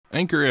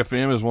Anchor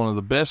FM is one of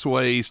the best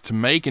ways to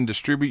make and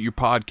distribute your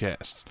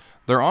podcasts.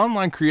 Their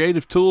online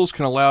creative tools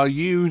can allow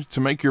you to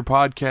make your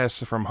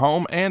podcasts from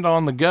home and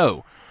on the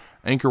go.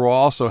 Anchor will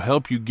also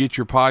help you get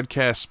your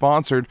podcast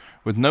sponsored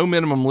with no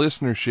minimum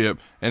listenership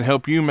and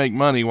help you make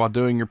money while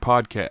doing your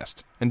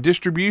podcast. And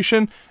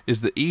distribution is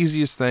the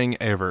easiest thing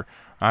ever.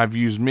 I've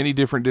used many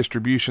different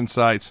distribution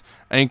sites.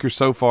 Anchor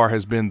so far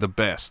has been the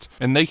best.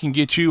 And they can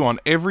get you on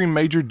every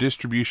major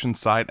distribution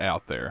site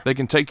out there. They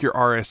can take your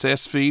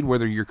RSS feed,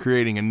 whether you're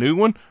creating a new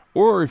one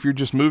or if you're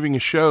just moving a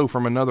show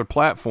from another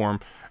platform.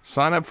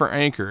 Sign up for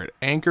Anchor at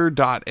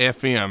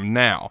anchor.fm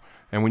now.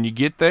 And when you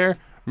get there,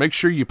 make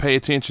sure you pay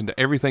attention to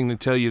everything they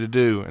tell you to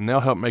do, and they'll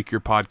help make your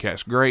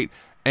podcast great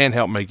and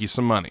help make you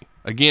some money.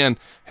 Again,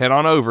 head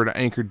on over to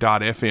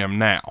anchor.fm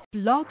now.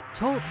 Blog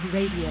Talk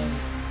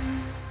Radio.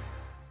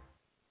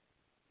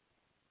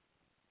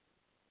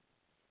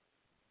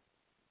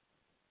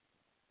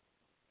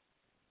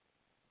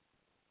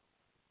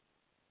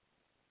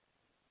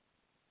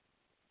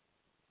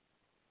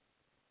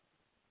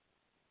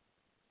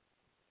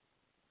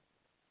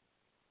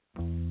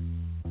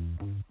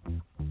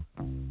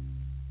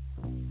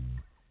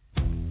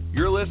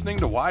 You're listening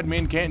to Wide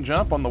Men Can't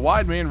Jump on the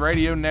Wide Men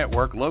Radio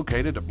Network,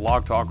 located at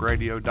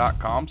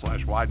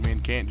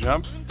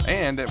blogtalkradio.com/widemencantjump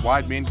and at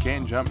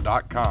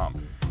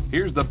widemencantjump.com.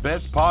 Here's the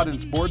best pod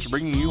in sports,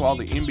 bringing you all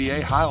the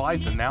NBA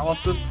highlights,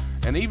 analysis,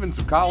 and even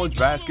some college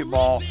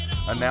basketball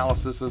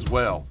analysis as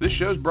well. This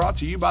show is brought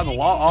to you by the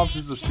law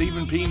offices of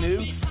Stephen P. New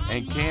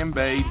and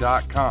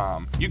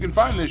CamBay.com. You can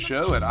find this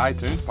show at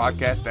iTunes,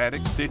 Podcast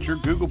Addict, Stitcher,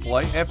 Google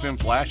Play,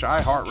 FM Flash,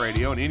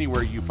 iHeartRadio, and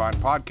anywhere you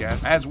find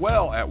podcasts, as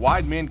well at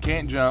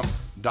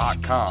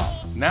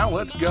WideMenCan'tJump.com. Now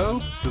let's go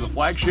to the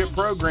flagship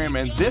program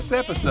and this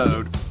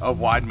episode of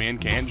Wide Men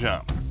Can't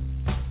Jump.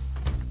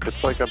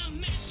 It's like a...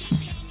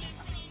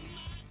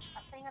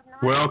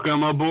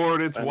 Welcome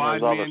aboard. It's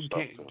Wide Men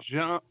Can't stuff,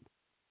 Jump.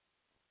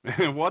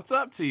 What's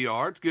up,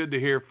 TR? It's good to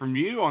hear from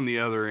you on the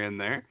other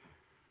end there.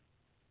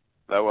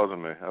 That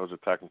wasn't me. That was a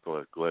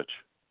technical glitch.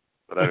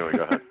 But anyway,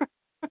 go ahead.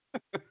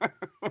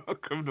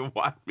 Welcome to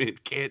Wide Men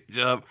Can't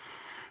Jump.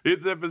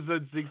 It's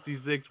episode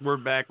 66. We're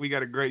back. We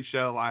got a great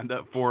show lined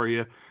up for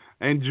you.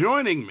 And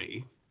joining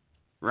me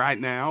right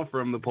now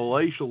from the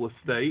palatial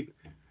estate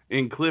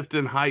in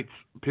Clifton Heights,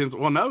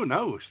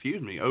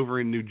 over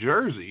in New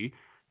Jersey.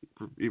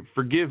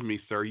 Forgive me,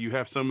 sir. You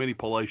have so many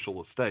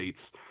palatial estates.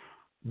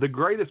 The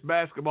greatest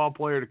basketball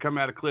player to come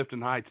out of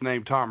Clifton Heights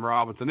named Tom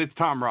Robinson. It's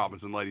Tom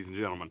Robinson, ladies and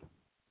gentlemen.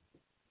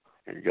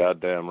 You're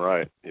goddamn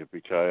right.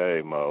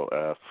 Yippee-ki-yay, Mo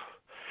F.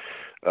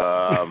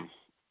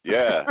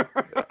 Yeah.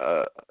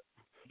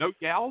 No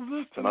gals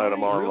tonight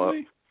I'm on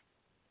really?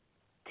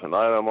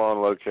 Tonight I'm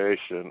on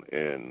location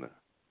in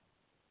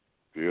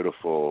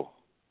beautiful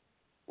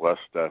West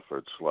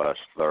Deptford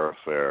 /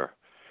 Thoroughfare,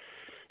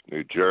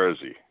 New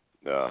Jersey,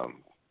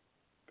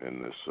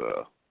 in this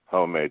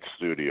homemade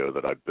studio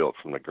that I built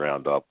from the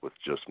ground up with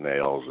just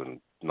nails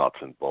and nuts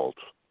and bolts.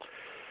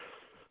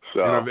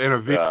 So, and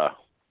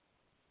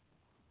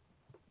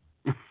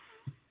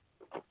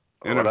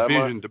a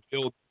vision to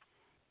build.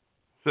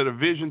 Said a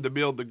vision to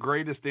build the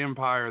greatest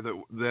empire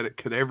that it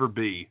could ever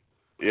be.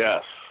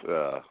 Yes,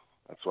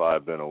 that's why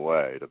I've been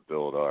away, to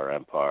build our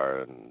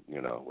empire, and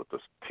with the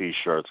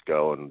T-shirts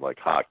going like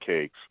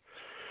hotcakes.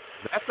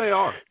 That they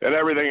are, and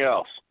everything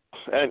else.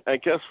 And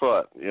guess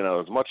what?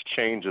 As much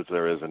change as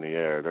there is in the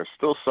air, there's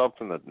still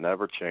something that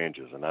never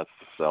changes, and that's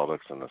the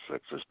Celtics and the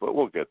Sixers. But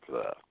we'll get to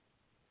that.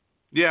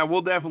 Yeah,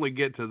 we'll definitely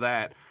get to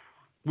that.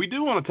 We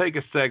do want to take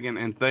a second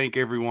and thank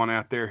everyone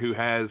out there who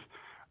has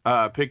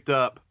picked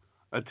up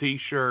a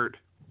T-shirt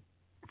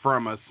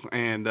from us,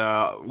 and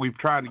we've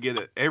tried to get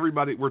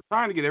everybody. We're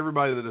trying to get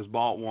everybody that has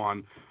bought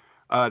one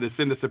to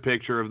send us a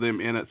picture of them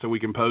in it, so we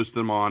can post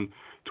them on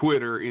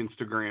Twitter,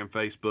 Instagram,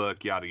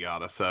 Facebook, yada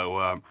yada.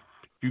 So.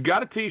 If you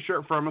got a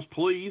T-shirt from us,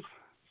 please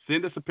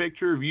send us a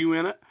picture of you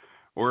in it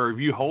or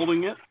of you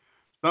holding it,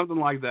 something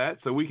like that,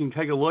 so we can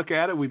take a look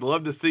at it. We'd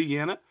love to see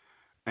you in it,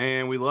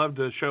 and we love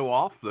to show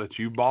off that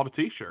you bought a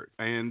T-shirt.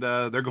 And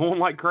they're going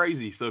like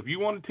crazy. So if you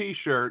want a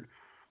T-shirt,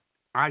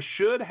 I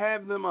should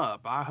have them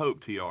up. I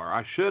hope, TR.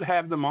 I should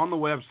have them on the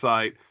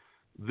website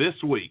this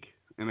week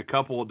in a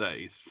couple of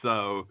days.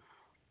 So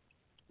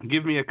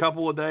give me a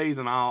couple of days,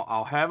 and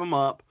I'll have them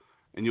up,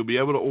 and you'll be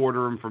able to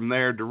order them from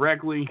there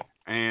directly.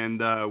 And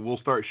we'll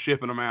start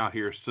shipping them out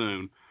here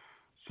soon.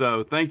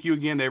 So thank you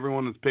again to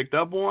everyone that's picked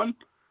up one.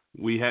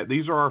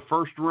 These are our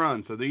first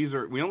run, so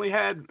we only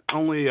had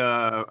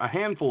a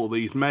handful of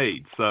these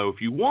made. So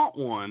if you want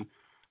one,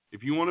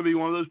 if you want to be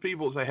one of those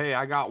people that say, hey,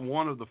 I got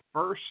one of the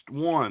first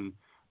one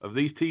of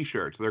these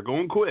T-shirts, they're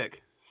going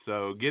quick.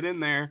 So get in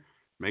there,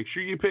 make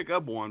sure you pick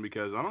up one,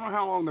 because I don't know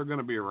how long they're going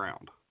to be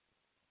around.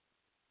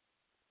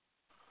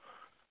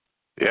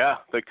 Yeah,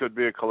 they could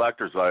be a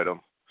collector's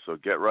item. So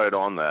get right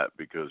on that,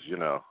 because,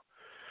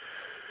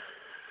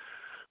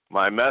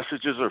 my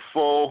messages are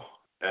full,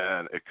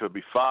 and it could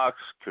be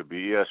Fox, could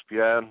be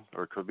ESPN,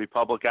 or it could be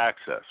public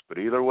access. But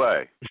either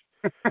way.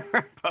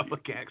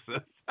 Public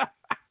access.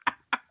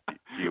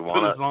 you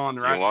want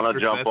to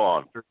jump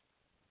on.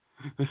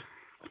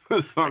 Put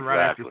us on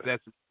right after Exactly.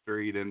 Sesame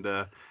Street and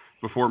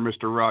before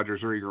Mr.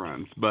 Rogers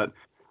reruns. But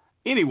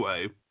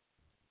anyway,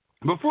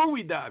 before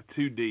we dive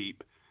too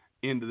deep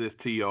into this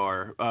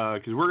TR,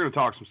 because we're going to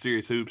talk some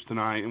serious hoops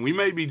tonight, and we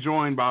may be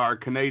joined by our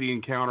Canadian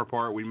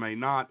counterpart. We may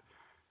not.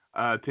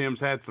 Tim's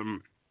had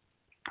some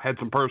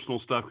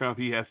personal stuff kind of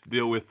he has to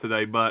deal with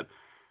today, but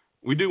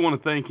we do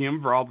want to thank him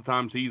for all the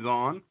times he's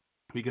on,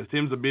 because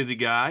Tim's a busy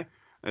guy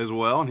as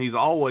well, and he's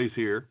always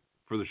here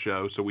for the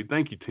show. So we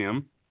thank you,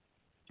 Tim,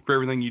 for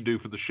everything you do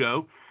for the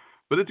show.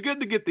 But it's good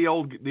to get the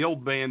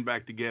old band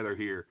back together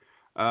here.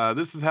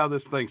 This is how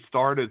this thing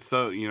started.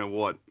 So,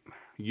 a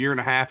year and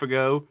a half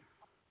ago.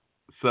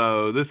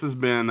 So this has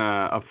been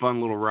a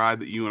fun little ride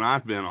that you and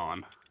I've been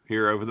on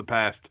here over the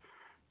past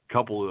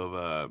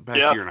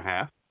year and a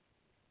half.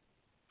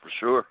 For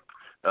sure.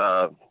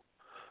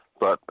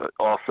 But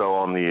also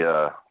on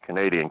the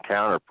Canadian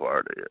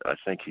counterpart, I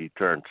think he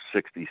turned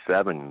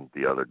 67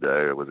 the other day,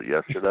 or was it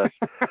yesterday?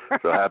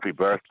 So happy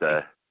birthday.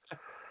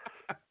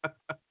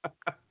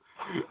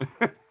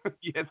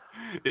 Yes,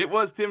 it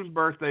was Tim's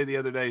birthday the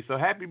other day. So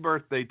happy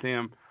birthday,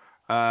 Tim,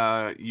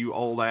 you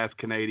old-ass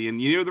Canadian.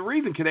 The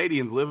reason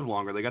Canadians live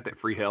longer, they got that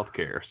free health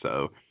care.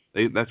 So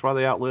that's why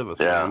they outlive us,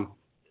 yeah. man.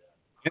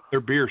 And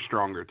their beer's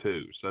stronger,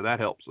 too, so that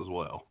helps as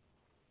well.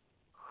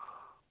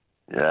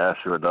 Yeah,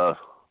 sure does.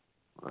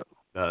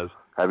 Does.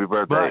 Happy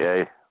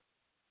birthday,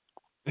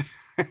 A.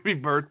 Happy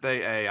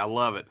birthday, A. I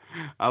love it.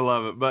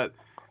 But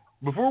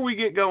before we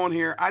get going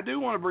here, I do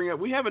want to bring up,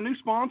 we have a new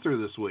sponsor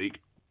this week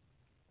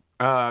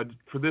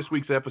for this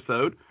week's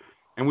episode,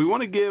 and we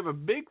want to give a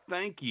big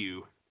thank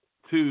you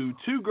to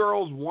Two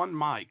Girls, One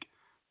Mic,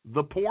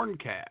 the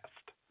Porncast.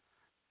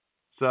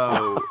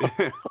 So,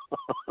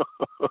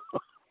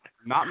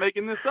 not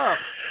making this up.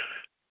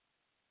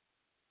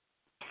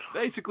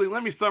 Basically,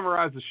 let me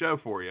summarize the show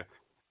for you.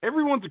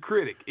 Everyone's a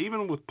critic,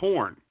 even with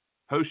porn.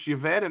 Hosts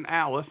Yvette and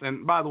Alice,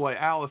 and by the way,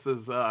 Alice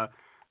is the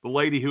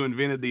lady who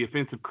invented the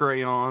offensive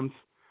crayons.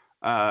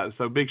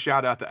 So big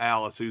shout out to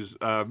Alice, who's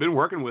been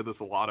working with us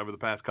a lot over the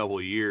past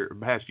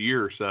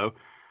year or so.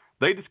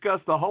 They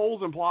discuss the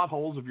holes and plot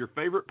holes of your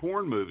favorite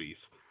porn movies.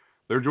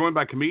 They're joined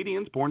by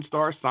comedians, porn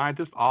stars,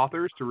 scientists,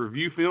 authors to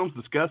review films,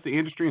 discuss the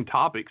industry and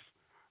topics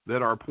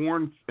that are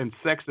porn and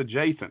sex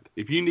adjacent.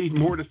 If you need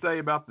more to say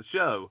about the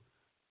show,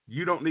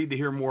 you don't need to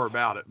hear more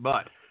about it.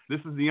 But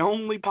this is the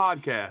only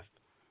podcast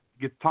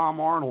that gets Tom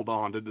Arnold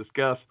on to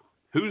discuss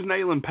who's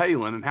nailing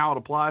Palin and how it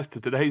applies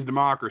to today's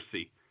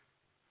democracy,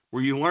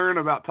 where you learn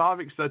about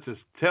topics such as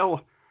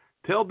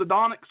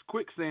teledildonics,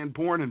 quicksand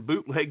porn, and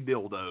bootleg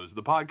dildos.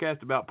 The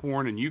podcast about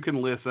porn, and you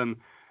can listen.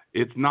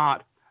 It's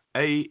not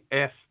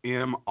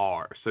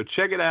ASMR. So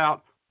check it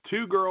out,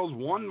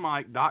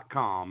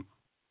 twogirlsonemic.com.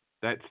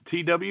 That's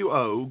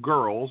TWO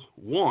girls,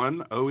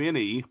 one,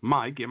 O-N-E,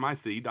 Mike,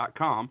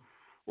 M-I-C.com.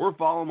 Or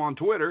follow them on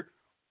Twitter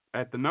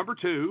at the number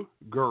 2,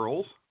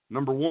 girls,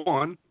 number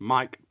 1,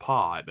 Mike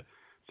Pod.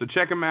 So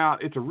check them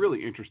out. It's a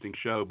really interesting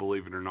show,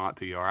 believe it or not,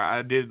 TR.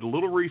 I did a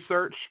little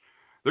research.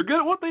 They're good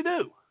at what they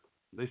do.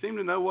 They seem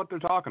to know what they're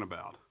talking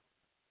about.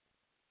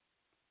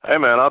 Hey,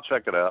 man, I'll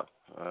check it out.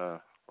 Yeah.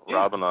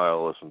 Rob and I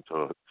will listen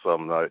to it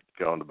some night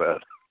going to bed.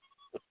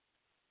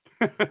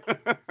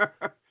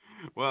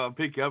 Well,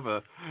 pick you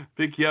up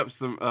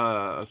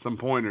some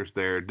pointers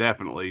there,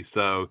 definitely.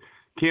 So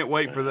can't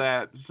wait for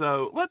that.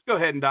 So let's go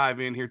ahead and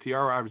dive in here,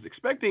 TR. I was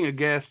expecting a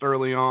guest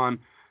early on.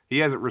 He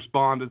hasn't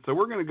responded, so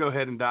we're going to go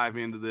ahead and dive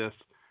into this.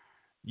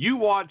 You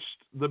watched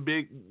the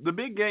big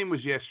game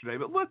was yesterday,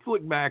 but let's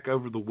look back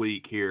over the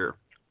week here.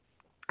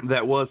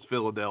 That was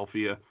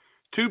Philadelphia.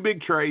 2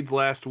 big trades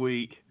last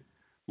week.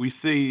 We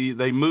see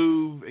they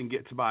move and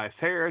get Tobias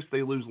Harris.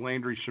 They lose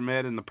Landry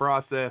Shamet in the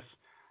process.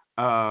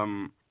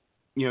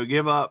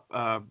 Give up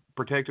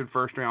protected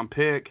first-round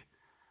pick,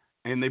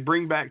 and they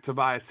bring back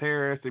Tobias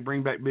Harris. They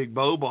bring back Big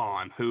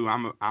Boban, who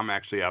I'm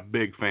actually a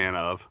big fan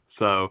of,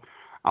 so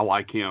I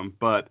like him.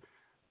 But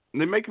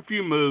they make a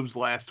few moves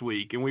last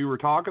week, and we were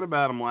talking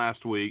about them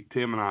last week,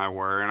 Tim and I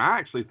were, and I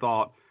actually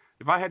thought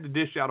if I had to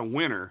dish out a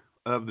winner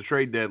of the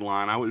trade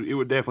deadline, it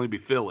would definitely be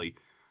Philly.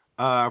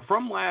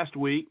 From last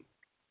week,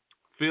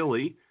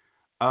 Philly,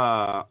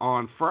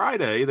 on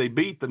Friday, they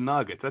beat the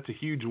Nuggets. That's a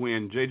huge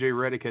win. J.J.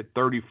 Redick had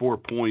 34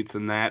 points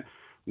in that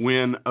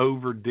win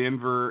over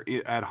Denver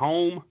at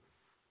home.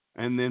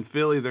 And then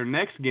Philly, their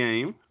next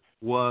game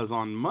was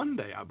on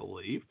Monday, I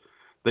believe.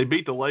 They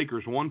beat the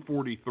Lakers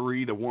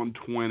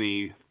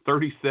 143-120,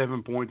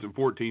 37 points and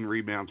 14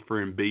 rebounds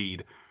for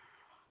Embiid.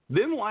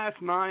 Then last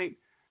night,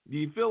 do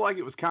you feel like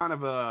it was kind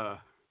of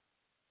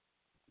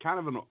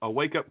a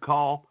wake-up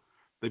call?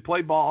 They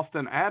play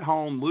Boston at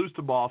home, lose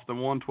to Boston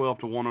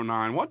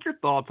 112-109. What's your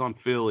thoughts on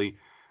Philly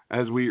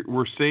as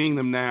we're seeing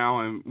them now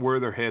and where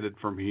they're headed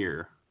from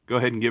here? Go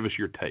ahead and give us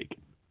your take.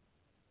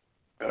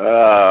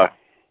 I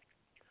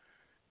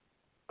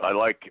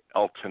like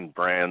Elton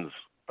Brand's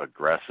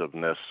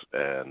aggressiveness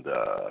and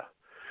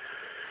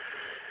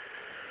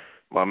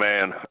my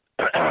man.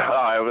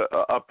 I have an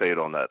update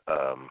on that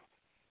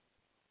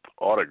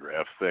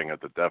autograph thing at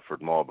the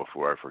Deptford Mall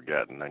before I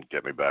forget, and then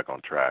get me back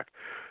on track.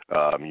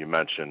 You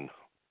mentioned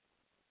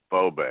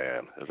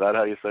Boban. Is that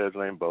how you say his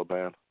name,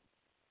 Boban?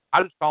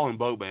 I just call him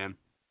Boban.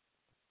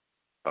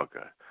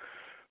 Okay.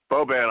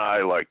 Boban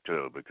I like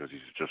too, because he's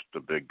just a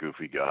big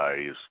goofy guy.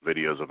 He's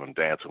videos of him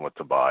dancing with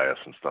Tobias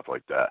and stuff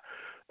like that.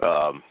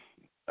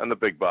 And the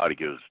big body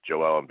gives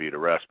Joel Embiid a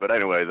rest. But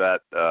anyway,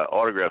 that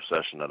autograph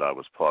session that I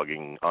was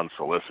plugging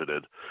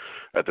unsolicited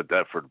at the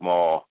Deptford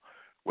Mall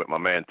with my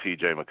man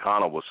T.J.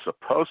 McConnell was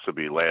supposed to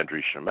be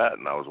Landry Shamet,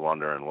 and I was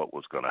wondering what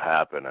was going to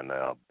happen, and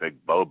Big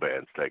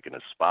Boban's taking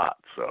his spot.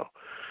 So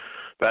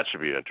that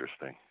should be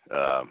interesting.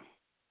 I'll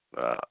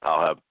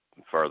have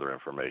further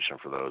information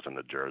for those in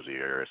the Jersey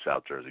area,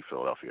 South Jersey,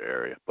 Philadelphia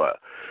area. But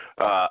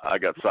I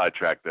got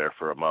sidetracked there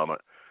for a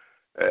moment.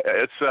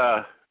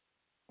 It's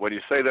when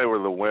you say they were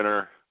the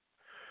winner,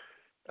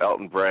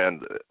 Elton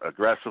Brand,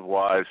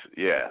 aggressive-wise,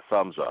 yeah,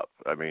 thumbs up.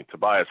 I mean,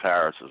 Tobias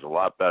Harris is a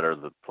lot better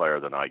the player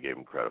than I gave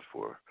him credit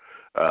for.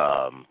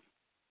 A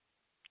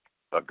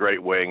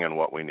great wing and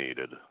what we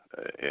needed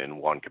in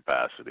one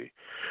capacity.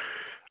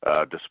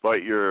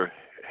 Despite your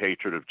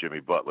hatred of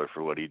Jimmy Butler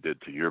for what he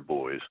did to your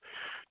boys,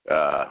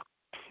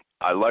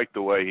 I like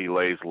the way he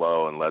lays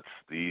low and lets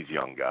these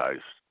young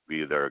guys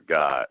be their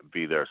guy,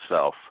 be their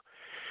self,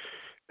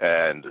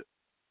 and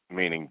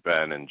meaning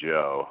Ben and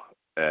Joe,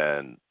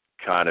 and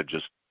kind of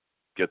just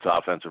gets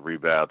offensive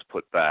rebounds,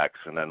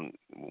 putbacks, and then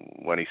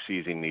when he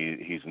sees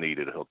he's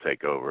needed, he'll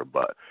take over.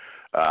 But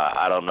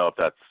I don't know if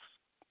that's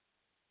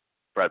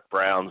Brett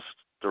Brown's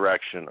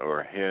direction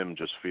or him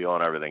just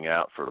feeling everything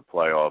out for the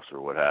playoffs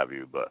or what have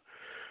you. But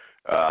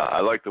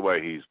I like the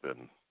way he's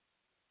been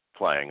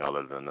playing,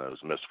 other than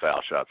those missed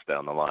foul shots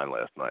down the line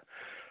last night.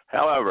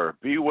 However,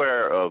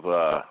 beware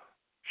of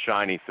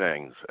shiny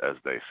things, as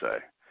they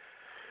say.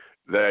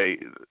 They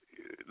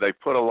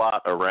put a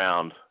lot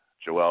around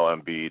Joel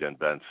Embiid and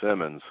Ben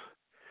Simmons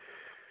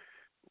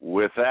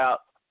without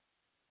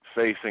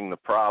facing the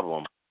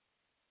problem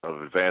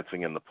of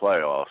advancing in the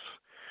playoffs.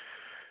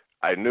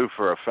 I knew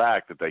for a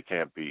fact that they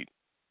couldn't beat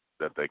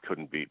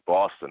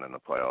Boston in the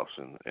playoffs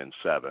in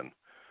 7.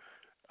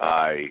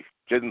 I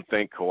didn't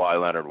think Kawhi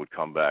Leonard would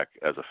come back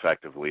as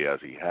effectively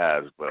as he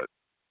has, but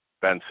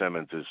Ben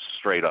Simmons is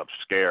straight up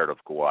scared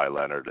of Kawhi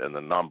Leonard, and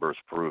the numbers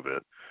prove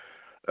it.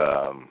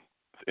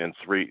 In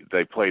 3,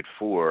 they played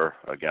 4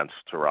 against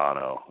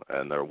Toronto,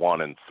 and they're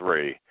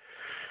 1-3.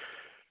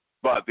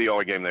 But the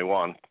only game they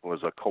won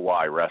was a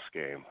Kawhi rest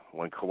game.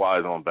 When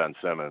Kawhi's on Ben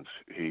Simmons,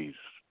 he's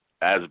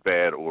as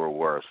bad or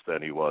worse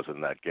than he was in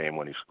that game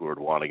when he scored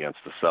 1 against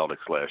the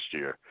Celtics last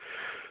year.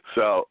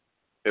 So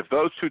if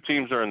those two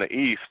teams are in the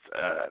East,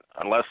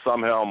 unless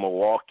somehow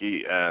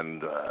Milwaukee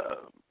and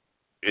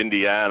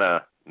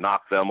Indiana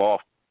knock them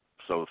off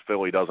so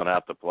Philly doesn't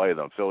have to play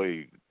them,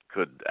 Philly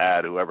could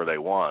add whoever they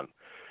want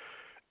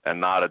and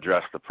not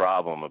address the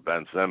problem of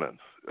Ben Simmons.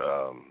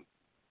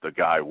 The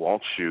guy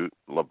won't shoot.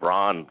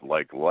 LeBron,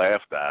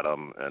 laughed at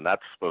him, and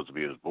that's supposed to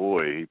be his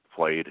boy. He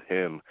played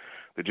him.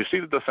 Did you see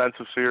the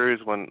defensive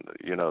series when,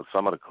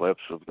 some of the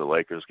clips of the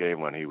Lakers game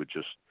when he would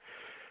just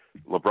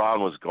 – LeBron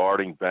was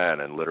guarding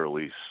Ben and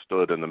literally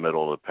stood in the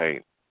middle of the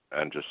paint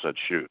and just said,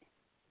 shoot.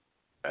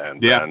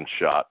 And Ben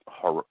shot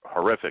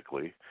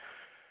horrifically.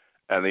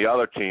 And the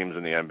other teams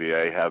in the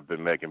NBA have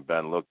been making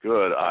Ben look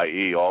good,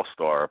 i.e.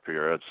 all-star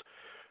appearance,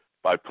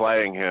 by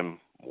playing him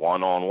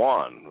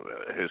one-on-one.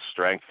 His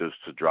strength is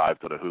to drive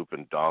to the hoop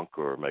and dunk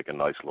or make a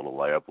nice little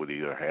layup with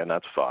either hand.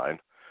 That's fine.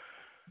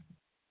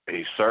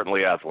 He's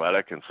certainly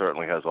athletic and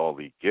certainly has all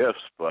the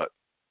gifts, but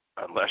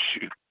unless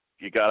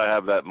you got to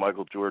have that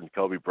Michael Jordan,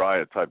 Kobe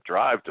Bryant type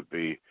drive to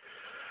be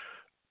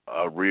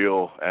a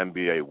real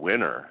NBA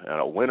winner. And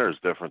a winner is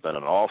different than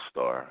an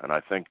all-star. And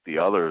I think the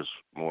other is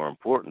more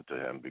important to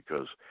him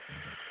because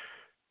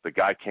the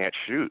guy can't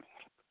shoot.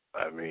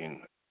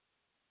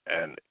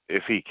 And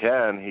if he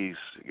can, he's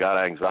got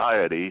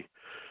anxiety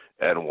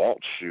and won't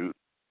shoot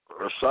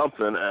or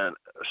something. And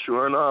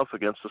sure enough,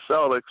 against the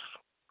Celtics,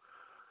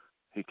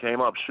 he came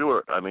up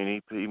short.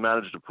 He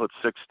managed to put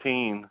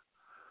 16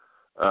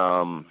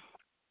 in,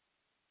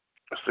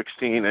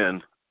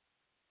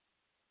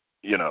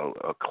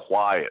 a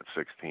quiet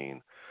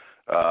 16.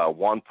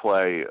 One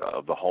play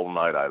of the whole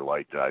night I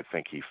liked. I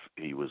think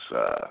he was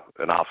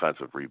an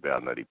offensive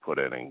rebound that he put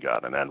in and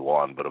got an end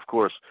one. But, of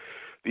course,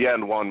 the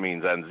end one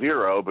means end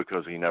 0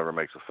 because he never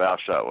makes a foul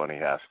shot when he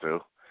has to.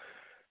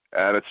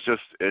 And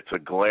it's a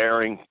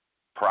glaring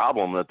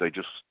problem that they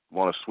just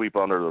want to sweep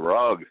under the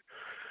rug.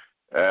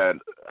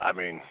 And, I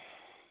don't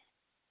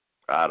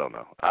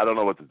know. I don't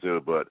know what to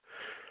do, but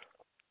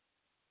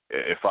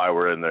if I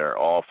were in their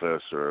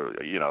office or,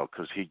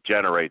 because he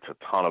generates a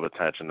ton of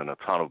attention and a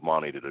ton of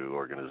money to do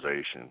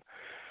organization.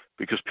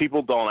 Because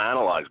people don't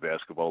analyze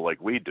basketball like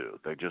we do.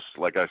 They just,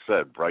 like I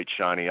said, bright,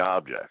 shiny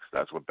objects.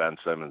 That's what Ben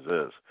Simmons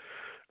is.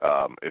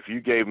 If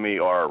you gave me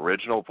our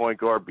original point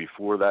guard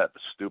before that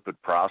stupid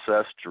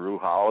process, Drew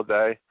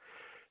Holiday,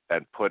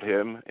 and put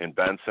him in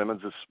Ben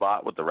Simmons'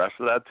 spot with the rest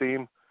of that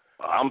team,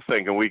 I'm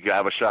thinking we could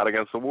have a shot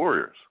against the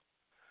Warriors.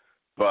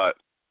 But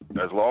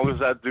as long as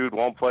that dude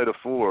won't play the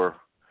 4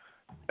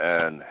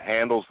 and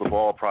handles the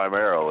ball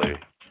primarily.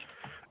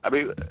 I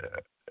mean,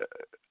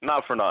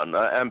 not for nothing.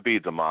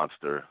 Embiid's a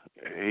monster.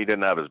 He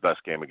didn't have his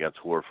best game against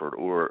Horford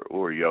or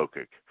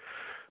Jokic,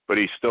 but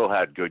he still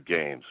had good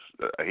games.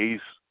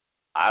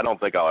 I don't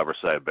think I'll ever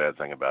say a bad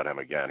thing about him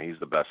again. He's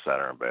the best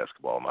center in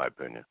basketball, in my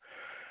opinion.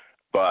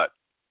 But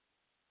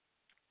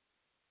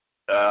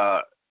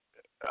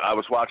I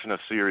was watching a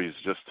series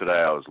just today.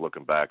 I was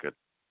looking back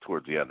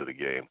towards the end of the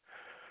game.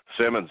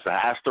 Simmons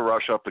has to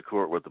rush up the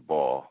court with the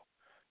ball,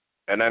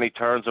 and then he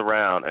turns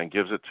around and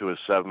gives it to his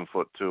 7'2"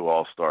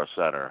 all-star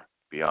center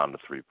beyond the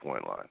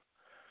three-point line.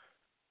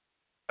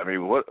 I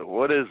mean,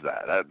 what is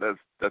that?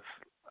 That's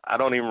I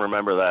don't even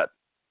remember that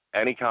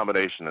any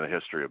combination in the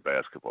history of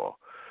basketball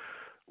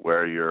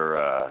where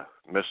you're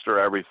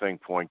Mr. Everything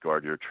point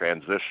guard, you're a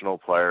transitional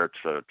player,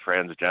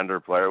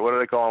 transgender player. What do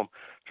they call him?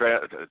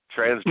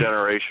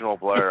 Transgenerational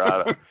player.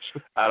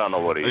 I don't know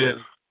what he is.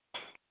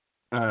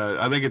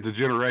 I think it's a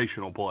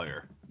generational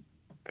player.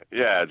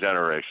 Yeah, a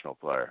generational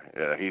player.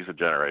 Yeah, he's a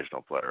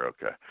generational player.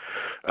 Okay.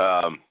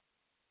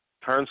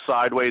 Turns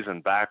sideways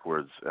and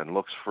backwards and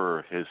looks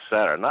for his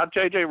center. Not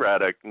J.J.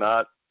 Redick,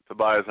 not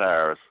Tobias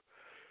Harris.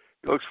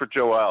 He looks for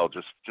Joel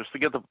just to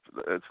get the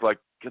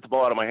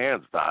ball out of my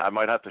hands. I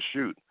might have to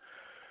shoot.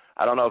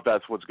 I don't know if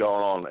that's what's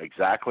going on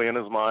exactly in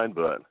his mind,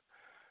 but,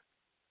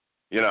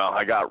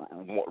 I got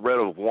rid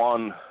of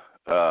one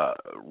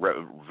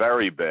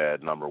very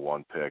bad number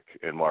one pick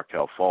in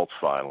Markelle Fultz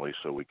finally,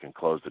 so we can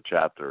close the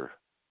chapter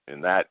in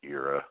that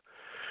era.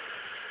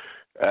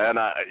 And,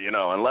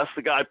 unless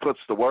the guy puts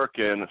the work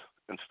in,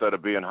 instead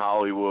of being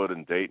Hollywood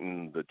and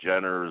dating the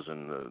Jenners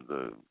and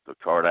the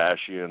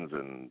Kardashians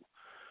and,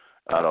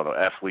 I don't know,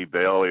 F. Lee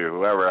Bailey or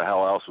whoever the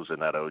hell else was in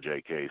that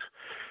OJ case,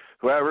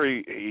 whoever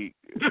he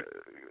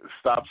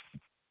stops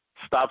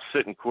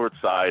sitting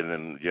courtside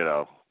and,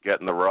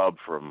 getting the rub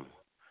from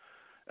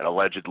and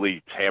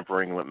allegedly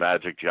tampering with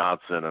Magic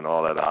Johnson and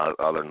all that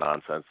other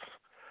nonsense.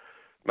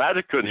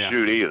 Magic couldn't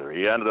shoot either.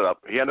 He ended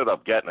up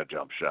getting a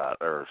jump shot,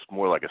 or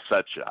more like a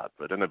set shot,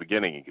 but in the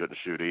beginning he couldn't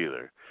shoot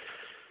either.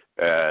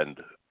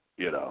 And,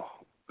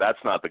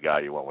 that's not the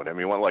guy you want with him.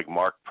 You want like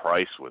Mark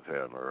Price with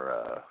him,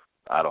 or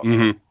I don't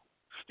know,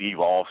 Steve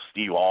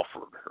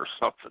Alford or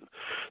something.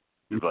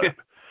 But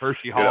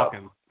Hershey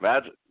Hawkins.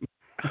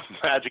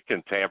 Magic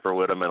can tamper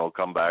with him and he'll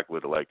come back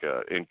with like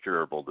a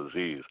incurable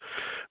disease.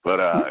 But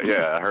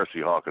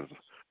Hershey Hawkins.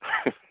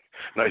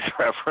 Nice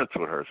reference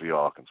with Hershey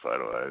Hawkins, by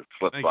the way. It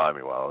slipped by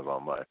me while I was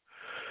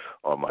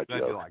on my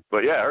joke. But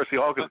yeah, Hershey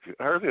Hawkins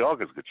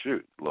could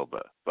shoot a little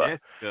bit. But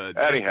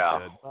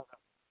anyhow,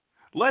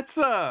 let's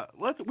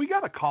we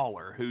got a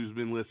caller who's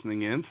been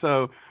listening in,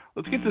 so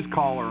let's get this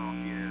caller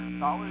on the air.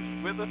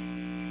 Caller's with us.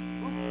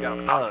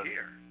 I'm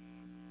here.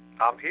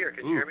 I'm here.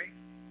 Can you hear me?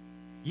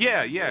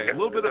 Yeah, a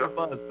little bit of a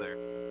buzz there.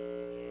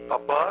 A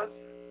buzz?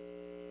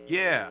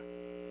 Yeah.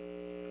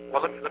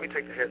 Well, let me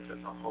take the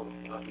headset off. Hold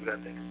on. I'll do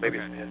that thing. Maybe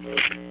it's the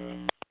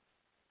headset.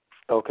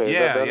 Okay.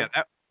 Yeah.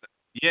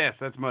 Yes,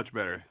 that's much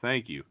better.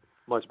 Thank you.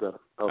 Much better.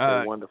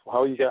 Okay, wonderful.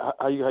 How you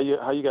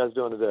guys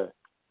doing today?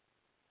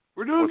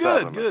 We're doing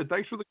good. Good.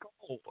 Thanks for the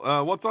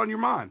call. What's on your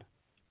mind?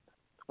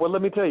 Well,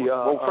 let me tell you.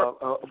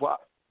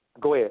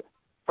 Go ahead.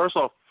 First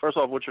off,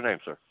 what's your name,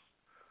 sir?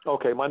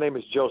 Okay, my name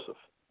is Joseph,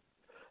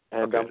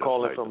 and I'm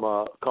calling from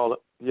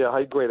Yeah,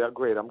 hi, great. I'm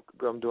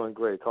doing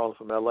great. Calling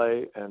from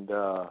L.A. and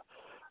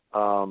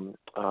I'm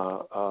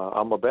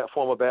a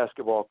former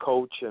basketball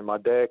coach, and my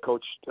dad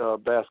coached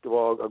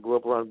basketball. I grew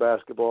up around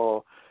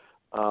basketball.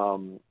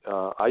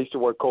 I used to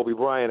work Kobe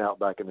Bryant out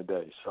back in the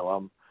day, so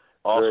I'm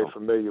very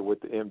familiar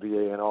with the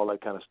NBA and all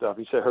that kind of stuff.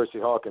 You said Hershey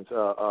Hawkins.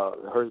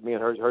 Me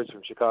and Hershey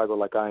from Chicago,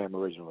 like I am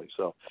originally.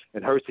 So,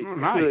 and Hershey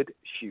could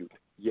shoot.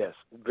 Yes,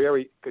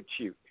 very could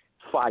shoot.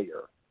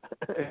 Fire.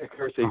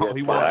 Hershey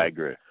I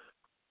agree.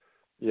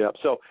 Yeah.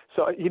 So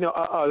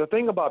the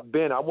thing about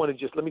Ben, I want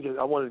to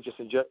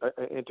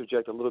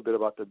interject a little bit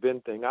about the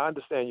Ben thing. I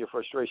understand your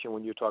frustration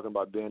when you're talking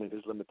about Ben and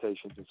his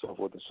limitations and so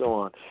forth and so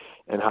on,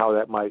 and how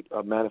that might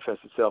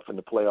manifest itself in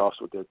the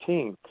playoffs with their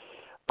team.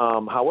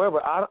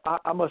 However,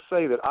 I must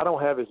say that I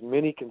don't have as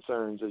many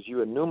concerns as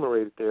you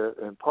enumerated there,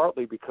 and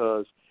partly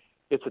because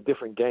it's a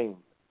different game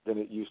than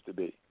it used to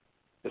be.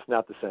 It's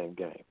not the same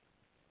game.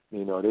 The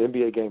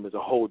NBA game is a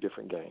whole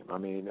different game. I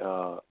mean,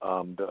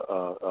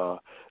 the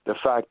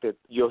fact that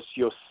your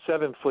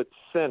 7-foot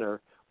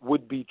center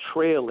would be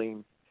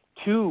trailing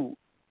to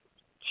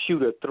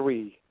shoot a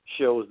three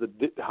shows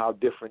how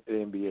different the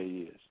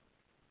NBA is.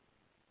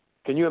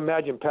 Can you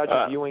imagine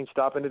Patrick Ewing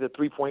stopping at the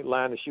 3-point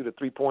line to shoot a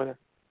three-pointer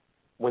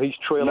when he's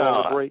trailing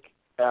on the break?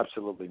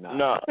 Absolutely not.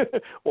 No.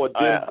 or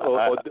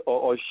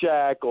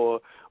Shaq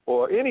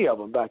or any of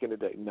them back in the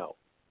day. No,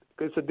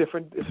 it's a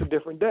different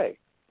day.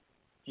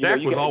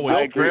 Shaq was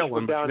always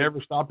trailing, but never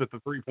stopped at the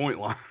 3-point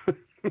line.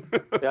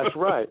 That's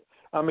right.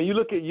 I mean, you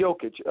look at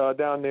Jokic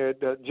down there,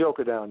 the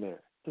Joker down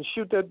there, can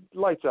shoot that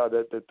lights out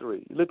at the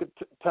three. You look at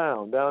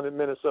Town down in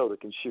Minnesota,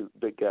 can shoot.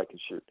 Big guy can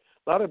shoot.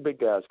 A lot of big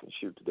guys can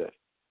shoot today.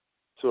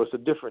 So it's a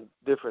different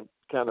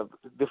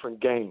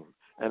game.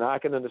 And I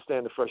can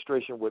understand the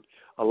frustration with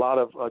a lot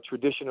of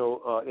traditional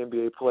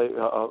NBA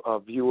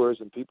viewers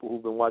and people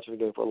who've been watching the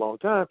game for a long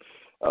time.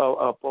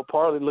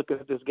 Partly looking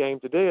at this game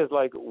today is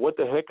like, what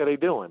the heck are they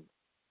doing?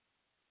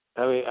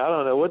 I mean, I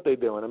don't know what they're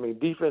doing. I mean,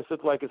 defense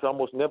looks like it's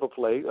almost never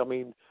played. I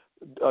mean,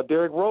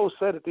 Derrick Rose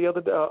said it the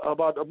other day,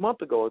 about a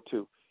month ago or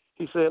two.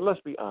 He said,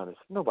 let's be honest,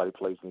 nobody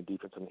plays any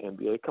defense in the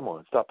NBA. Come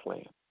on, stop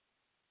playing.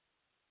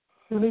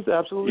 And he's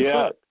absolutely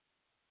correct.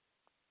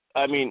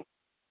 I mean,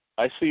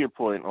 I see your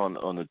point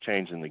on the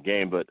change in the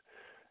game, but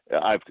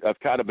I've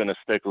kind of been a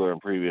stickler in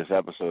previous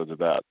episodes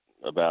about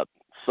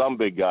some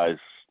big guys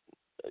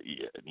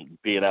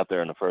being out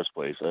there in the first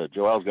place.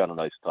 Joel's got a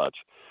nice touch,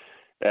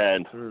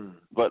 and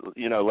but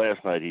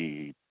last night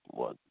he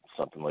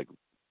something like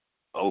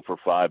 0 for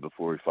 5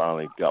 before he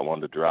finally got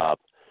one to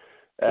drop,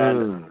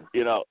 and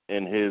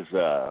in his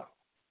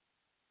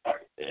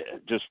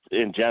just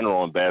in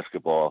general in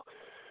basketball,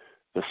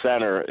 the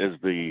center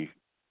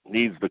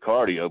needs the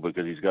cardio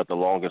because he's got the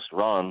longest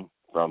run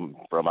from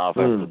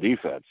offense to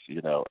defense,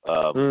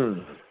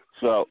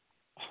 So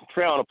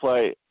trailing to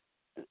play,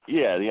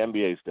 yeah, the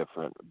NBA is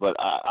different, but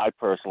I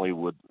personally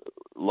would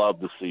love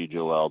to see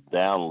Joel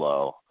down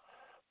low,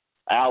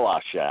 a la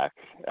Shaq,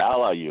 a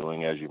la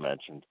Ewing, as you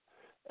mentioned,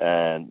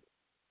 and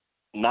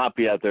not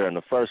be out there in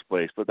the first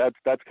place. But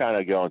that's kind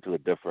of going to a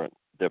different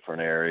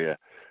area.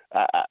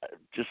 I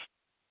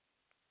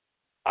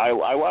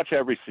watch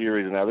every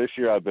series. Now this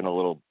year I've been a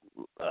little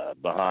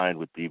behind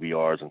with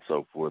DVRs and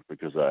so forth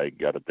because I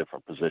got a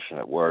different position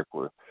at work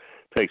where it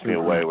takes me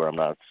away where I'm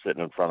not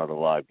sitting in front of the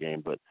live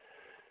game. But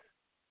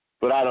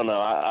I don't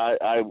know.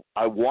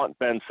 I want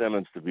Ben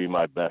Simmons to be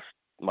my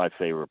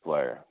favorite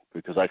player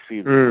because I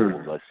see the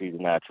tools, I see the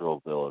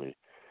natural ability.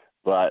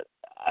 But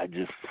I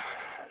just,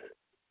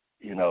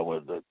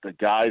 with the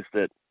guys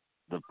that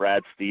the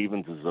Brad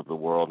Stevenses of the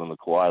world and the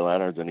Kawhi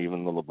Leonards and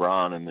even the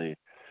LeBron and the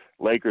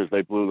Lakers,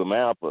 they blew them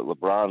out. But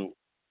LeBron,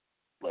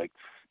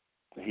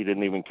 he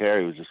didn't even care.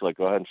 He was just like,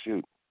 go ahead and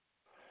shoot.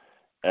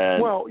 And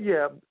well,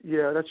 yeah,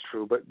 that's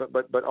true.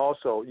 But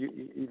also,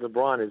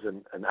 LeBron is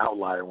an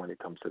outlier when it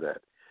comes to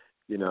that.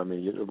 You know what I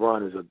mean?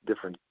 LeBron is a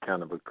different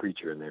kind of a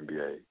creature in the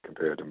NBA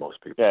compared to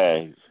most people.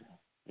 Yeah,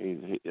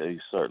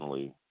 he's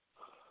certainly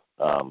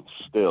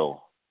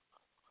still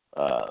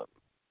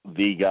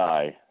the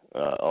guy.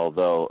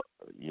 Although,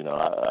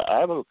 I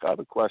have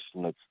a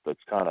question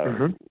that's kind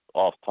of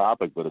off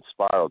topic, but it's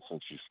spiraled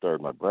since you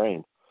stirred my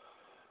brain.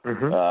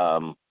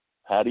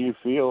 How do you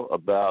feel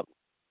about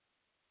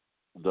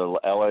the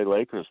LA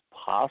Lakers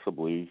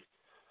possibly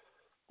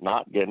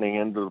not getting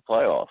into the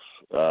playoffs?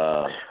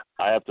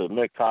 I have to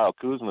admit, Kyle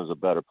Kuzma is a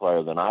better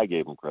player than I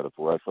gave him credit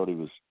for. I thought he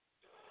was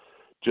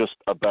just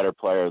a better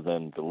player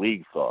than the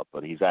league thought,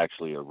 but he's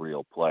actually a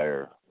real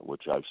player,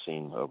 which I've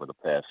seen over the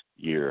past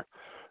year.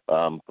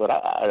 But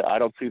I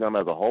don't see them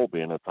as a whole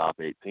being a top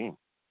 8 team.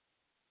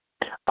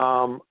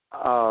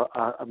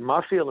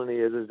 My feeling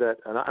is that,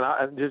 and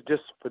I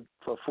just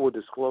for full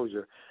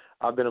disclosure,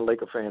 I've been a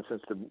Laker fan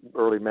since the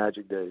early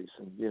Magic days,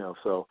 and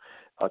so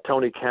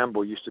Tony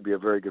Campbell used to be a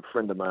very good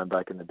friend of mine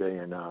back in the day,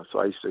 and so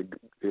I used to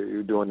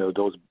during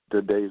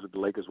the days of the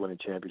Lakers winning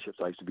championships,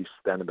 I used to be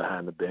standing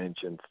behind the bench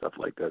and stuff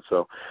like that.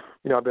 So,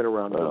 I've been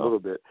around a little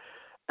bit,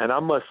 and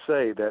I must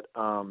say that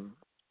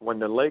when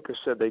the Lakers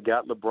said they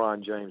got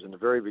LeBron James in the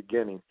very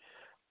beginning,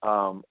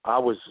 I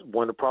was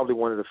one of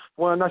the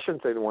I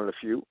shouldn't say one of the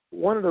few,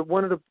 one of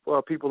the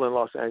people in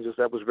Los Angeles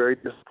that was very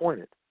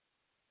disappointed.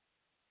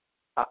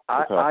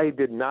 I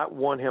did not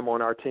want him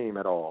on our team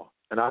at all,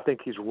 and I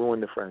think he's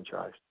ruined the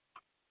franchise.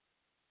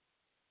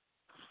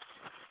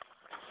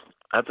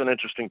 That's an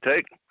interesting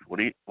take. What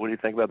do you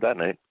think about that,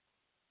 Nate?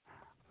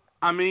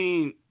 I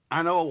mean,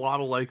 I know a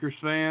lot of Lakers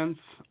fans,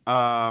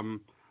 and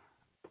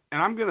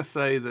I'm going to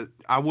say that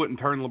I wouldn't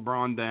turn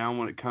LeBron down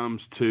when it comes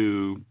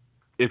to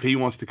if he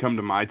wants to come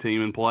to my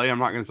team and play. I'm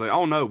not going to say,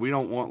 oh, no, we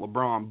don't want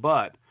LeBron.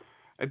 But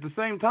at the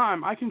same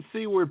time, I can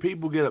see where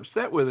people get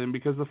upset with him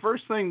because the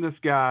first thing this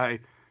guy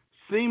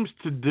seems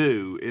to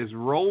do is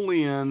roll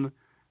in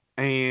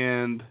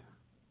and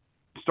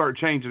start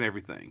changing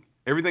everything.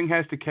 Everything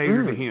has to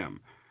cater to him.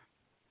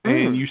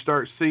 And you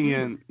start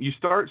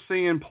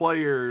seeing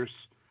players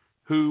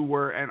who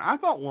were, and I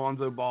thought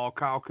Lonzo Ball,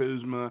 Kyle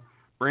Kuzma,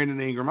 Brandon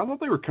Ingram, I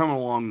thought they were coming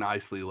along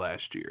nicely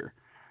last year.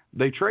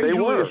 They traded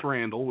Julius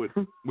Randle,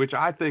 which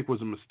I think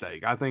was a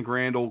mistake. I think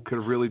Randle could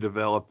have really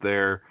developed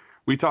there.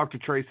 We talked to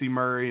Tracy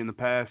Murray in the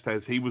past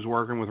as he was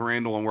working with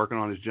Randle and working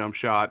on his jump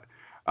shot.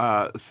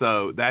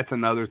 So that's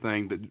another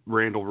thing that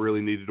Randle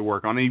really needed to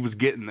work on. He was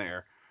getting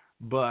there.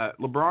 But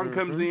LeBron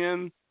comes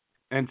in,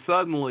 and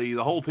suddenly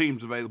the whole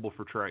team's available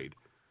for trade.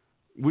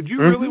 Would you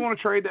really want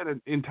to trade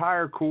that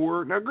entire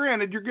core? Now,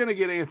 granted, you're going to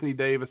get Anthony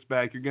Davis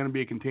back. You're going to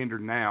be a contender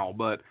now.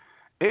 But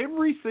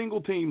every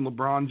single team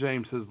LeBron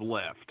James has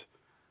left,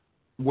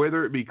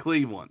 whether it be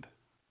Cleveland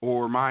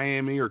or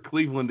Miami or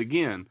Cleveland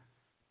again,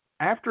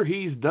 after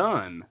he's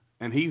done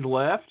and he's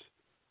left,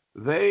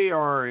 they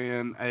are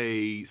in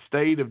a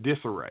state of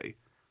disarray.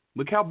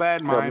 Look how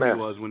bad Miami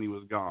was when he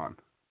was gone.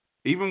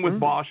 Even with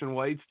Bosh and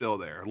Wade still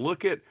there.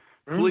 Look at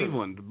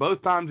Cleveland,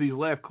 both times he's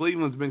left,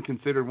 Cleveland's been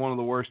considered one of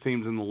the worst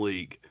teams in the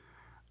league.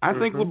 I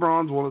think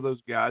LeBron's one of those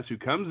guys who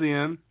comes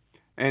in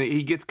and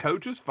he gets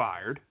coaches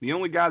fired. The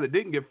only guy that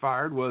didn't get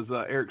fired was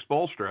Eric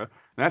Spoelstra, and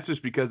that's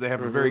just because they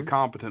have a very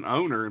competent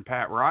owner in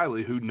Pat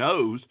Riley who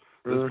knows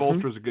that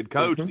Spoelstra's a good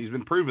coach. He's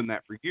been proving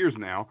that for years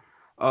now.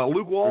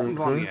 Luke Walton's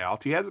on the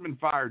out. He hasn't been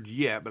fired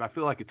yet, but I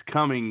feel like it's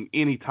coming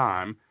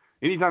anytime.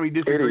 Anytime he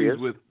disagrees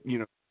with,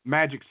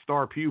 Magic's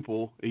star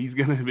pupil, he's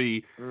going to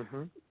be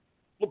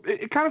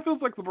it kind of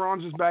feels like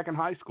LeBron's just back in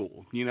high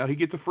school. He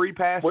gets a free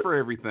pass for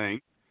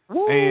everything.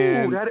 Woo,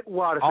 and that's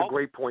a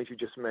great point you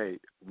just made.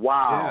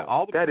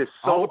 Wow. Yeah, that is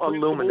so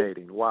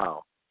illuminating.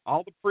 Wow.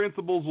 All the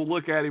principals will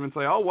look at him and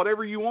say, "Oh,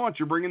 whatever you want,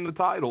 you're bringing the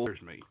title."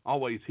 There's me.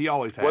 He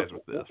always has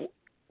with this.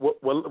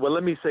 Well,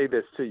 let me say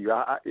this to you.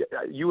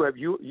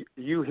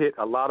 You hit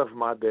a lot of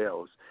my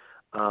bells,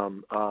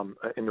 and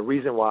the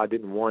reason why I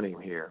didn't want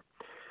him here.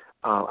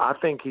 I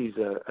think he's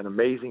an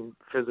amazing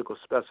physical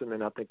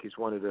specimen. I think he's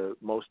one of the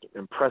most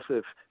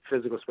impressive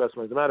physical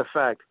specimens. As a matter of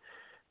fact,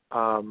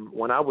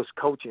 when I was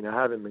coaching, I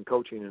haven't been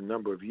coaching in a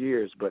number of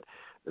years, but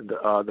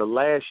the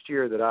last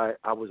year that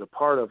I was a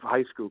part of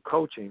high school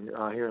coaching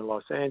here in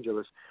Los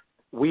Angeles,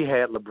 we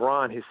had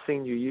LeBron his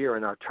senior year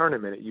in our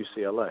tournament at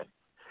UCLA.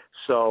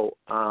 So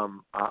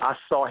I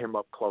saw him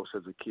up close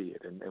as a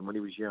kid, and when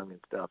he was young and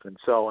stuff, and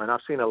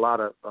I've seen a lot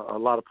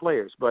of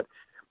players, but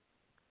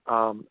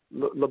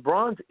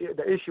LeBron's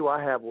the issue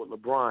I have with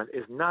LeBron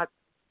is not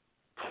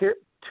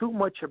too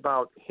much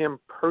about him.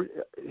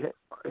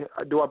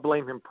 Do I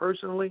blame him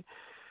personally?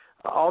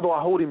 Although I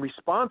hold him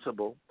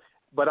responsible,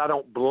 but I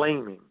don't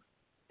blame him.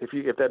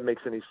 If that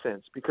makes any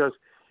sense, because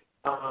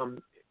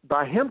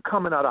by him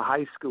coming out of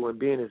high school and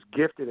being as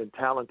gifted and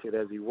talented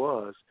as he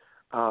was,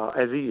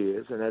 as he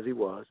is, and as he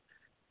was,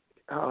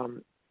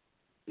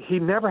 he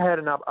never had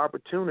an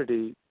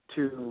opportunity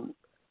to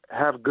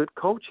have good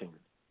coaching.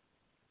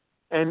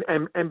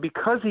 And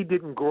because he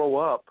didn't grow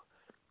up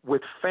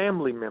with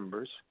family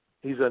members,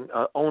 he's an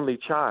only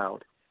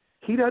child,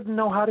 he doesn't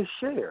know how to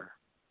share.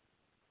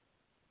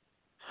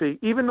 See,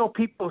 even though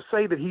people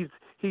say that he's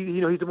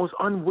the most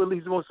unwilling,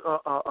 he's the most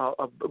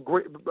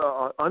great,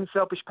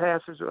 unselfish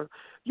passer.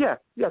 Yes,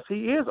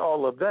 he is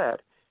all of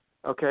that.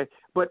 Okay,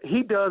 but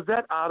he does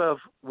that out of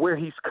where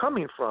he's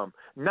coming from,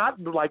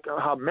 not like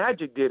how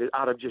Magic did it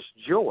out of just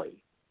joy.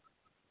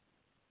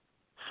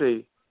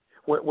 See,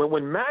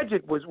 when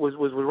Magic was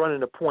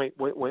running the point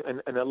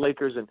and the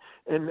Lakers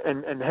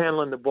and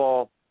handling the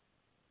ball,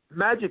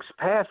 Magic's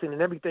passing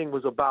and everything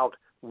was about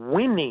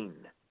winning.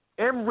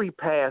 Every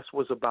pass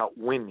was about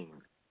winning,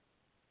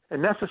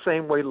 and that's the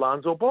same way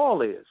Lonzo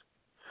Ball is.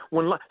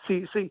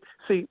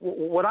 See,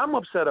 what I'm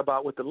upset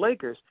about with the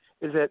Lakers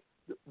is that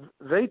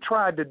they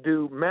tried to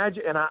do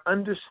Magic, and I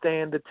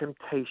understand the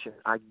temptation.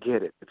 I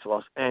get it. It's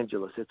Los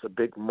Angeles. It's a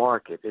big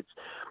market. It's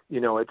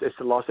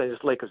the Los Angeles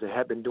Lakers that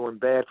have been doing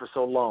bad for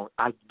so long.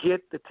 I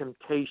get the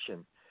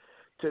temptation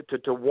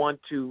to want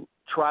to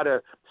try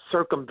to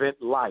circumvent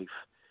life,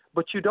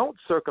 but you don't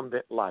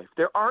circumvent life.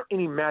 There aren't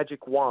any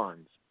magic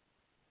wands,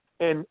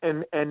 and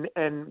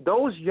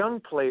those young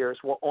players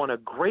were on a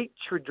great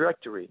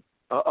trajectory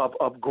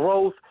of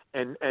growth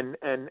and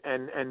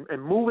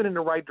moving in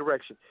the right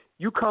direction.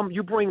 You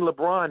bring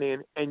LeBron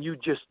in and you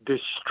just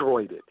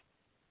destroyed it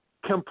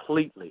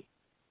completely.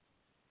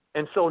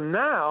 And so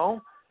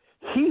now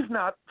he's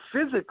not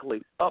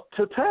physically up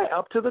to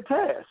the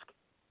task.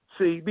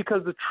 See,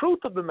 because the truth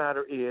of the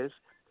matter is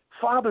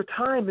Father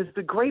Time is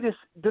the greatest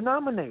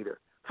denominator.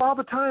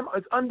 Father Time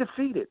is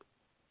undefeated.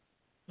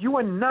 You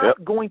are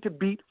not going to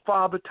beat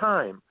Father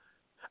Time.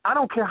 I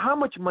don't care how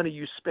much money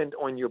you spend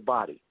on your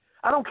body.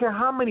 I don't care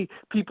how many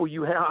people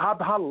you have,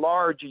 how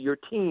large your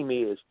team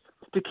is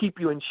to keep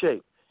you in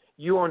shape.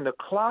 You're on the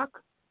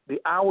clock, the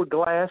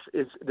hourglass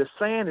the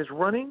sand is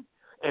running,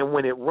 and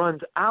when it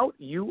runs out,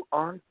 you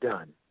are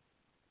done.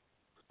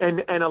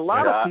 And a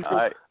lot of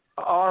people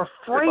are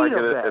afraid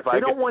of that. They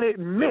don't want to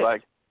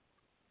admit.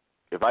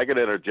 If I could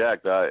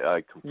interject,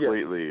 I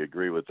completely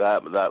agree with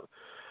that. But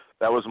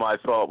that was my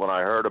thought when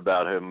I heard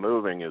about him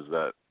moving, is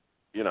that,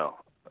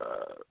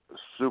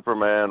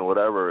 Superman,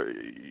 whatever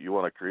you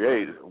want to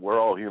create, we're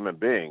all human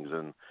beings,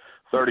 and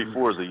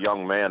 34 is a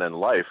young man in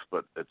life,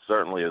 but it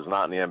certainly is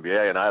not in the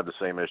NBA. And I have the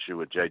same issue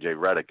with J.J.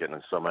 Redick getting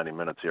so many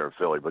minutes here in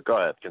Philly. But go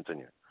ahead,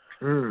 continue.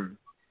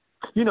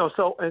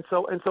 So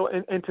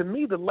to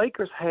me, the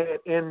Lakers had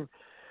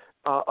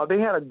they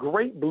had a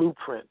great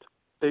blueprint.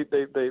 They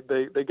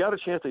got a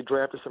chance. They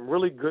drafted some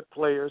really good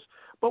players,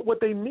 but what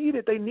they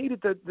needed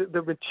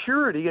the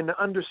maturity and the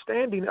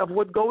understanding of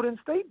what Golden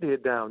State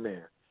did down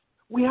there.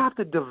 We have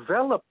to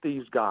develop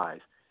these guys.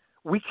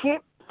 We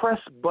can't press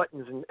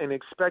buttons and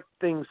expect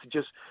things to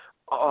just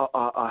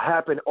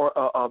happen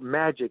or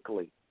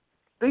magically.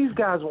 These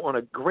guys were on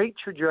a great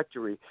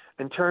trajectory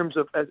in terms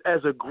of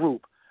as a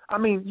group. I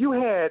mean, you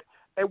had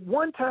at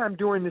one time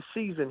during this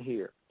season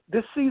here,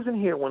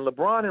 when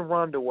LeBron and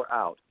Rondo were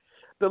out,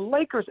 the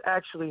Lakers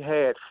actually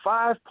had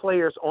 5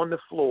 players on the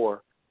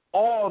floor,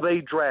 all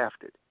they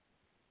drafted.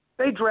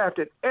 They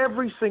drafted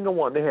every single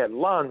one. They had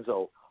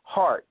Lonzo,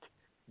 Hart,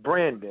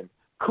 Brandon,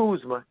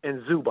 Kuzma,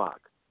 and Zubac.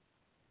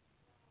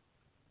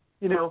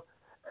 You know,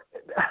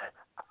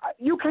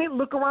 you can't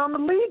look around the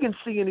league and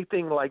see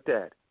anything like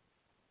that.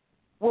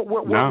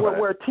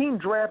 Where a team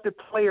drafted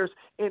players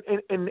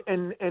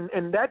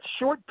in that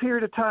short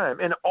period of time,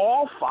 and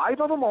all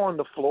 5 of them are on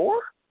the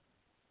floor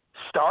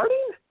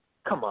starting?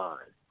 Come on.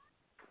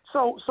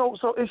 So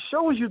it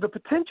shows you the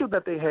potential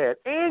that they had.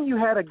 And you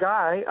had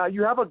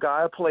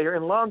a player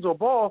in Lonzo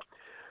Ball,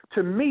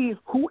 to me,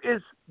 who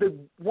is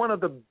one of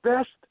the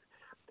best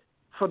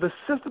for the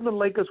system the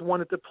Lakers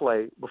wanted to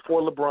play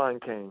before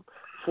LeBron came.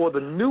 For the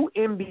new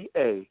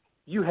NBA,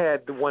 you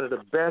had one of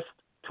the best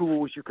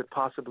tools you could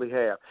possibly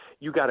have.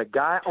 You got a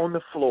guy on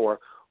the floor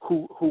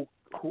who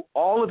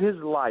all of his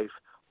life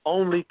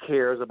only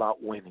cares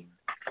about winning.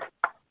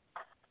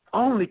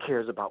 Only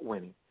cares about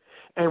winning.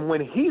 And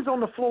when he's on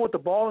the floor with the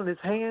ball in his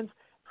hands,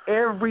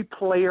 every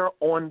player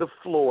on the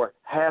floor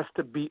has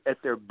to be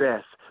at their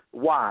best.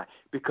 Why?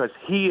 Because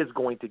he is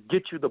going to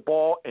get you the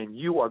ball, and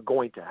you are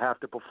going to have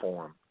to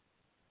perform.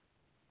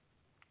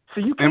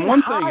 So you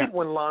can't hide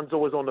when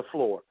Lonzo is on the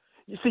floor.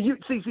 You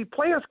see,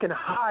 players can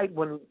hide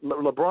when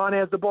LeBron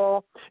has the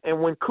ball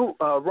and when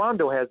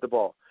Rondo has the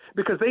ball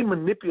because they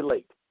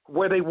manipulate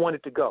where they want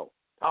it to go.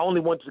 I only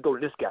want it to go to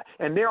this guy,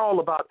 and they're all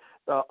about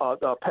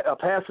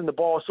passing the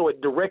ball so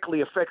it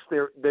directly affects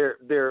their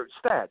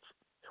stats.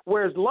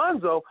 Whereas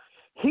Lonzo,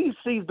 he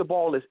sees the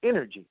ball as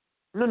energy.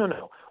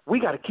 No. We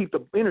got to keep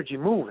the energy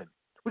moving.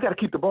 We got to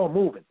keep the ball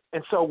moving.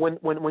 And so when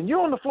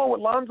you're on the floor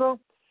with Lonzo,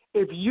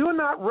 if you're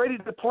not ready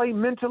to play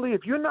mentally,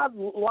 if you're not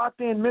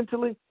locked in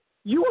mentally,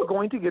 you are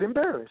going to get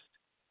embarrassed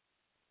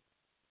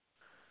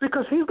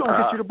because he's going to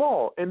get you the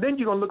ball, and then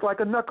you're going to look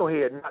like a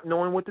knucklehead not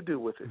knowing what to do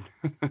with it.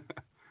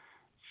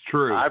 It's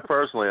true. I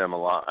personally am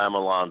I'm a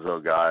Lonzo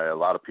guy. A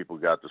lot of people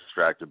got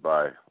distracted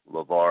by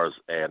LeVar's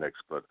antics,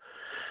 but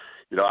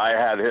I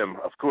had him.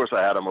 Of course,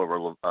 I had him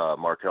over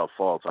Markelle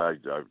Fultz. I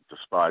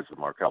despise the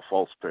Markelle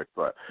Fultz pick,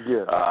 but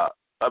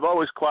I've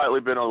always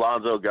quietly been a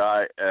Lonzo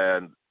guy,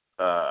 and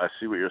I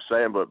see what you're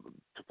saying, but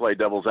to play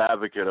devil's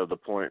advocate of the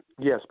point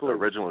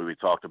originally we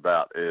talked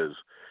about is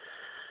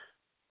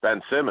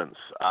Ben Simmons.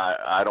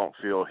 I don't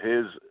feel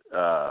his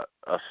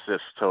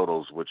assist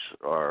totals, which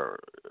are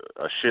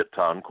a shit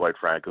ton, quite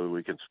frankly.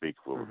 We can speak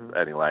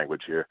any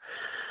language here.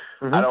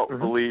 I don't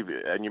believe,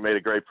 and you made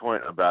a great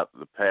point about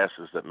the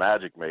passes that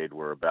Magic made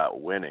were about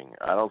winning.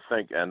 I don't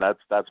think, and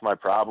that's my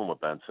problem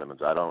with Ben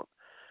Simmons. I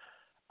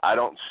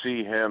don't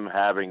see him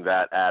having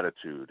that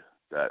attitude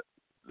that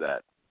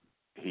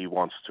he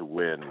wants to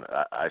win.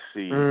 I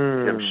see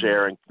him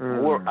sharing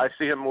more. I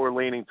see him more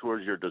leaning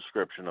towards your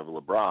description of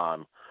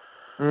LeBron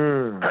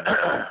in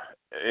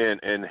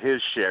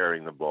his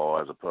sharing the ball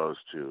as opposed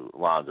to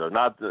Lonzo.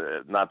 Not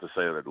to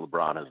say that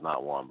LeBron has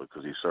not won,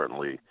 because he's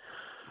certainly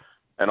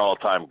an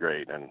all-time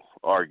great and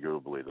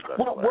arguably the best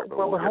player. But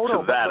we'll get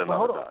to that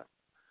another time.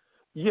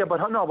 Yeah, but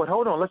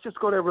hold on. Let's just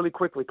go there really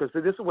quickly, because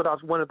this is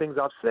one of the things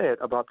I've said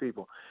about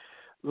people.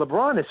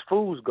 LeBron is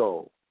fool's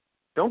gold.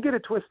 Don't get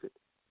it twisted,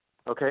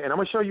 okay? And I'm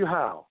going to show you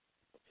how.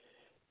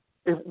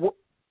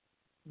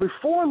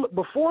 Before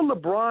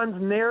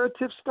LeBron's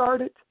narrative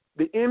started,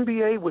 the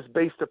NBA was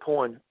based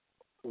upon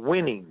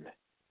winning.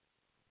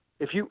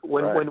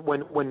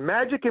 When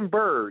Magic and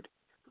Bird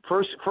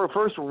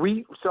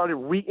started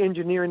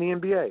re-engineering the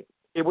NBA,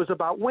 it was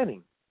about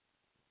winning.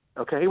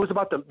 Okay, it was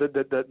about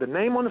the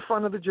name on the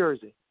front of the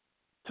jersey.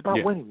 It's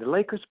about winning. The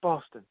Lakers,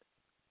 Boston.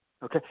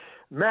 Okay,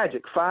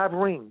 Magic, 5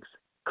 rings.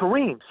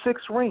 Kareem,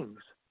 6 rings.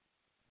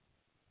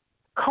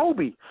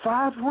 Kobe,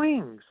 5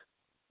 rings.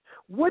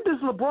 What does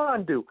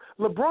LeBron do?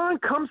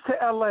 LeBron comes to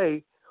LA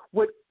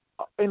with,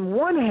 in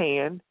one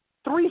hand,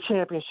 3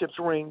 championships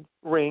rings,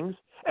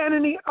 and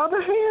in the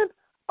other hand,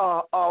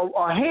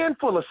 a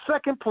handful of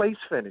second-place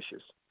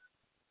finishes.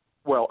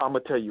 Well, I'm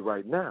going to tell you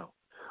right now,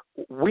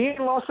 we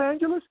in Los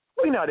Angeles,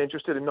 we're not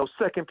interested in no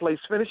second-place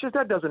finishes.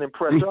 That doesn't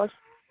impress us.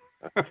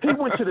 He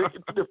went to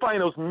the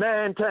finals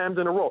 9 times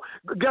in a row.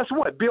 Guess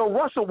what? Bill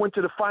Russell went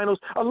to the finals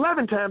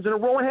 11 times in a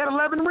row and had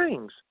 11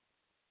 rings.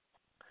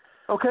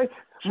 Okay?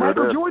 Sure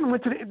Michael Jordan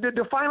went to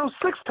the finals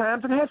 6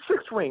 times and had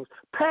 6 rings.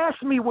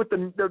 Pass me with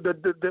the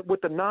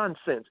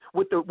nonsense,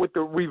 with the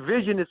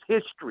revisionist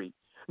history.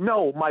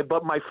 No, my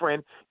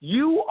friend,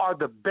 you are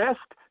the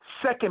best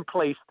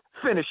second-place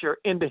finisher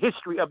in the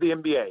history of the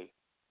NBA.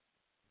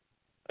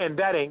 And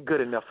that ain't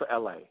good enough for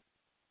LA.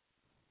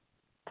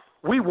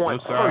 We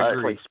want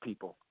first-place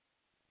people.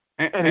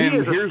 And he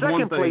is a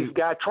second-place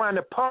guy trying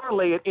to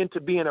parlay it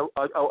into being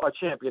a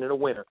champion and a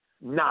winner.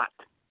 Not.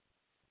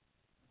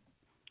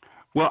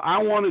 Well,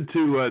 I wanted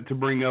to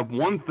bring up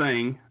one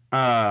thing,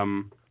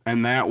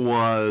 and that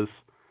was,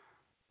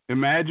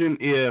 imagine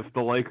if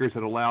the Lakers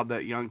had allowed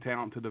that young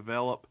talent to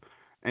develop.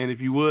 And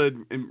if you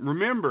would,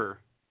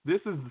 remember,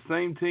 this is the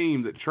same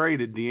team that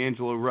traded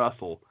D'Angelo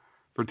Russell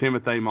for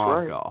Timothy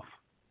Mozgov. Right.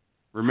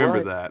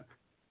 Remember that.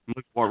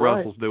 Look what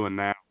Russell's doing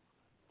now.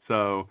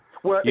 So,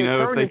 it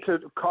turned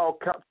into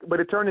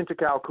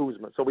Kyle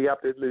Kuzma, so we have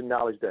to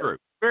acknowledge that. True.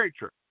 Very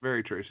true.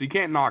 Very true. So you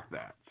can't knock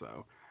that.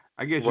 So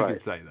I guess you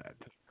could say that.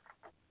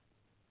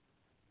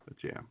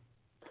 But yeah.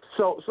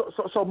 So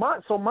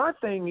my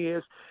thing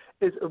is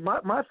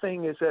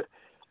that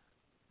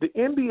the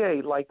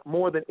NBA, like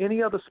more than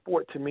any other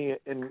sport to me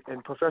in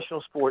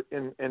professional sport,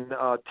 in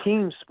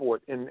team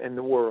sport in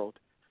the world,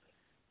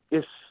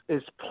 is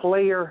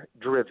player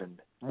driven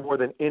more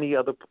than any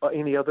other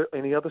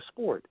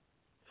sport.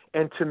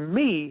 And to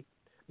me,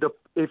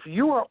 if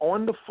you are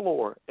on the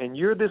floor and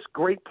you're this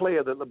great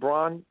player that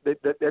LeBron,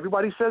 that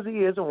everybody says he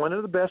is and one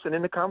of the best, and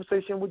in the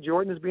conversation with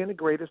Jordan as being the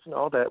greatest and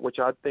all that, which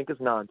I think is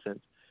nonsense,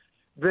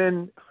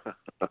 then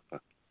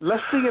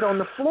let's see it on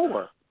the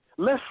floor.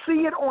 Let's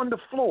see it on the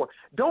floor.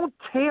 Don't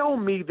tell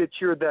me that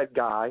you're that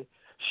guy.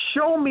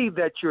 Show me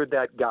that you're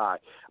that guy.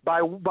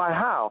 By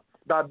how?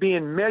 By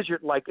being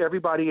measured like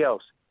everybody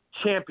else.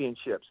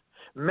 Championships.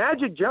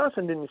 Magic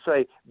Johnson didn't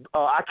say,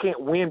 I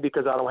can't win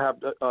because I don't have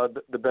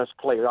the best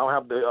players. I don't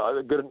have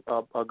the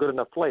good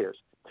enough players.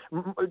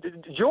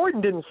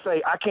 Jordan didn't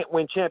say, I can't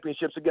win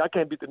championships again. I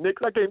can't beat the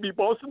Knicks. I can't beat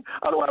Boston.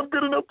 I don't have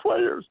good enough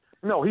players.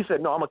 No, he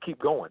said, no, I'm going to keep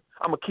going.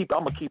 I'm going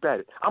to keep at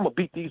it. I'm going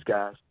to beat these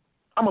guys.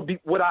 I'm going to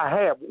beat what I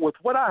have. With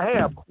what I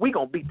have, we're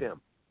going to beat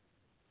them.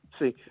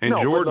 See, and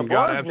no, Jordan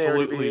got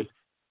absolutely.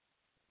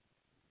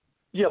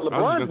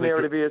 LeBron's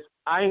narrative is,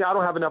 I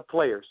don't have enough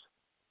players.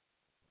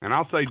 And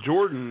I'll say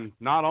Jordan,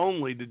 not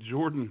only did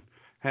Jordan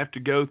have to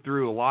go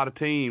through a lot of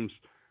teams,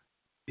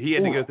 he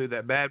had to go through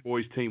that Bad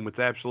Boys team, which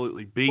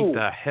absolutely beat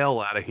the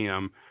hell out of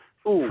him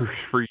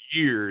for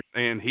years.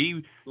 And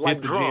he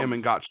hit the gym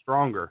and got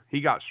stronger. He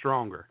got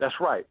stronger. That's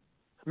right.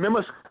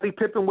 Remember Scottie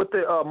Pippen with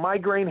the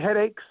migraine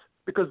headaches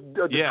because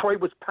Detroit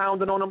was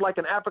pounding on him like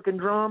an African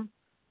drum?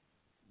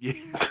 Yeah.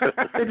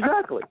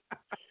 Exactly.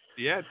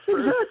 Yeah, it's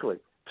true. Exactly.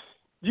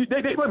 Wait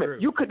a minute.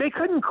 They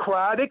couldn't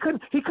cry.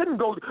 He couldn't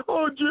go.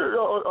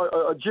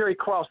 Jerry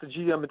Krause, the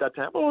GM at that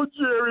time. Oh,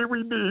 Jerry,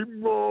 we need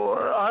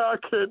more. I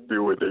can't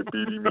do it. They're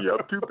beating me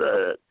up too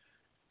bad.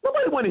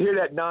 Nobody want to hear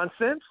that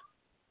nonsense.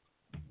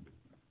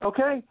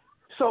 Okay,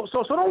 so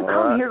don't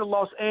come here to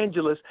Los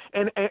Angeles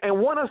and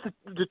want us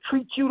to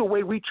treat you the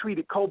way we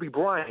treated Kobe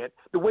Bryant,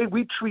 the way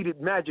we treated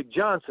Magic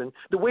Johnson,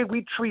 the way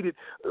we treated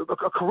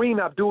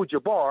Kareem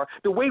Abdul-Jabbar,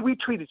 the way we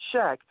treated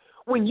Shaq.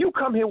 When you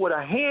come here with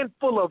a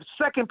handful of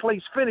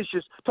second-place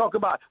finishes, talk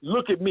about,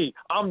 look at me,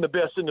 I'm the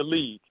best in the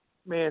league.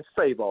 Man,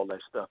 save all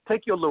that stuff.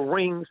 Take your little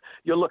rings,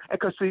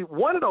 because see,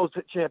 one of those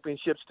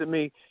championships to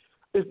me,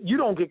 is you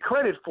don't get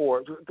credit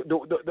for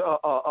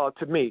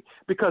to me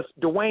because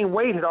Dwayne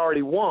Wade had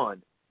already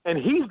won, and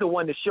he's the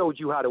one that showed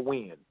you how to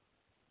win.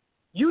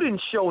 You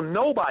didn't show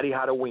nobody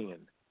how to win.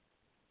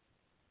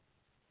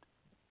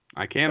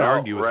 I can't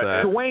argue with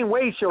that. Dwayne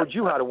Wade showed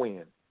you how to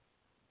win.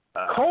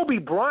 Kobe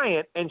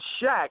Bryant and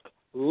Shaq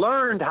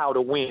learned how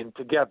to win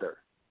together.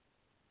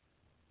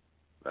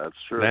 That's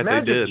true.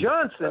 Magic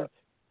Johnson,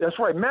 that's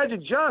right.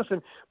 Magic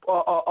Johnson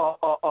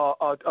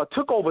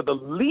took over the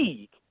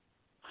league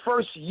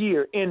first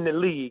year in the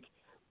league,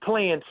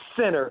 playing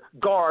center,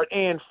 guard,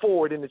 and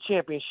forward in the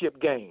championship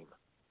game.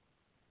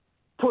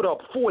 Put up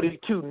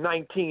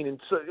 42-19, and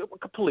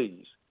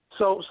please.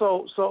 So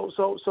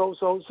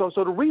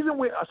the reason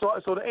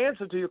so the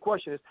answer to your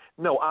question is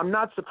no. I'm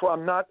not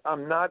surprised.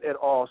 I'm not at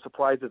all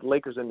surprised that the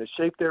Lakers in the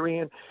shape they're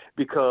in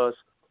because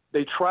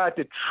they tried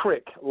to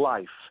trick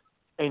life,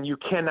 and you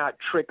cannot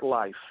trick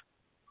life.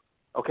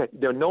 Okay,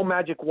 there are no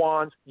magic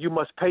wands. You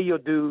must pay your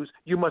dues.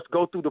 You must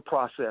go through the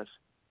process,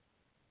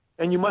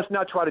 and you must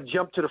not try to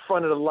jump to the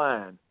front of the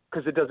line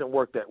because it doesn't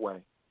work that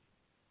way.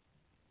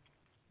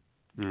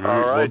 Mm-hmm. All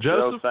right, well,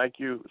 Joseph,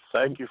 Joe,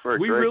 thank you for a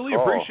we great really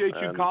call, appreciate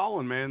you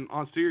calling, man.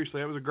 Seriously,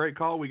 that was a great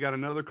call. We got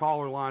another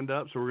caller lined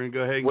up, so we're going to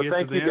go ahead and get to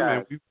them. Thank you,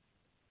 guys.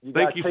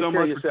 Thank you so much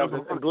for yourselves,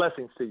 and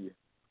blessings to you.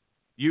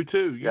 You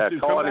too. You too.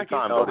 Call Come back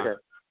anytime. Okay.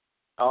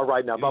 All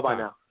right, now. Bye-bye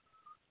now.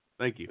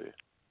 Thank you.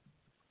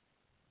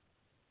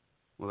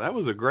 Well, that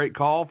was a great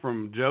call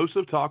from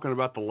Joseph talking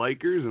about the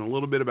Lakers and a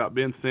little bit about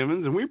Ben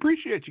Simmons, and we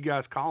appreciate you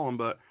guys calling,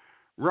 but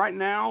right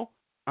now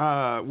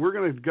we're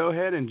going to go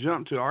ahead and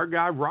jump to our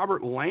guy,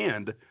 Robert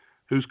Land,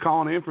 who's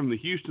calling in from the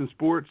Houston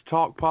Sports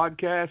Talk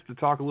podcast to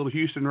talk a little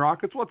Houston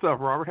Rockets. What's up,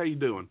 Robert? How you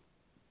doing?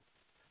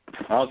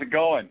 How's it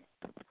going?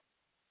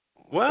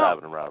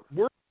 Well,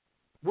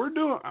 we're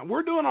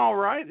doing all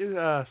right.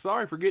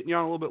 Sorry for getting you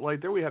on a little bit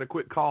late there. We had a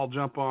quick call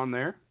jump on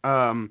there.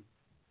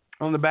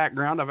 On the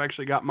background, I've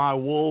actually got my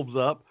Wolves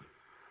up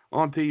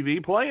on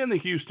TV playing the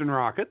Houston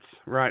Rockets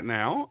right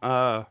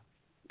now.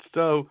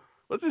 So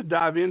let's just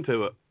dive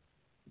into it.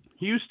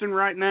 Houston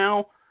right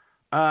now,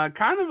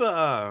 kind of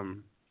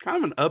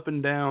an up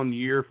and down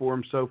year for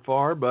him so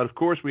far, but of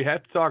course we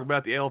have to talk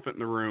about the elephant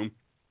in the room.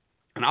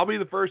 And I'll be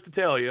the first to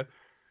tell you,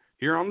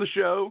 here on the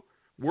show,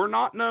 we're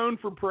not known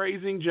for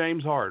praising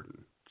James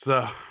Harden.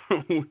 So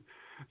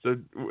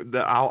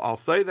I'll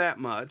say that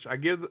much. I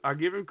give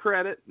him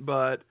credit,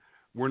 but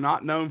we're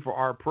not known for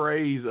our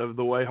praise of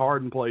the way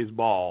Harden plays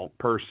ball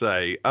per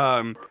se.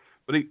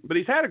 But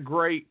he's had a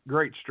great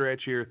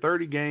stretch here.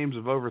 30 games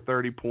of over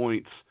 30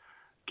 points.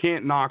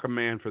 Can't knock a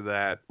man for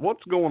that.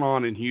 What's going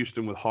on in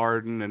Houston with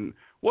Harden, and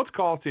what's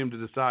caused him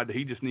to decide that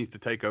he just needs to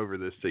take over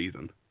this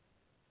season?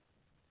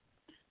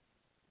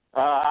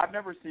 I've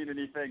never seen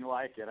anything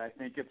like it. I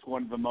think it's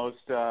one of the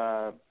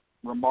most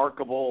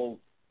remarkable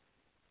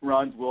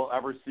runs we'll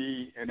ever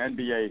see in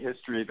NBA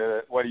history,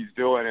 what he's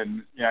doing.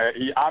 And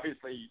he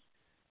obviously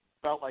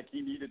felt like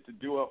he needed to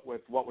do it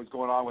with what was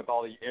going on with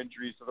all the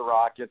injuries to the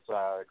Rockets,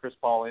 Chris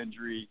Paul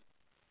injury.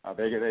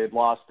 They had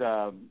lost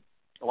a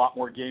lot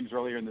more games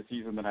earlier in the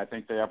season than I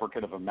think they ever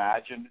could have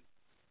imagined.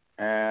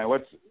 And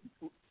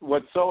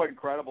what's so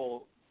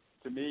incredible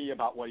to me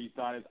about what he's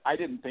done is I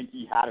didn't think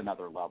he had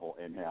another level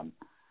in him.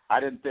 I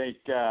didn't think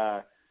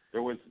there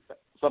was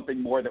something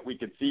more that we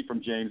could see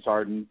from James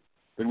Harden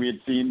than we had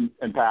seen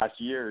in past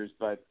years.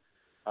 But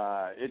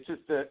it's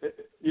just,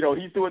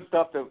 he's doing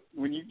stuff that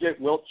when you get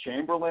Wilt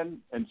Chamberlain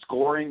and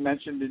scoring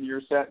mentioned in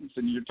your sentence,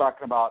 and you're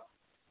talking about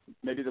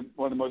maybe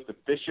one of the most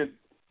efficient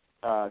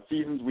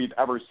seasons we've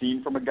ever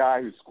seen from a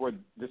guy who scored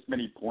this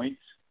many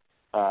points.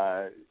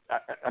 I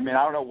don't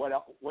know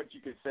what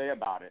you could say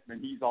about it. I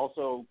mean, he's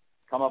also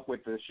come up with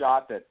a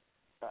shot that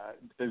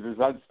is as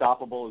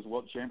unstoppable as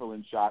Wilt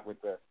Chamberlain's shot with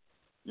the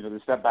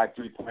step back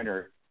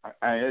 3-pointer.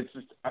 It's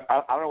just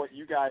I don't know what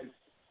you guys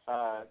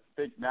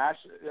think. Nash.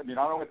 I don't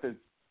know what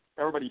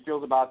everybody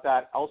feels about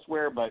that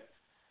elsewhere, but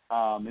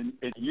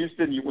in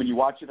Houston, when you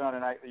watch it on a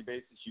nightly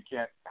basis, you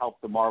can't help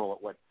but marvel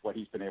at what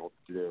he's been able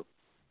to do.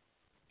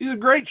 He's a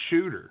great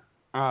shooter,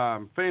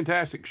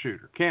 fantastic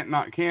shooter. Can't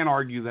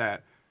argue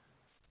that.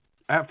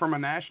 From a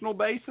national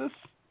basis,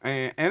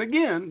 and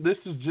again, this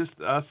is just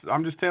us.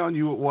 I'm just telling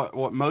you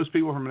what most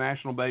people from a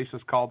national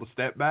basis call the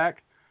step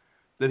back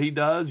that he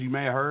does. You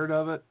may have heard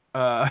of it.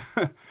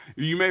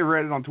 You may have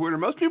read it on Twitter.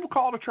 Most people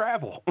call it a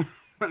travel.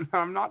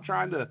 I'm not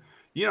trying to,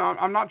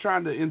 I'm not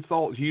trying to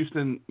insult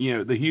Houston,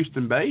 the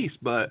Houston base,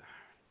 but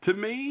to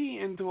me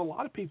and to a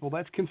lot of people,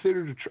 that's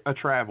considered a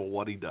travel.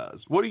 What he does.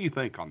 What do you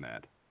think on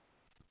that?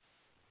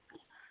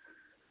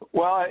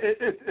 Well,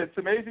 it's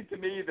amazing to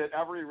me that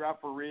every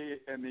referee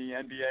in the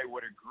NBA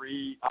would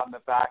agree on the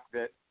fact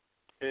that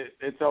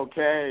it's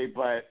okay,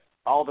 but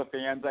all the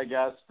fans, I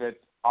guess, that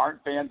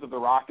aren't fans of the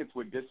Rockets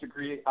would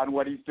disagree on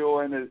what he's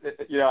doing.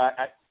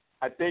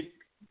 I think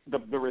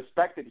the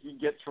respect that he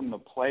gets from the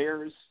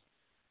players,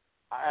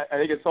 I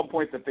think at some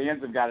point the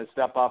fans have got to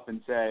step up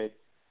and say,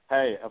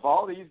 hey, if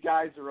all these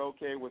guys are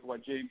okay with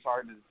what James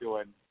Harden is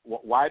doing,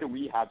 why do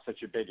we have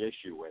such a big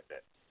issue with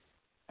it?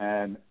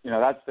 And,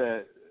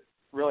 that's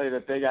really the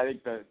thing. I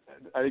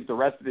think the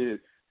rest of the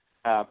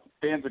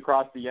fans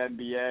across the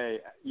NBA,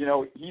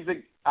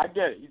 I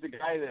get it. He's a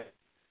guy that,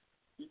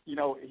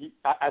 he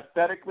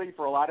aesthetically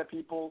for a lot of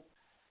people,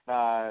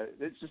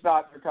 it's just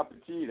not their cup of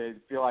tea. They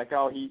feel like,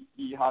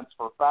 he hunts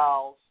for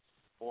fouls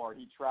or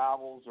he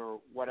travels or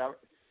whatever.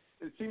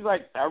 It seems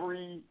like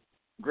every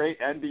great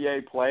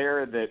NBA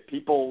player that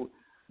people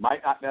might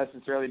not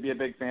necessarily be a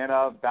big fan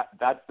of,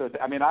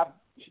 I'm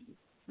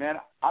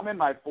in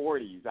my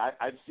 40s.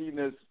 I've seen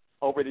this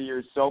over the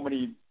years so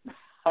many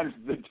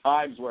hundreds of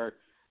times where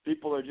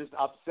people are just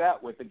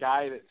upset with the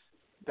guy that's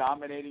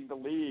dominating the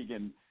league.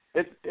 And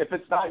if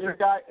it's not your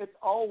guy, it's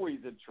always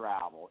a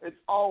travel. It's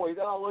always,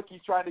 look,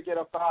 he's trying to get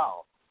a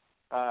foul.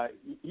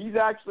 He's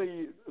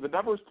actually, the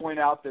numbers point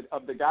out that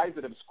of the guys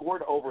that have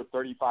scored over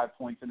 35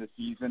 points in a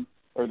season,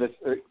 or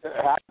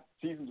had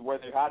seasons where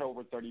they've had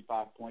over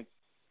 35 points,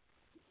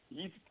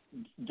 he's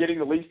getting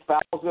the least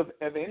fouls of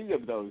any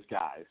of those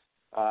guys.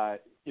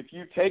 If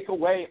you take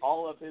away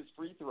all of his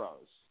free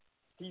throws,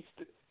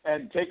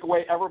 and take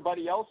away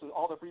everybody else's,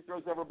 all the free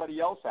throws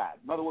everybody else had.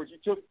 In other words,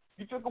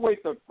 you took away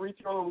the free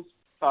throws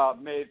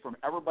made from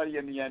everybody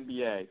in the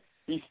NBA,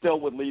 he still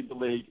would lead the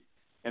league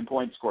in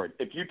points scored.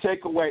 If you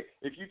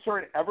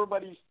turn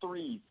everybody's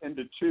threes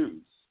into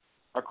twos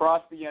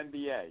across the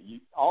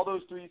NBA, all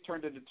those threes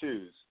turned into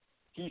twos,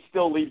 he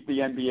still leads the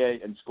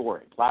NBA in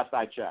scoring. Last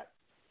I checked.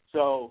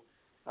 So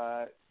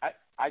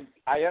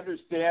I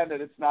understand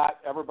that it's not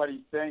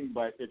everybody's thing,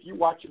 but if you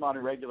watch him on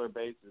a regular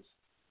basis,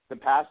 the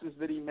passes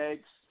that he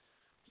makes,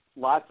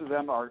 lots of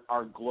them are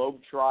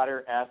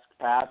globetrotter-esque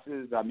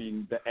passes. I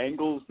mean, the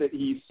angles that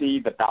he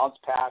sees, the bounce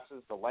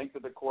passes, the length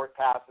of the court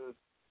passes.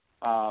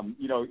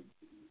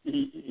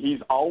 He's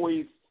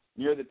always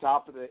near the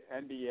top of the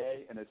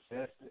NBA in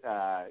assists.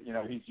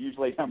 He's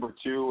usually number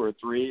 2 or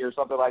 3 or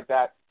something like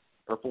that,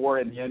 or 4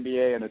 in the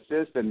NBA in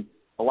assists, and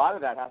a lot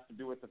of that has to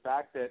do with the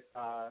fact that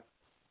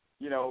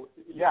he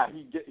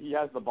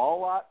has the ball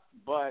a lot,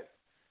 but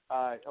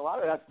a lot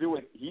of it has to do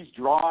with he's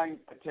drawing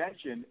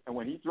attention, and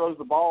when he throws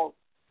the ball,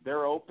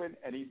 they're open,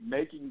 and he's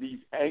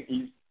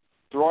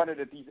throwing it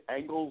at these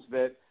angles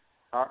that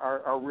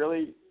are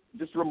really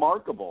just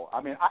remarkable.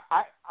 I mean,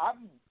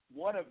 I'm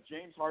one of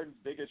James Harden's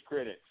biggest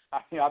critics.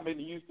 I'm in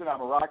Houston.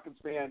 I'm a Rockets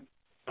fan,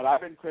 but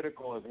I've been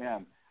critical of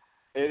him.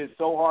 It is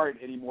so hard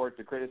anymore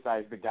to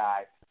criticize the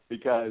guy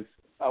because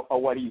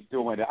of what he's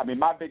doing. I mean,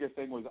 my biggest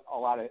thing was a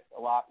lot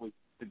was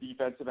the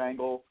defensive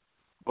angle,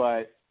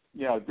 but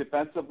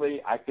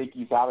defensively, I think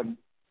he's having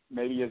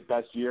maybe his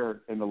best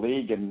year in the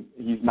league, and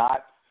he's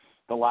not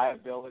the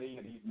liability,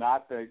 and he's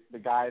not the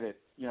guy that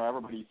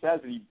everybody says,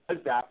 and he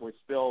does that with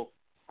still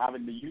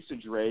having the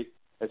usage rate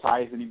as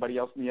high as anybody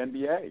else in the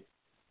NBA.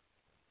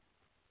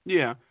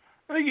 Yeah,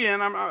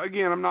 Again,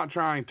 I'm not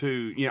trying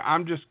to,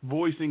 I'm just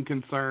voicing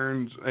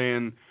concerns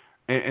and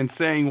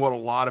saying what a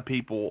lot of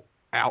people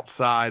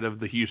outside of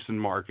the Houston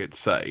market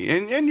say.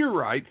 And you're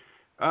right.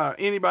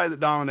 Anybody that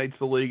dominates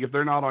the league, if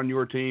they're not on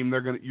your team,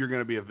 you're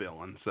gonna be a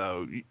villain.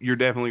 So you're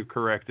definitely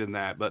correct in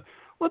that. But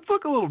let's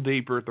look a little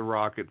deeper at the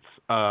Rockets.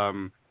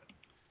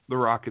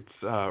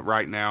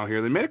 Right now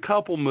here, they made a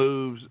couple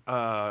moves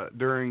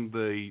during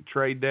the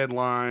trade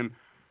deadline.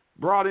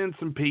 Brought in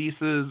some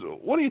pieces.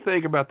 What do you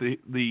think about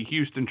the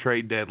Houston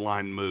trade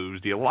deadline moves?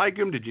 Do you like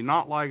them? Did you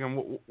not like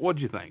them? What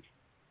did you think?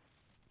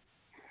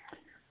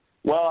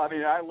 Well, I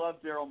mean, I love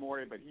Daryl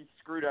Morey, but he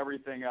screwed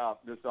everything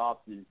up this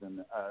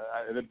offseason.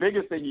 The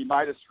biggest thing he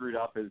might have screwed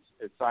up is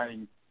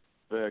signing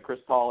the Chris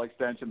Paul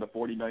extension, the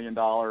 $40 million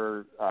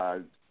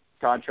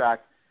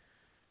contract.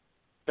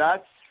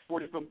 That's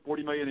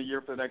 $40 million a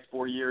year for the next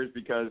 4 years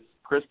because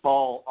Chris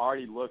Paul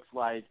already looks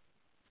like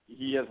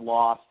he has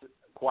lost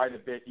quite a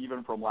bit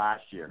even from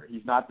last year.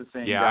 He's not the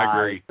same guy. Yeah, I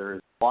agree.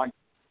 There's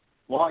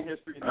long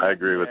history. I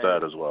agree with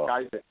that as well.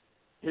 Guys that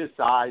his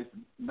size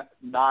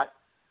not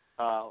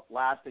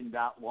lasting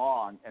that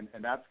long, and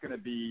that's going to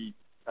be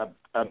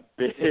a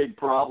big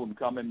problem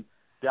coming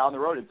down the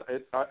road.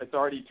 It's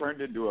already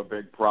turned into a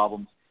big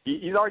problem.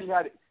 He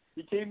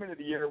came into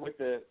the year with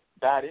the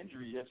bad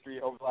injury history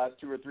over the last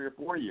 2 or 3 or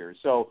 4 years.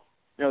 So,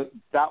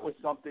 that was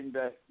something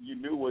that you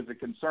knew was a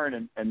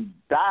concern, and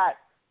that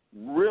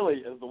really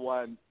is the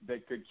one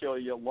that could kill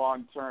you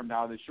long term.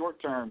 Now, in the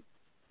short term,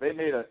 they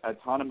made a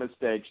ton of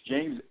mistakes.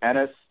 James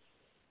Ennis,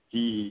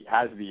 he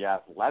has the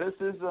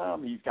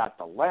athleticism, he's got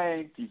the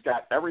length, he's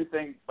got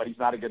everything, but he's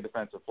not a good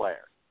defensive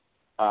player.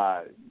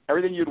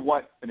 Everything you'd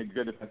want in a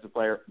good defensive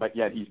player, but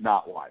yet he's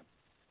not one.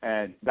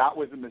 And that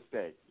was a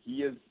mistake. He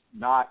is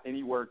not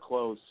anywhere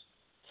close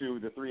to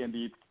the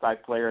 3-and-D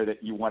type player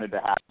that you wanted to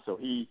have. So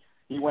he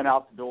went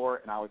out the door,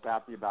 and I was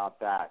happy about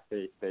that.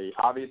 They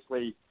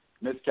obviously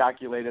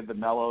miscalculated the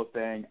Melo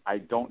thing. I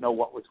don't know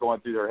what was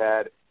going through their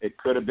head. It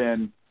could have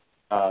been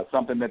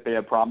something that they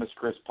had promised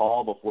Chris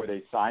Paul before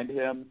they signed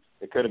him.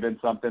 It could have been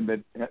something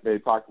that they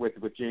talked with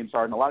James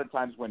Harden. A lot of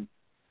times when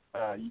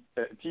a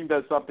team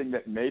does something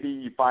that maybe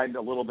you find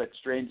a little bit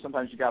strange,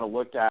 sometimes you got to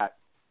look at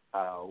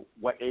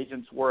what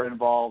agents were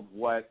involved,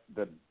 what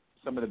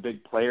some of the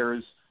big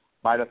players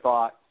might have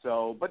thought.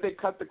 So, but they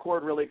cut the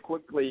cord really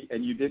quickly,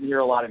 and you didn't hear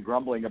a lot of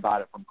grumbling about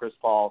it from Chris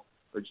Paul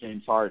or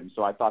James Harden.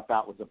 So I thought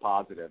that was a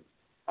positive.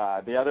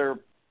 The other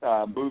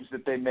moves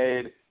that they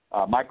made,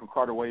 Michael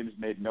Carter-Williams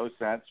made no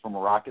sense from a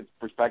Rockets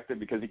perspective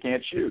because he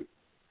can't shoot.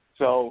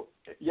 So,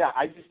 yeah,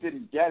 I just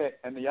didn't get it.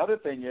 And the other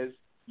thing is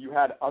you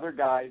had other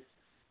guys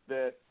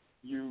that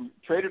you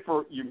traded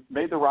for. You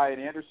made the Ryan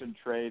Anderson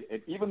trade,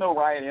 and even though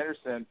Ryan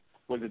Anderson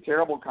was a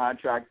terrible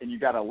contract and you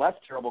got a less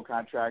terrible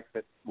contract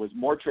that was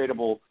more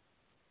tradable,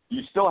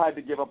 you still had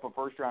to give up a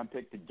first-round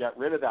pick to get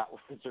rid of that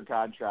lesser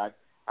contract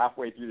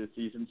halfway through the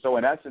season. So,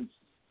 in essence,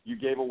 you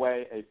gave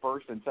away a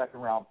first- and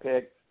second-round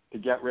pick to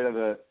get rid of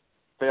the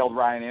failed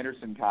Ryan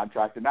Anderson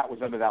contract, and that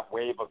was under that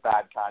wave of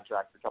bad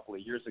contracts a couple of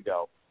years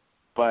ago.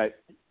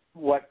 But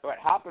what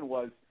happened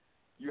was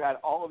you had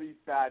all of these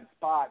bad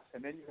spots,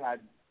 and then you had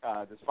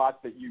the spots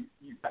that you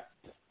got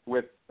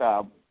with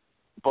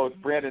both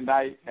Brandon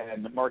Knight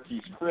and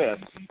Marquise Chris,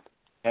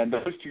 and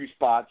those two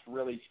spots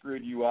really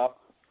screwed you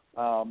up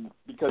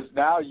because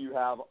now you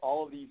have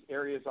all of these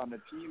areas on the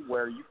team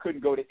where you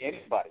couldn't go to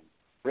anybody.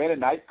 Brandon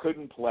Knight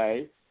couldn't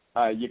play.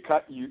 You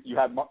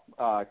had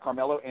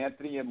Carmelo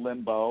Anthony in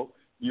limbo.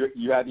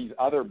 You had these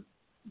other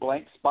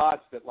blank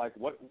spots that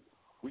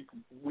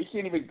we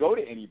can't even go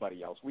to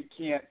anybody else. We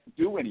can't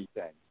do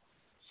anything.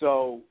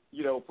 So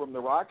from the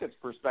Rockets'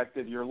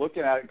 perspective, you're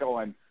looking at it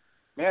going,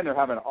 man, they're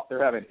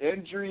having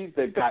injuries.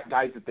 They've got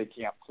guys that they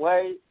can't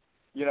play.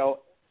 No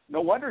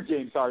wonder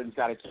James Harden's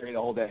got to carry the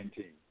whole dang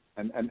team,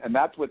 and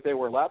that's what they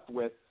were left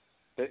with.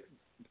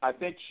 I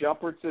think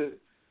Shumpert's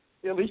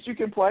at least you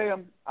can play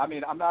him. I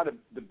mean, I'm not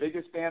the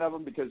biggest fan of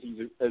him because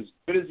he's as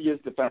good as he is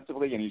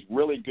defensively, and he's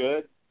really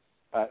good.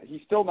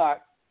 He's still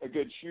not a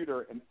good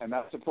shooter, and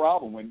that's a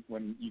problem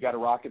when you got a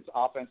Rockets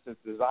offense that's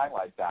designed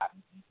like that.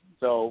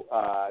 So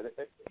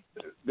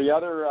the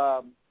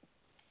other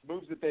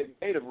moves that they've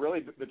made have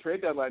really – the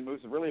trade deadline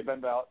moves have really been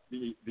about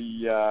the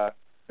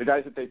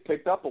guys that they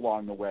picked up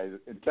along the way.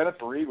 And Kenneth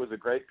Faried was a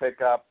great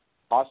pickup.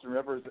 Austin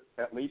Rivers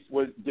at least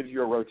gives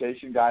you a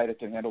rotation guy that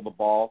can handle the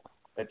ball.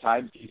 At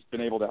times he's been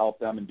able to help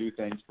them and do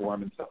things for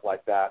them and stuff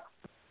like that.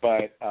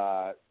 But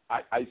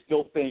I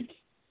still think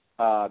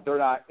they're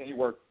not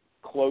anywhere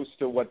close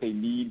to what they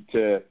need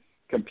to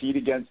compete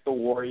against the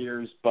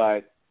Warriors,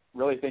 but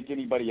really think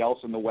anybody else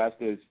in the West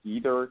is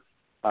either.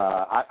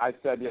 I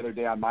said the other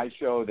day on my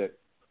show that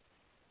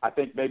I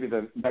think maybe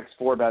the next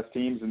 4 best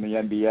teams in the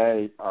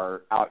NBA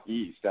are out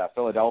east.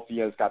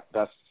 Philadelphia's got the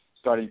best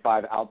starting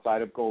 5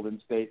 outside of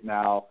Golden State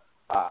now.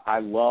 I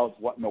love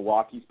what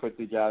Milwaukee's put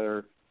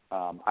together.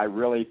 I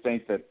really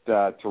think that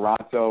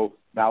Toronto,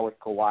 now with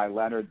Kawhi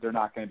Leonard, they're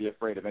not going to be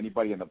afraid of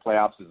anybody in the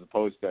playoffs as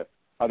opposed to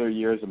other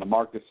years. And the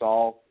Marc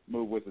Gasol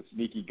move was a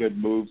sneaky good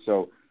move.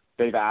 So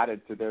they've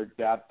added to their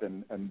depth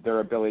and their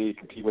ability to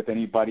compete with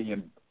anybody.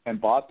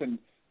 And Boston,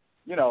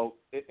 you know,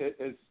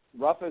 as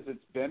rough as it's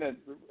been, as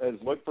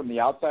looked from the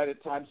outside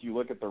at times, you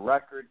look at the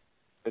record,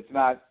 it's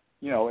not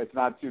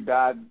too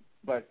bad.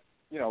 But,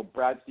 you know,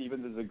 Brad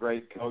Stevens is a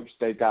great coach.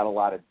 They've got a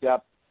lot of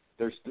depth.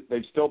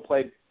 They've still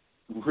played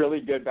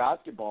really good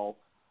basketball,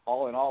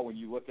 all in all, when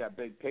you look at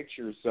big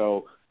picture.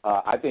 So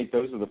I think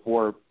those are the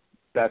four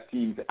best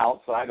teams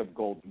outside of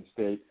Golden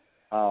State.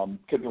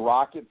 Could the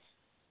Rockets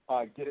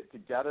get it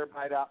together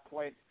by that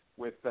point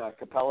with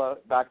Capella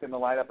back in the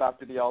lineup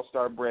after the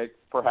All-Star break?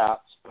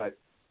 Perhaps. But,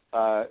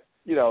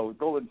 you know,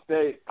 Golden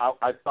State,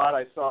 I thought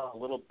I saw a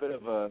little bit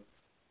of a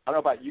 – I don't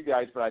know about you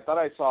guys, but I thought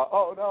I saw,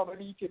 oh, no,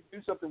 maybe you could do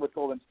something with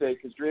Golden State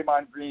because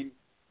Draymond Green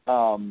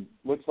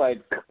looks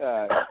like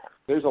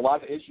there's a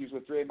lot of issues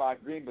with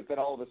Draymond Green, but then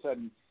all of a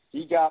sudden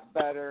he got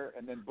better,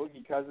 and then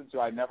Boogie Cousins, who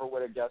I never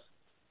would have guessed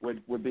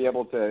would be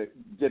able to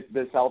get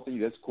this healthy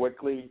this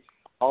quickly,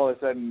 all of a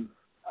sudden,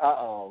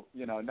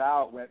 you know,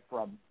 now it went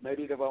from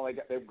maybe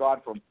they've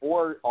gone from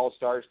 4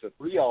 All-Stars to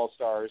 3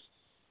 All-Stars,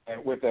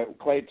 and with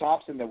Klay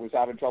Thompson that was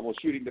having trouble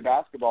shooting the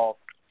basketball,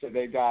 so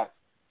they've got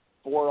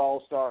 4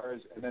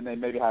 All-Stars, and then they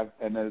maybe have,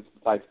 and then it's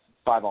like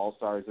 5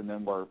 All-Stars, and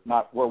then we're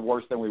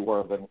worse than we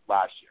were than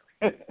last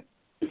year.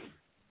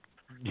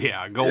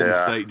 Yeah, Golden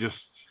State just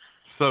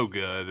so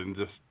good and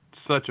just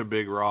such a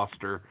big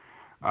roster.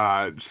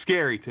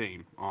 Scary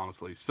team,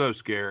 honestly, so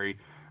scary.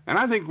 And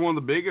I think one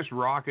of the biggest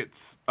Rockets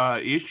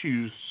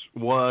issues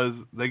was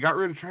they got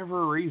rid of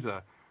Trevor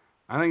Ariza.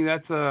 I think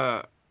that's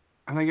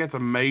a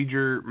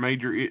major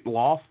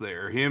loss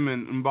there. Him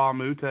and Mbah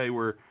Moute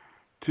were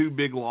 2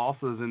 big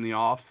losses in the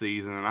off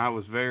season, and I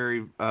was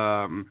very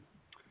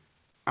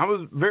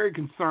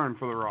concerned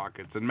for the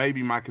Rockets, and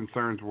maybe my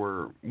concerns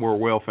were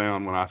well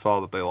found when I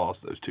saw that they lost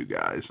those 2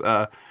 guys.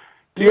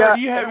 Do you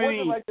have any?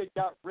 Wasn't like they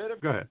got rid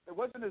of. Go ahead. It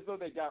wasn't as though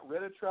they got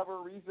rid of Trevor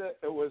Ariza.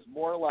 It was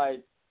more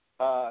like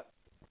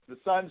the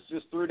Suns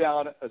just threw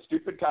down a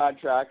stupid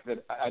contract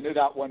that I knew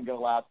that wasn't going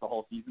to last the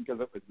whole season because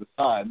it was the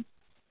Suns.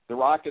 The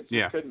Rockets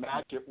couldn't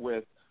match it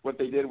with what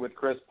they did with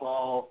Chris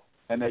Paul,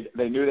 and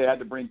they knew they had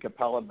to bring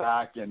Capella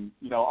back, and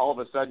you know, all of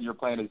a sudden you're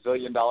paying $1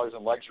 zillion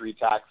in luxury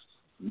tax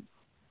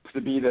to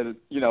be the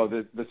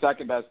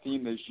second best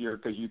team this year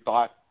because you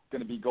thought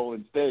going to be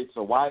Golden State.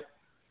 So why,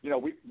 you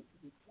know,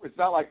 it's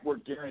not like we're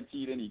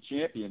guaranteed any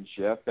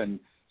championship,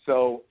 and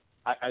so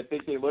I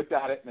think they looked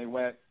at it and they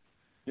went,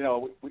 you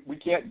know, we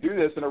can't do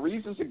this. And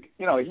Ariza's,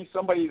 you know, he's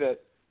somebody that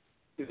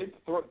they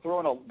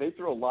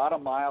threw a lot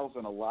of miles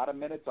and a lot of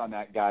minutes on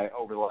that guy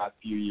over the last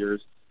few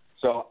years.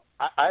 So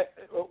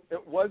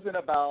it wasn't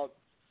about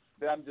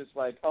them just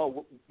like,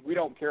 oh, we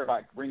don't care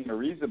about bringing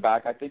Ariza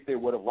back. I think they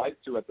would have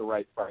liked to at the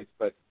right price,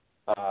 but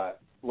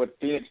what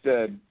Phoenix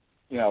did,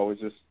 you know, was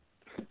just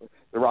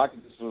the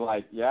Rockets just was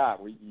like, yeah,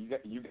 you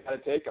got to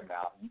take him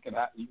now. You can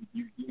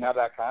have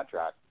that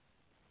contract.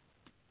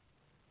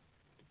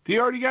 Do you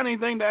already got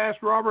anything to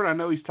ask Robert? I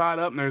know he's tied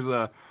up, and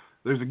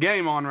there's a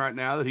game on right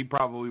now that he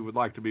probably would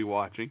like to be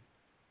watching.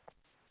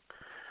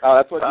 Oh,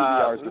 that's what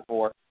DVRs are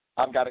for.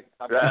 I've got it.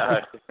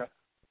 Yeah,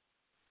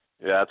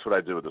 that's what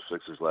I did with the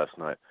Sixers last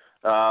night.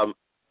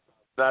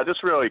 Now,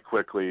 just really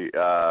quickly,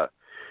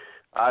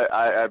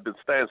 I've been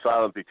staying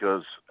silent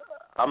because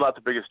I'm not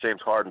the biggest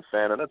James Harden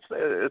fan, and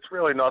it's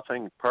really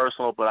nothing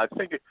personal. But I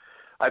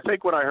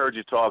think when I heard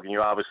you talking,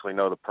 you obviously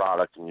know the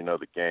product and you know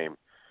the game.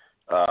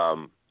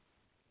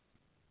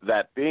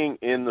 That being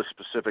in the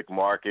specific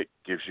market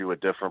gives you a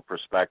different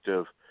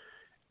perspective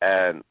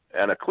and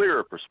a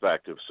clearer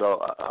perspective.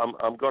 So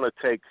I'm going to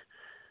take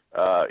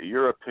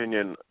your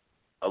opinion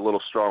a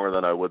little stronger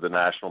than I would the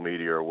national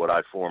media or what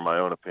I form my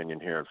own opinion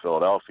here in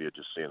Philadelphia,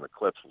 just seeing the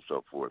clips and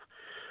so forth,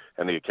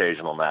 and the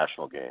occasional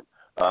national game.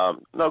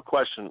 No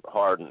question,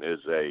 Harden is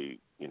I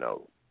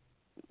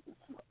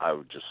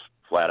would just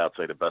flat out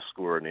say the best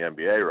scorer in the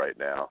NBA right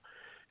now.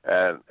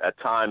 And at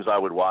times I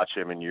would watch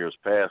him in years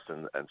past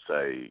and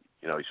say,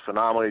 you know, he's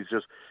phenomenal. He's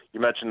just, you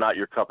mentioned not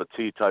your cup of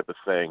tea type of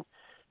thing.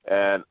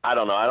 And I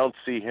don't know, I don't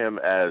see him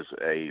as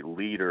a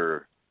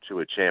leader to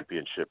a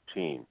championship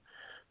team.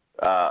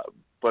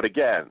 But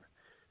again,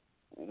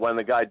 when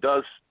the guy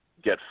does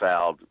get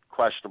fouled,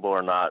 questionable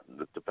or not,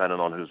 depending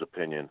on whose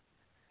opinion,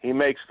 he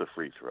makes the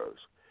free throws.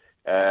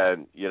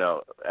 And, you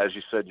know, as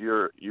you said,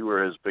 you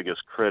were his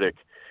biggest critic.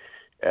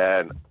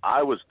 And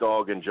I was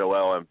dogging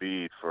Joel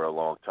Embiid for a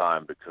long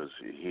time because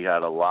he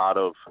had a lot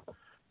of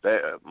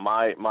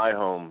my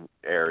home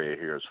area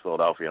here is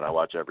Philadelphia, and I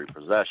watch every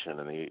possession.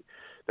 And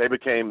they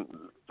became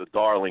the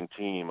darling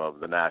team of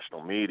the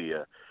national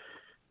media.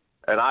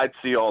 And I'd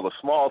see all the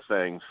small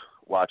things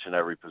watching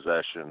every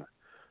possession.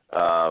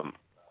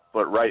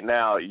 But right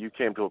now, you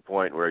came to a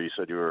point where you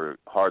said you were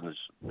Harden's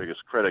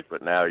biggest critic,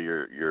 but now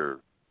you're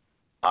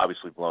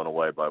obviously blown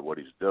away by what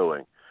he's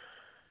doing.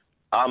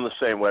 I'm the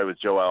same way with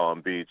Joel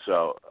Embiid,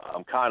 so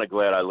I'm kind of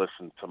glad I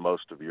listened to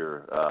most of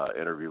your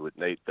interview with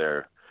Nate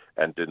there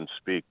and didn't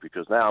speak,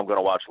 because now I'm going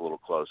to watch a little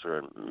closer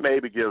and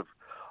maybe give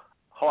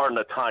Harden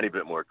a tiny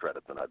bit more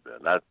credit than I've been.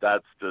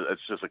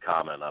 It's just a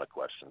comment, not a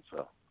question.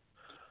 So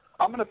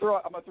I'm gonna throw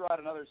out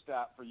another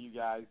stat for you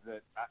guys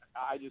that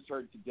I just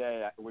heard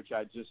today, which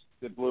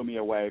it blew me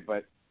away.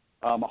 But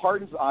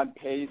Harden's on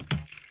pace.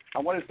 I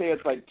want to say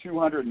it's like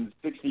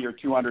 260 or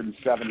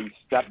 270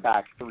 step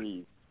back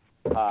threes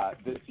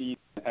this season.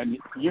 And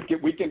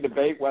we can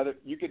debate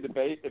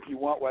if you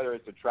want whether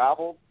it's a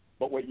travel,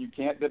 but what you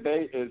can't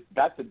debate is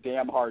that's a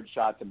damn hard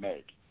shot to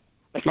make.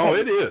 No,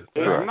 it is.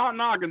 I'm not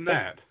knocking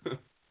that.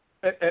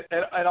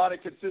 and on a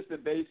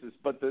consistent basis.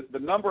 But the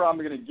number I'm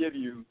going to give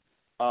you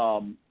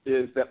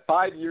is that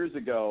 5 years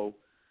ago,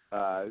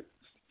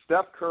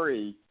 Steph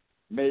Curry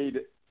made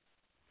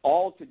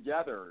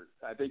altogether,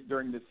 I think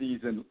during the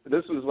season,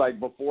 this was like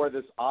before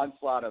this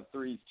onslaught of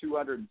threes,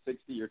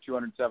 260 or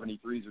 270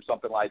 threes or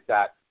something like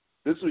that.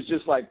 This was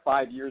just like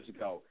 5 years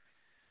ago.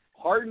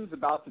 Harden's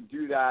about to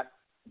do that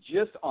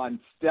just on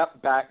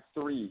step-back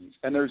threes,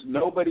 and there's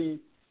nobody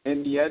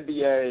in the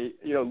NBA.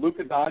 You know,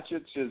 Luka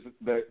Doncic is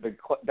the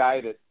guy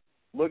that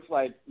looks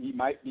like he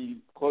might be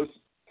close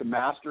to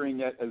mastering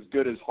it as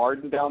good as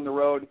Harden down the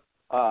road.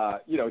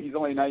 You know, he's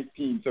only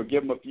 19, so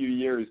give him a few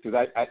years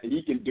because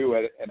he can do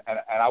it, and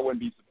I wouldn't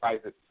be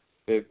surprised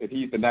if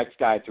he's the next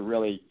guy to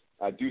really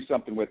do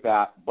something with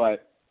that.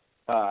 But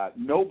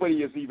nobody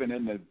is even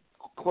in the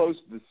close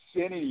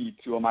vicinity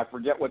to him. I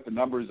forget what the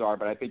numbers are,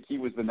 but I think he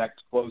was the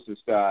next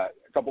closest. A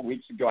couple of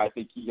weeks ago, I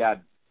think he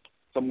had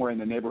somewhere in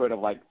the neighborhood of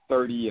like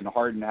 30, and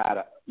Harden had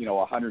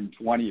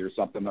 120 or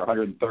something, or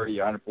 130,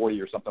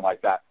 140 or something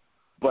like that.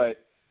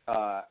 But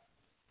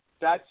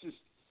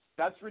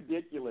that's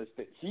ridiculous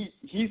that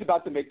he's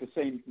about to make the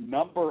same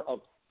number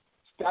of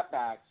step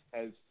backs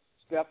as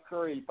Steph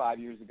Curry 5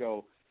 years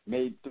ago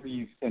made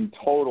threes in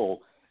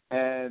total.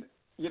 And,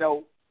 you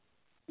know,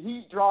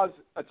 he draws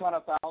a ton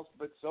of fouls,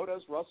 but so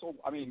does Russell.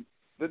 I mean,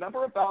 the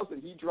number of fouls that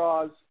he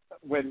draws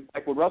when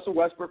Russell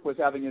Westbrook was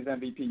having his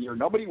MVP year,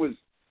 nobody was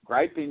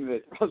griping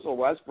that Russell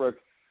Westbrook,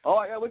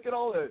 oh yeah, look at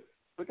all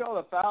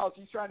the fouls.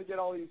 He's trying to get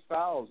all these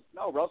fouls.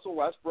 No, Russell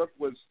Westbrook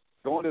was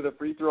going to the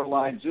free throw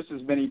line just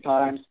as many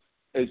times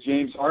as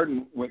James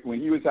Harden when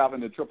he was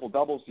having the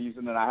triple-double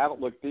season, and I haven't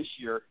looked this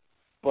year,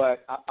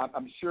 but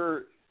I'm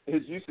sure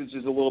his usage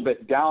is a little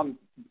bit down,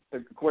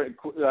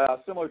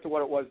 similar to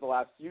what it was the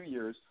last few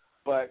years.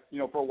 But, you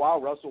know, for a while,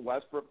 Russell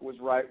Westbrook was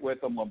right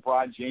with him.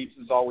 LeBron James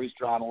has always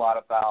drawn a lot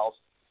of fouls.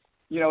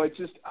 You know, it's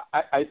just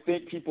I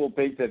think people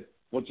think that,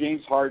 well,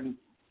 James Harden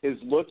is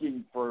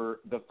looking for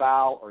the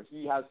foul or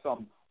he has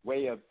some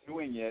way of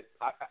doing it.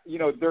 You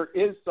know, there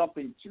is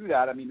something to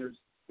that. I mean,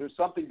 there's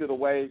something to the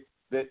way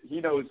that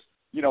he knows,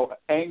 you know,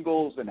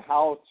 angles and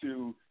how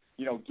to,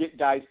 you know, get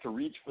guys to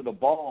reach for the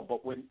ball.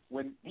 But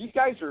when these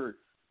guys are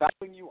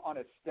fouling you on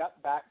a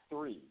step-back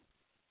three,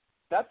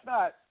 that's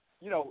not,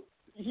 you know,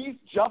 he's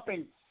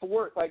jumping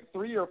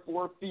 3 or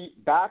 4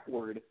 feet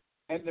backward,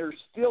 and they're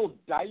still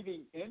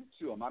diving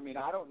into him. I mean,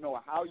 I don't know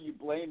how you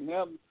blame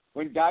him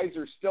when guys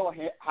are still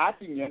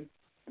hacking him,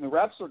 and the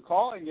refs are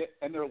calling it,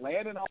 and they're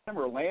landing on him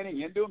or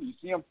landing into him. You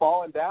see him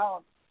falling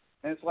down,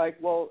 and it's like,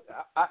 well,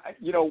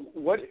 you know,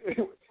 what?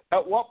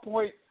 At what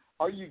point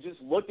are you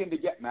just looking to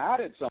get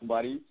mad at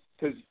somebody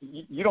because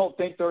you don't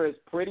think they're as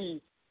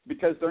pretty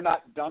because they're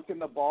not dunking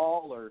the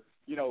ball or,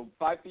 you know,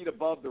 5 feet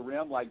above the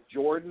rim like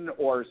Jordan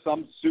or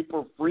some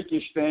super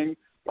freakish thing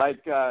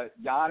like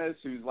Giannis,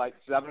 who's like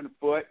 7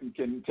 foot and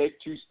can take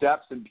 2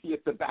 steps and be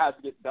at the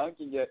basket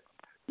dunking it.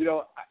 You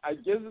know, I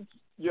guess it's,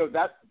 you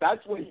know,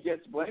 that's what he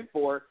gets blamed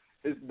for,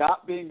 is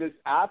not being this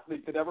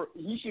athlete that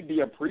he should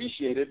be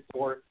appreciated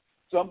for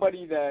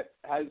somebody that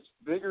has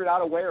figured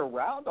out a way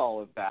around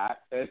all of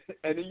that,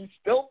 and he's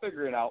still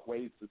figuring out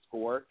ways to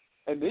score.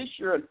 And this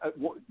year,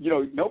 you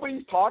know,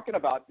 nobody's talking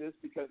about this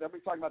because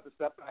everybody's talking about the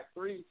step-back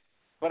three,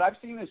 but I've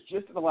seen this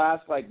just in the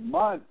last,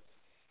 month.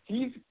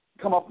 He's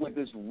come up with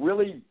this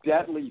really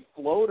deadly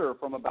floater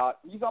from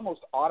he's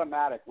almost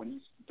automatic when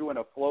he's doing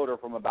a floater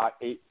from about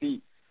 8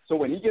 feet. So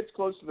when he gets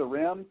close to the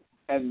rim,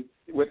 and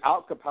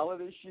without Capella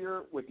this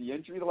year, with the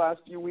injury the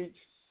last few weeks,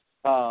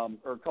 or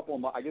a couple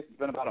of months, I guess it's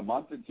been about a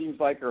month, it seems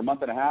like, or a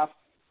month and a half,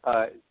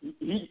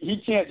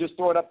 he can't just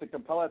throw it up to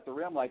Capella at the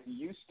rim like he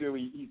used to.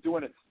 He's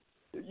doing it.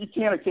 You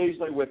can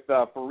occasionally with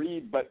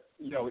Fareed, but,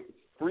 you know,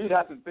 Fareed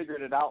hasn't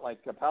figured it out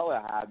like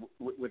Capella had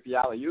with the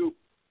alley-oop.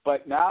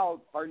 But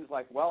now Harden's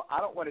like, well, I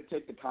don't want to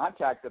take the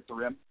contact at the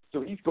rim,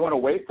 so he's going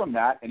away from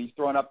that, and he's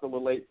throwing up the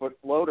little 8-foot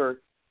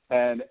floater,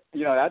 and,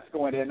 you know, that's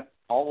going in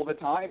all the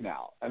time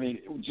now. I mean,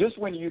 just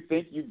when you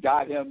think you've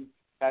got him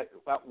at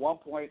one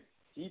point,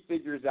 he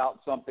figures out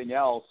something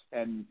else,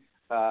 and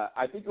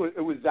I think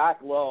it was Zach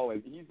Lowe,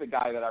 and he's the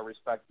guy that I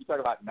respect. You talk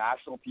about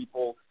national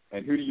people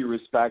and who do you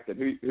respect and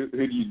who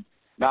do you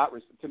not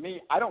respect. To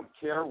me, I don't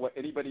care what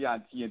anybody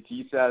on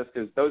TNT says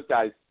because those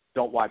guys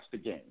don't watch the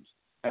games.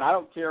 And I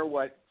don't care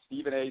what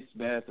Stephen A.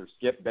 Smith or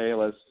Skip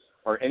Bayless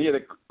or any of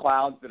the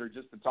clowns that are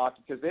just the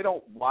talking, because they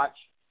don't watch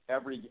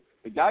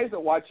the guys that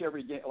watch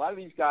every game. A lot of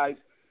these guys,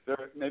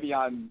 they're maybe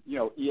on, you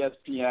know,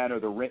 ESPN or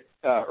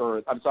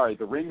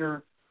The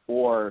Ringer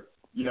or,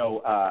 you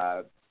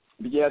know,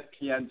 the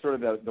ESPN,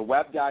 sort of the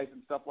web guys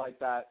and stuff like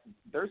that,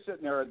 they're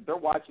sitting there, they're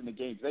watching the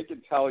games. They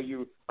can tell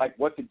you, like,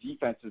 what the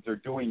defenses are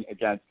doing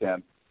against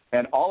him.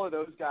 And all of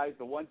those guys,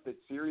 the ones that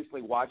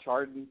seriously watch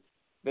Harden,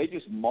 they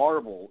just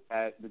marvel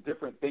at the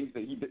different things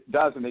that he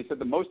does. And they said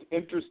the most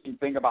interesting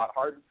thing about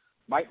Harden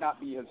might not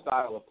be his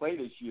style of play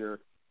this year.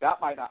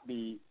 That might not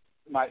be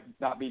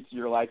to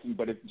your liking,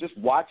 but just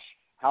watch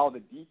how the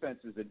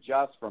defenses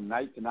adjust from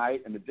night to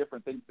night and the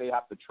different things they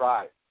have to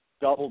try.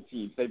 Double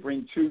teams. They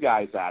bring 2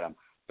 guys at him.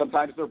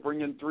 Sometimes they're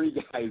bringing 3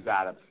 guys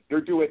at him.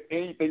 They're doing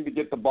anything to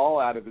get the ball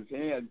out of his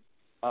hands,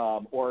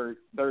 or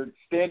they're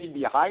standing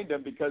behind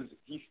him because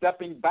he's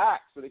stepping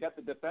back. So they got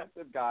the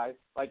defensive guy,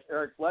 like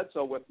Eric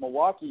Bledsoe with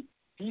Milwaukee.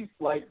 He's,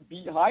 like,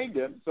 behind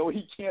him, so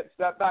he can't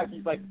step back.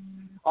 He's, like,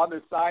 on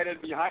the side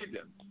and behind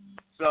him.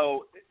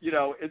 So,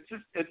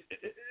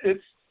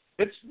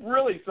 it's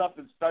really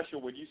something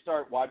special when you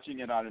start watching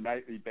it on a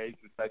nightly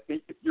basis. I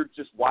think if you're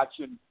just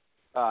watching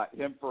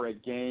him for a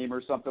game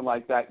or something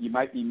like that, you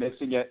might be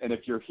missing it. And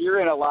if you're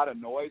hearing a lot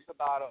of noise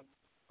about him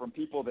from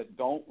people that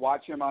don't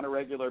watch him on a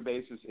regular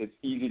basis, it's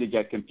easy to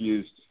get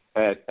confused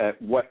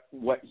at what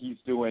he's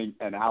doing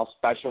and how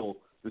special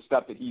the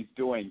stuff that he's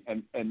doing,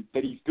 and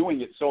that he's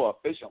doing it so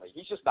efficiently.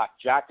 He's just not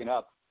jacking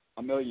up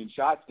a million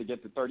shots to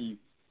get to 30,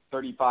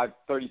 35,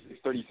 36,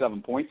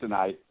 37 points a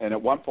night. And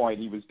at one point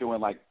he was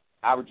doing, like,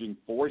 averaging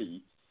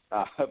 40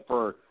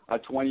 for a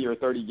 20 or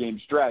 30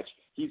 game stretch.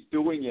 He's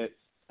doing it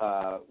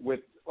with,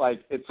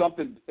 like,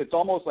 it's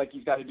almost like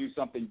he's got to do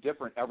something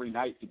different every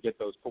night to get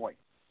those points.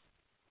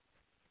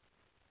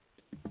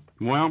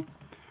 Well,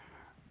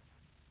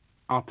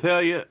 I'll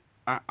tell you,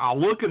 I'll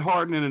look at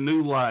Harden in a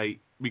new light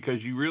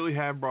because you really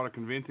have brought a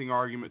convincing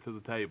argument to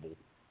the table.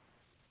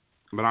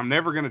 But I'm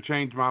never going to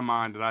change my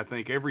mind that I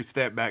think every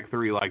step back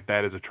 3 like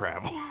that is a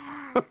travel.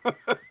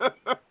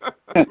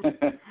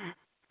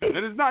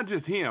 And it's not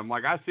just him.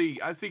 Like, I see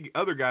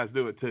other guys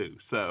do it too.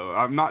 So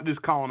I'm not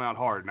just calling out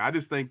Harden. I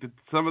just think that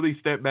some of these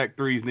step back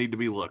 3s need to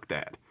be looked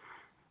at.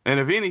 And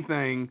if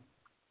anything,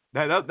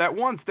 that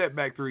one step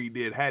back 3 he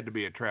did had to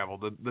be a travel.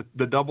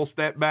 The double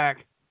step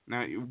back.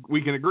 Now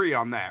we can agree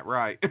on that,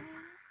 right?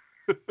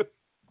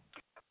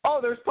 Oh,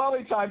 there's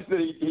probably times that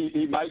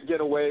he might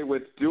get away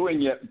with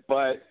doing it,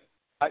 but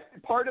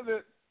part of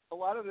it, a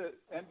lot of the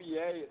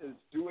NBA is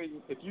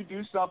doing, if you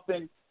do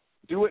something,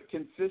 do it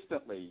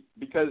consistently,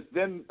 because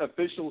then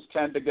officials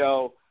tend to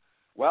go,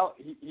 well,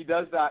 he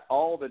does that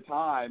all the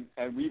time,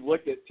 and we've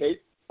looked at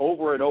tape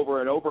over and over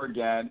and over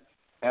again,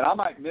 and I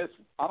might miss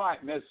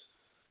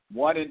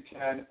 1 in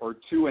 10 or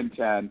 2 in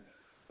 10,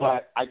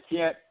 but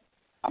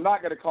I'm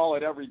not going to call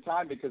it every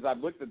time because I've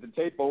looked at the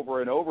tape over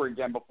and over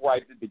again before I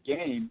did the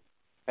game,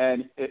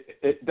 and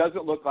it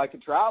doesn't look like a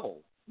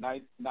travel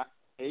 8,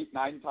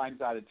 9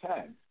 times out of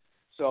 10.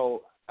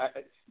 So,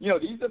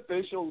 these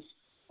officials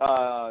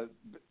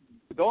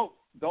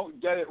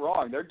don't get it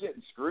wrong. They're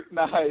getting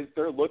scrutinized.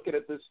 They're looking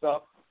at this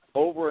stuff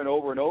over and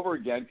over and over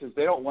again because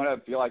they don't want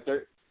to feel like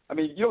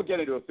you don't get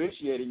into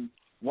officiating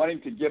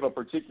wanting to give a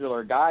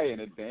particular guy an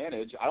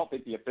advantage. I don't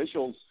think the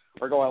officials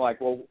are going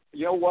like, well,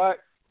 you know what?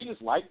 We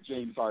just like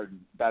James Harden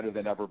better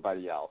than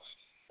everybody else.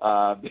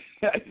 I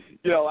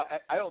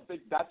don't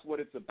think that's what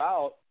it's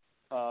about.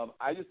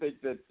 I just think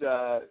that,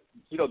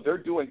 they're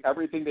doing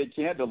everything they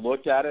can to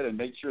look at it and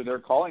make sure they're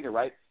calling it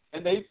right.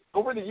 And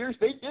over the years,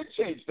 they did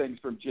change things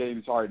from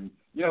James Harden.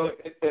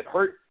 It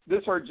hurt.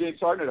 This hurt James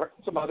Harden. It hurt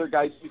some other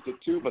guys used it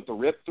too, but the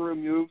rip-through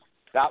move,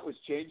 that was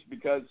changed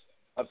because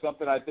of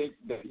something I think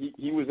that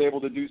he was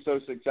able to do so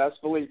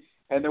successfully.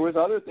 And there was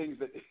other things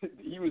that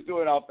he was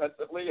doing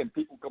offensively, and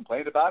people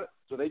complained about it,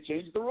 so they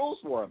changed the rules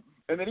for him.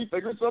 And then he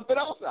figured something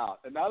else out,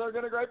 and now they're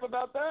going to gripe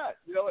about that.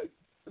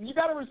 You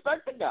got to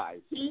respect the guy.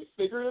 He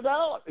figured it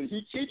out, and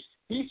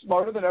he's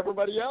smarter than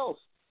everybody else.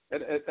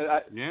 And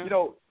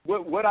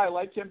would I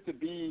like him to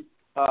be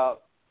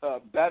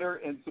better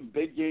in some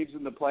big games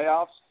in the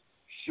playoffs?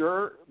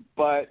 Sure,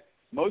 but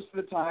most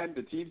of the time,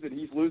 the teams that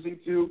he's losing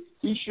to,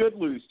 he should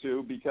lose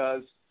to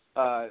because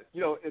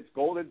it's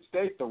Golden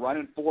State. They're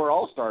running 4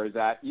 All-Stars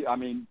at. I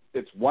mean,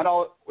 it's one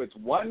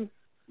All-Star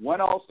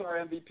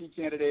MVP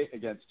candidate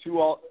against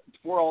 4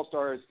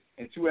 All-Stars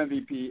and 2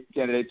 MVP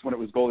candidates when it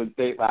was Golden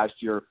State last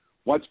year.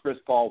 Once Chris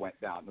Paul went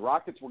down, the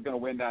Rockets were going to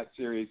win that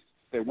series.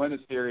 They win the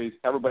series.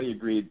 Everybody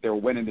agreed they were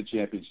winning the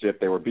championship.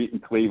 They were beating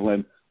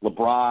Cleveland,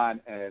 LeBron,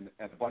 and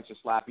a bunch of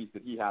slappies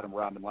that he had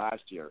around him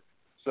last year.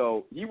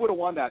 So he would have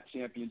won that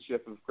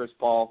championship if Chris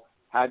Paul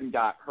hadn't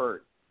got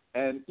hurt.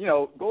 And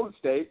Golden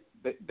State,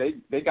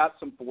 they got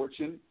some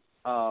fortune,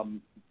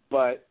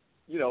 but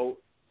to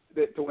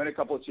win a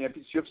couple of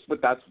championships.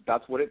 But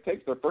that's what it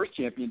takes. Their first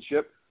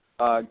championship,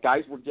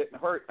 guys were getting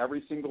hurt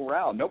every single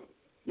round. Nope.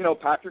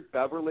 Patrick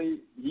Beverley,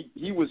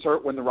 he was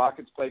hurt when the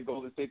Rockets played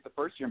Golden State the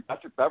first year, and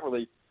Patrick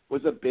Beverley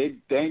was a big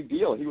dang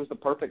deal. He was the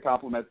perfect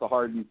complement to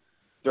Harden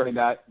during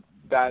that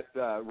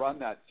run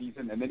that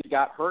season, and then he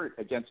got hurt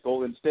against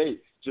Golden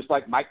State, just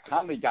like Mike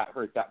Conley got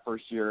hurt that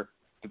first year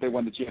that they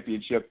won the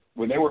championship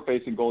when they were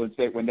facing Golden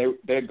State, when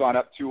they had gone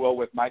up 2-0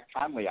 with Mike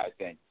Conley, I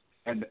think.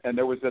 and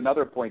there was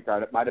another point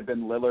guard. It might have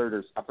been Lillard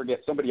or I forget.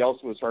 Somebody else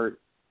was hurt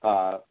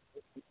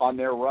on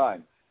their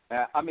run.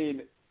 I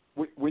mean,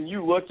 when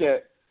you look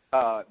at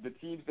the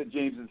teams that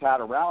James has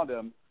had around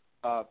him,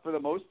 for the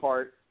most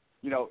part,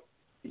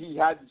 he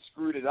hadn't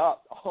screwed it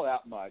up all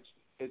that much.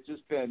 It's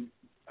just been,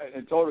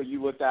 in total,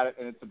 you look at it,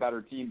 and it's a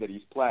better team that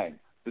he's playing.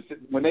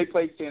 When they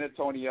played San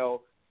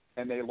Antonio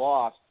and they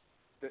lost,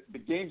 the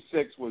Game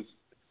 6 was,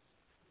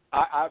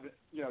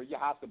 you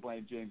have to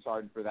blame James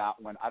Harden for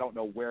that one. I don't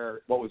know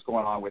what was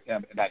going on with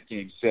him in that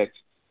Game 6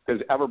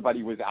 because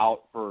everybody was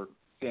out for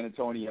San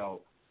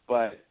Antonio.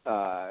 But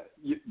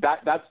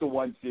that's the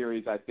one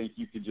series I think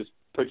you could just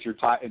put your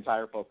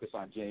entire focus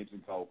on James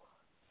and go,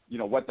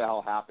 what the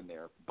hell happened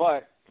there?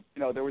 But,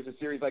 there was a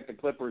series like the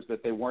Clippers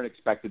that they weren't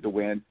expected to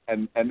win,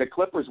 and the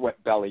Clippers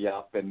went belly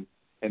up in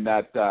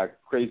that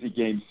crazy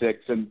Game 6,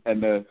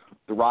 and the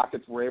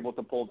Rockets were able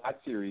to pull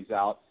that series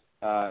out.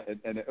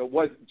 And it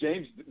was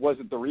James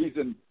wasn't the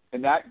reason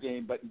in that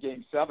game, but in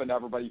Game 7,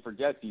 everybody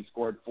forgets he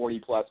scored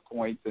 40-plus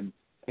points and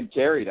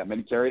carried them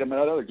in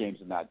other games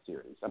in that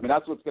series. I mean,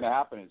 that's what's going to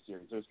happen in a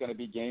series. There's going to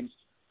be games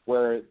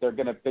where they're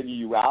going to figure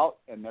you out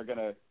and they're going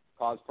to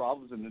cause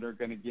problems, and then there are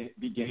going to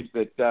be games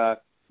that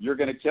you're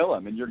going to kill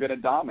them and you're going to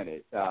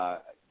dominate.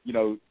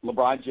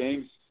 LeBron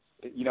James,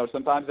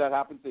 sometimes that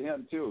happens to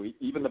him too,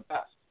 even the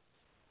best.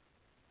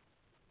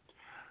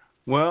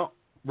 Well,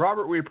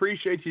 Robert, we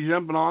appreciate you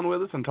jumping on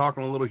with us and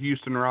talking a little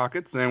Houston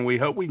Rockets, and we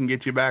hope we can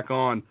get you back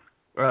on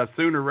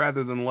sooner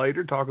rather than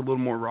later, talk a little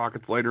more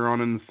Rockets later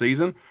on in the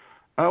season.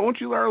 Why don't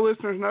you let our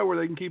listeners know where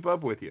they can keep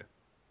up with you?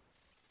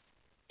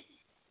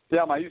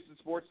 Yeah, my Houston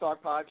Sports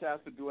Talk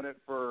podcast, been doing it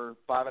for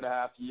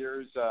 5.5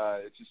 years.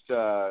 It's just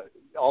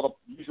all the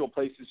usual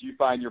places you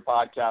find your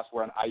podcast.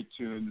 We're on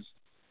iTunes,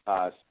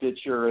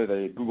 Stitcher,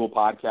 the Google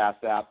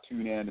Podcast app,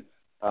 TuneIn,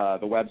 the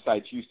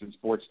website,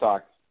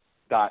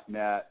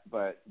 HoustonSportsTalk.net.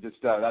 But just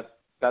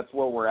that's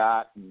where we're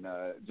at, and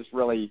just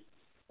really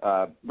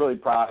proud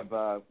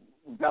of.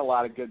 We've got a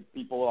lot of good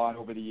people on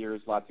over the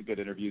years, lots of good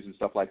interviews and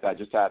stuff like that.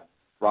 Just had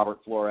Robert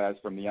Flores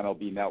from the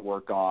MLB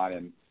Network on,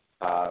 and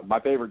my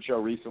favorite show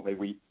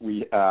recently,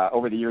 we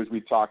over the years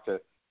we've talked to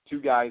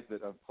two guys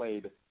that have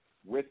played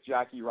with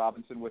Jackie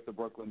Robinson with the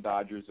Brooklyn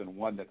Dodgers and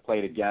one that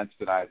played against,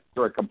 and I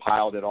sort of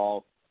compiled it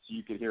all so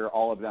you could hear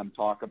all of them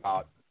talk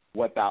about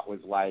what that was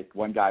like.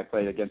 One guy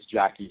played against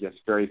Jackie his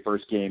very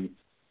first game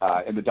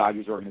in the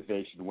Dodgers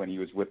organization when he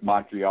was with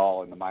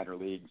Montreal in the minor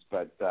leagues,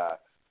 but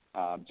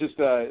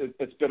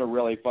it's been a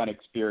really fun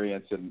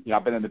experience, and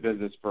I've been in the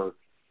business for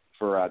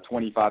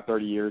 25,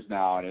 30 years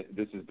now, and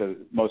this is the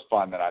most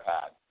fun that I've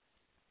had.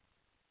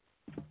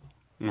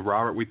 Well,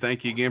 Robert, we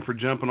thank you again for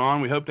jumping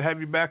on. We hope to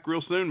have you back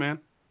real soon, man.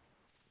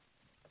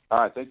 All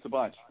right, thanks a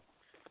bunch.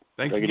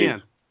 Thanks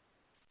again.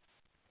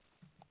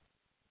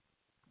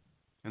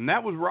 And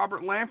that was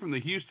Robert Lamb from the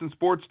Houston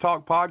Sports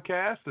Talk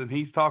podcast, and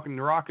he's talking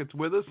the Rockets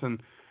with us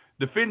and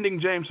defending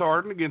James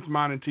Harden against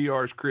mine and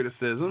TR's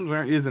criticisms,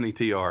 isn't he,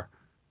 TR?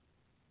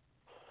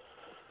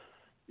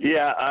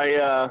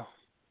 Yeah,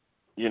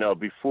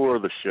 before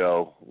the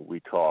show we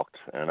talked,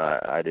 and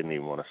I didn't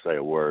even want to say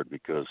a word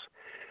because,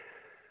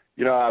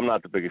 I'm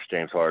not the biggest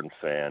James Harden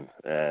fan,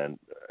 and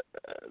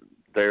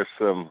there's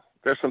some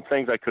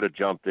things I could have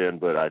jumped in,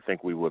 but I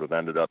think we would have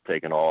ended up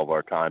taking all of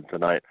our time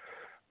tonight.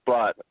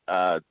 But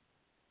to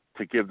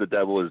give the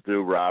devil his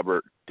due,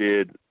 Robert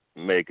did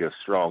make a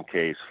strong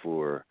case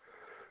for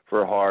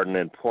Harden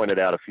and pointed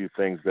out a few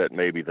things that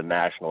maybe the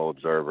National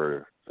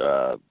Observer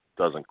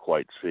doesn't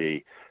quite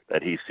see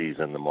that he sees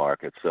in the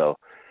market. So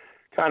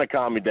kind of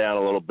calmed me down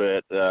a little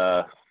bit.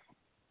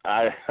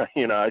 I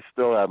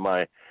still have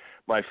my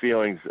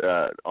feelings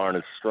aren't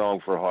as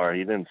strong for Harden.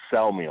 He didn't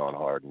sell me on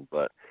Harden,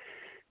 but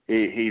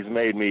he's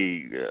made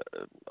me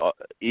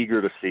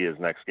eager to see his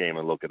next game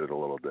and look at it a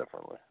little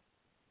differently.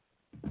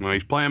 Well,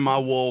 he's playing my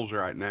Wolves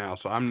right now,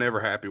 so I'm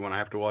never happy when I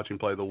have to watch him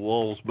play the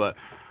Wolves. But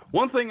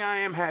one thing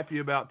I am happy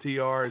about,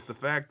 TR, is the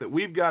fact that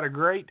we've got a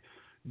great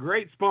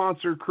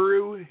sponsor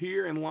crew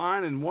here in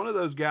line, and one of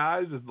those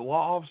guys is the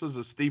law offices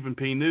of Stephen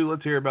P. New.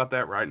 Let's hear about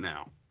that right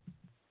now.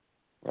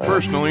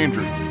 Personal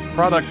injury,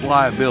 product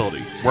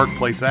liability,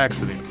 workplace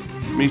accident,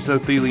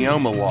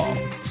 mesothelioma law,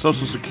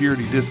 Social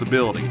Security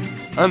disability,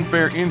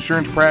 unfair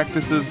insurance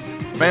practices,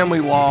 family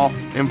law,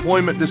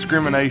 employment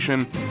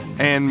discrimination,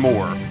 and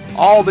more.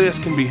 All this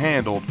can be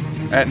handled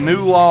at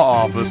New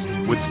Law Office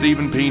with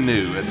Stephen P.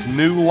 New. It's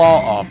New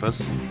Law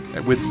Office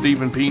with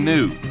Stephen P.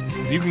 New.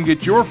 You can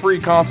get your free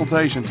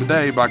consultation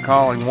today by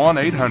calling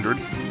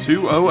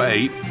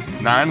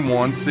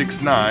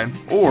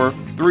 1-800-208-9169 or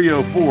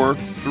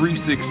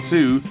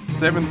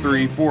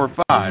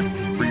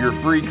 304-362-7345 for your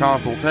free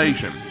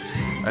consultation.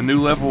 A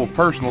new level of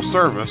personal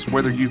service.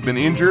 Whether you've been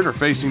injured or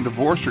facing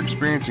divorce or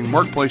experiencing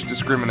workplace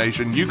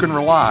discrimination, you can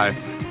rely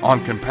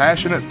on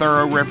compassionate,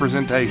 thorough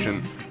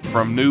representation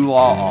from New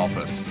Law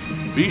Office.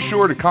 Be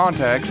sure to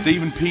contact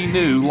Stephen P.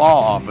 New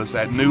Law Office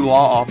at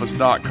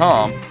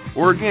newlawoffice.com,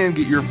 or again,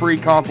 get your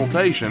free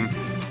consultation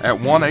at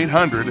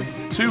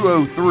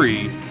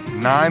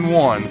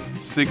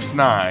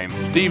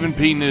 1-800-203-9169. Stephen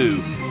P.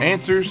 New,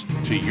 answers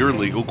to your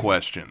legal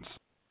questions.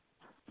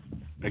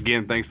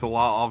 Again, thanks to the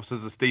law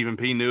offices of Stephen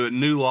P. New at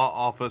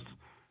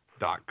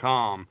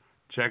newlawoffice.com.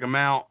 Check them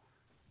out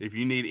if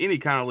you need any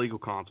kind of legal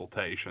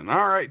consultation.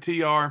 All right,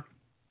 TR.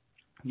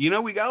 You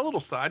know, we got a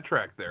little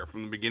sidetracked there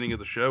from the beginning of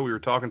the show. We were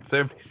talking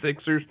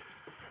 76ers,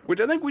 which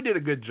I think we did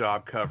a good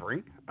job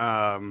covering.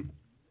 I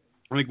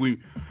think we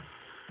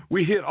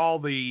hit all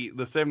the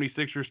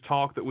 76ers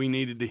talk that we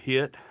needed to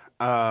hit.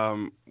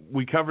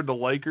 We covered the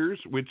Lakers,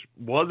 which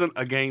wasn't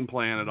a game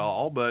plan at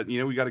all, but, you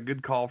know, we got a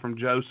good call from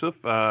Joseph,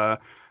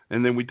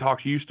 and then we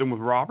talked Houston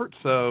with Robert.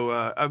 So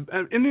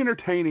an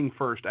entertaining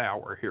first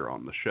hour here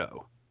on the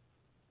show.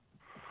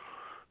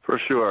 For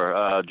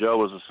sure. Joe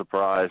was a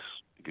surprise.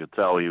 You could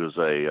tell he was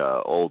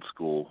a old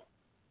school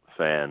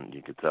fan.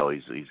 You could tell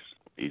he's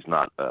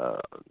not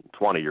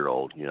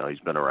 20-year-old. You know, he's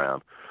been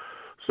around.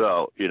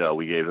 So, you know,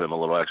 we gave him a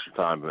little extra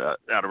time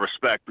out of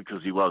respect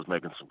because he was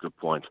making some good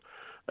points.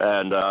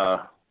 And,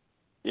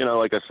 you know,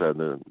 like I said,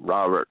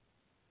 Robert,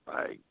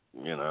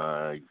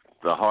 the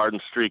Harden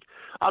streak.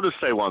 I'll just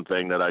say one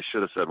thing that I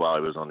should have said while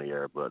he was on the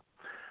air, but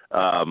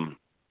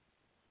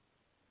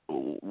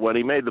when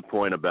he made the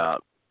point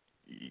about,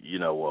 you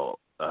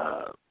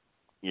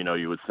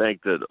would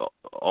think that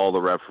all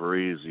the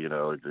referees, you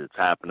know, it's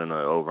happening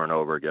over and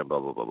over again, blah,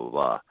 blah, blah, blah,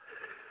 blah.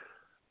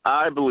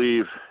 I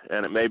believe,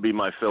 and it may be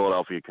my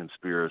Philadelphia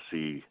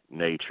conspiracy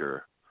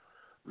nature,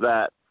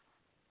 that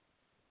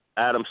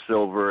Adam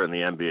Silver and the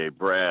NBA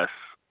brass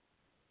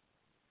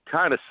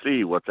kind of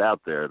see what's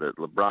out there, that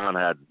LeBron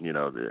had, you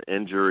know, the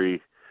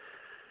injury,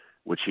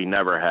 which he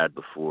never had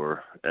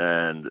before.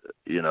 And,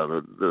 you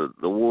know,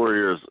 the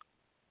Warriors,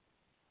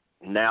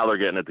 now they're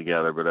getting it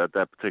together, but at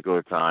that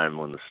particular time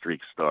when the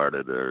streak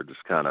started, they're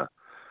just kind of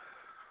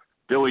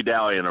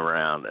dilly-dallying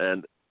around.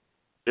 And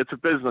it's a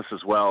business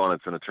as well, and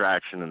it's an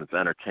attraction, and it's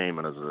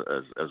entertainment as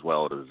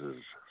well as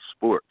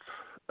sports.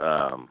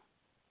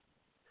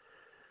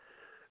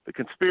 The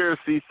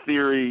conspiracy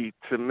theory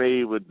to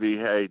me would be,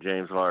 hey,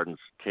 James Harden's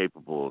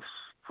capable of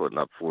putting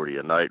up 40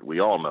 a night. We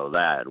all know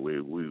that.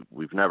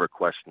 We've never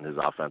questioned his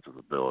offensive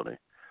ability.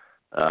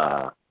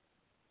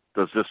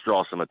 Does this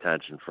draw some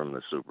attention from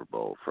the Super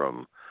Bowl,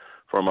 from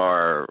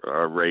our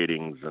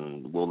ratings,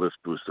 and will this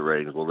boost the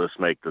ratings? Will this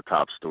make the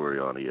top story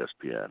on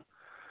ESPN?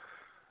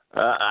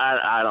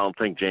 I don't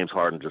think James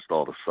Harden just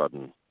all of a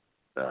sudden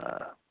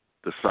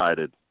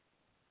decided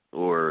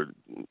or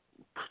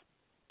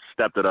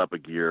stepped it up a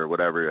gear,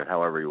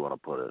 however you want to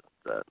put it,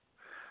 that,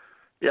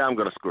 yeah, I'm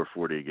going to score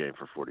 40 a game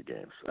for 40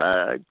 games.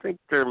 I think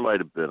there might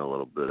have been a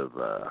little bit of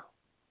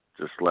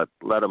just let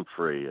him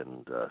free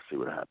and see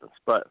what happens.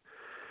 But,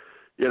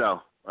 you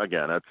know,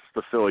 again, that's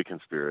the Philly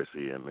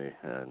conspiracy in me.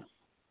 And,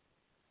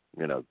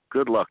 you know,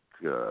 good luck,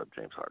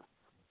 James Harden.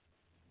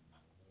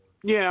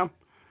 Yeah,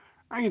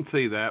 I can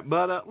see that.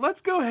 But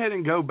let's go ahead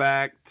and go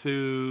back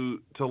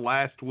to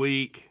last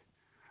week.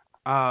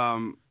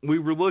 We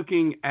were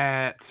looking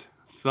at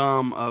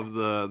some of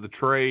the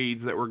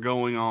trades that were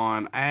going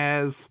on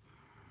as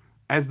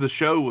the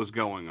show was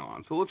going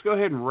on. So let's go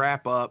ahead and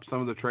wrap up some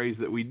of the trades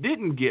that we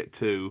didn't get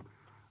to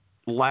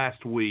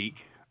last week.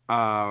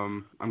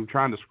 I'm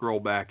trying to scroll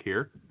back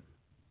here.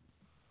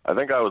 I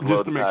think I was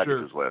loading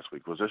packages last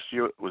week. Was this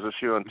you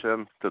and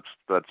Tim that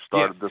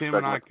started this segment? Tim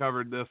and I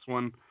covered this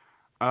one.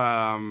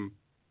 Trying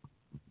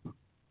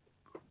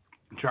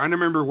to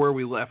remember where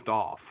we left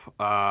off.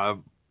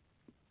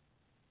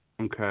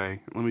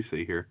 Okay, let me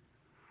see here.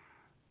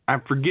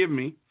 Forgive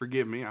me.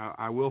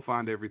 I will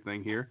find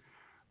everything here.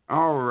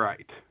 All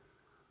right.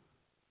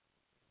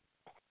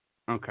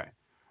 Okay.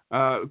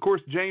 Of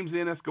course, James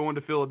Ennis going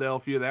to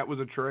Philadelphia. That was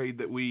a trade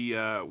that we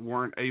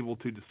weren't able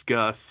to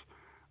discuss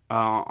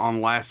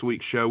on last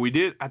week's show.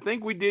 I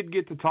think we did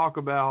get to talk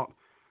about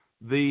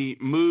the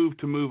move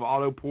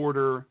Otto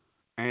Porter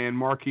and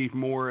Markieff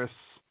Morris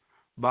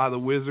by the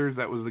Wizards.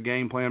 That was the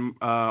game plan.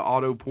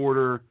 Otto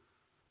Porter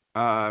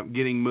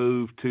getting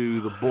moved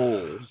to the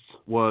Bulls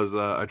was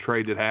a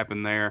trade that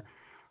happened there.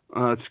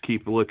 Let's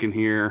keep looking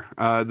here.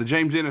 The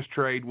James Ennis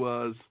trade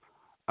was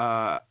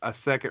a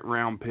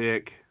second-round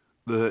pick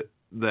that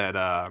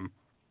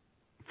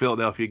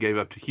Philadelphia gave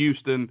up to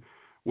Houston.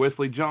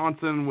 Wesley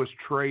Johnson was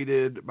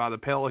traded by the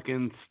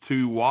Pelicans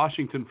to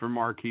Washington for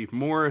Markieff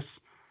Morris.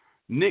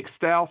 Nick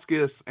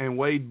Stauskas and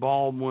Wade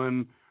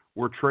Baldwin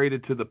were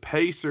traded to the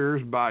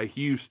Pacers by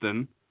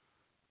Houston.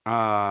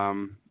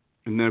 And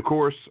then, of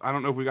course, I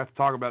don't know if we got to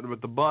talk about it,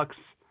 but the Bucks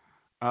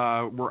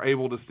were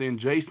able to send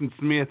Jason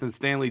Smith and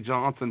Stanley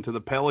Johnson to the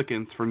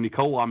Pelicans for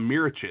Nikola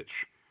Mirotic.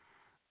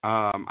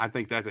 I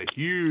think that's a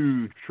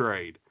huge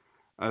trade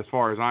as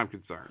far as I'm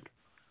concerned.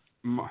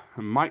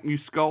 Mike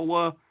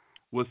Muscola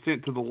was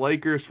sent to the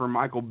Lakers for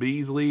Michael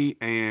Beasley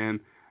and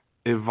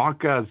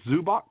Ivanka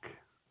Zubac.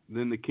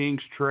 Then the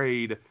Kings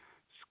trade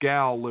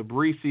Skal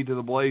Labrisi to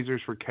the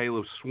Blazers for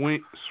Caleb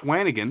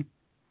Swanigan.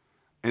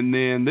 And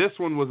then this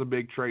one was a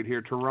big trade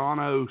here.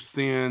 Toronto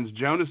sends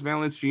Jonas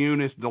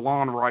Valanciunas,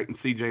 DeLon Wright, and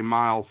C.J.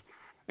 Miles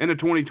and a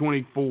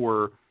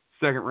 2024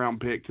 second-round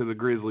pick to the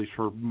Grizzlies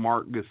for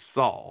Marc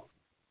Gasol.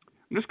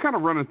 I'm just kind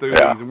of running through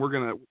these, and we're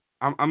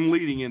I'm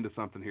leading into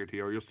something here,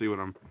 T.R. You'll see what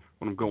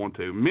I'm going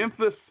to.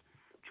 Memphis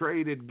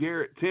traded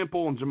Garrett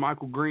Temple and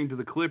JaMychal Green to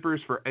the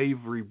Clippers for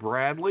Avery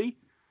Bradley.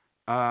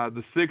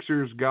 The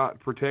Sixers got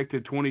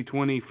protected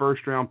 2020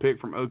 first-round pick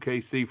from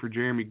OKC for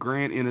Jeremy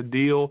Grant in a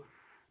deal,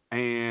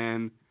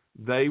 and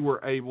they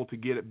were able to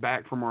get it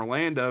back from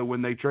Orlando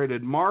when they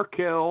traded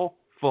Markelle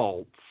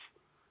Fultz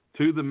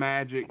to the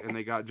Magic, and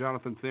they got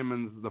Jonathan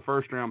Simmons, the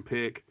first-round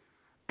pick,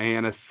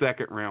 and a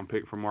second-round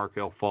pick from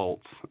Markelle Fultz.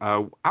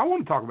 I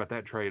want to talk about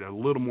that trade a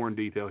little more in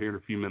detail here in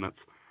a few minutes.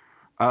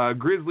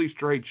 Grizzlies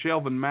trade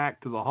Shelvin Mack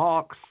to the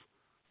Hawks,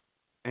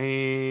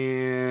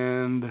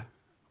 and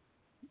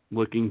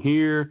looking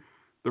here,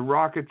 the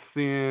Rockets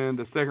send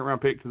a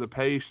second-round pick to the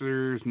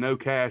Pacers, no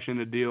cash in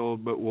the deal,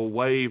 but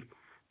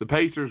the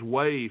Pacers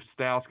waive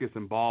Stauskas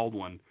and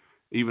Baldwin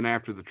even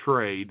after the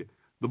trade.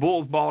 The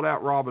Bulls bought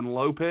out Robin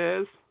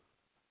Lopez.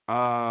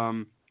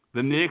 The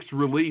Knicks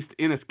released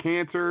Enes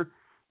Kanter.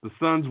 The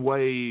Suns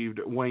waived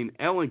Wayne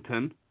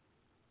Ellington.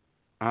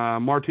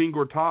 Martin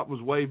Gortat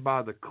was waived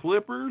by the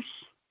Clippers.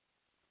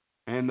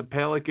 And the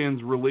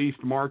Pelicans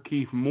released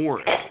Markieff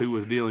Morris, who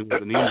was dealing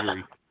with an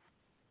injury.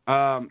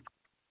 Enes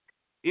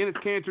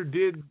Kanter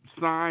did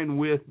sign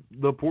with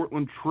the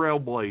Portland Trail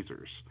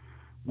Blazers,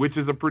 which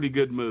is a pretty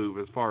good move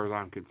as far as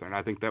I'm concerned.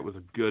 I think that was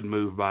a good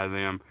move by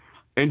them.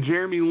 And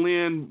Jeremy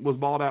Lin was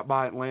bought out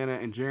by Atlanta,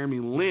 and Jeremy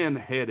Lin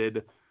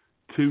headed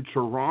to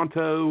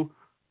Toronto.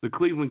 The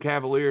Cleveland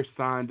Cavaliers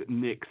signed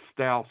Nick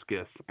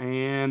Stauskas.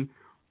 And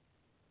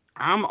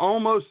I'm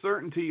almost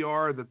certain,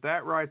 TR,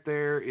 that right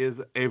there is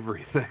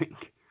everything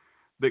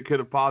that could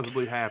have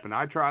possibly happened.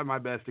 I tried my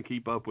best to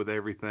keep up with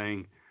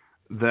everything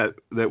that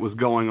was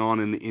going on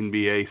in the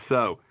NBA.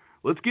 So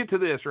let's get to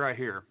this right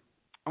here.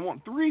 I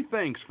want three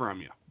things from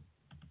you.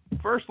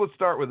 First, let's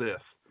start with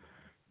this.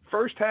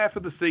 First half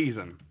of the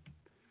season.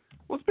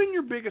 What's been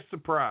your biggest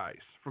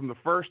surprise from the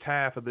first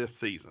half of this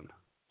season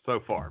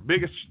so far?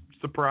 Biggest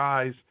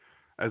surprise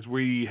as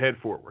we head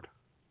forward?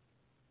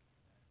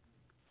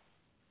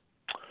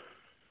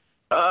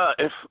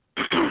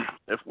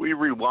 If we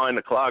rewind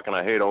the clock, and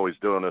I hate always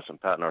doing this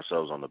and patting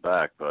ourselves on the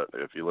back, but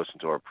if you listen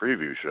to our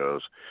preview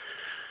shows,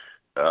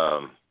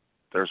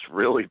 there's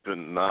really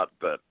been not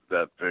that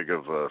big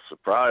of a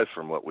surprise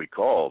from what we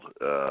called.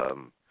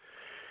 The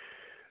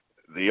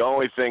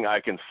only thing I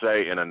can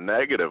say in a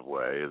negative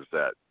way is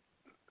that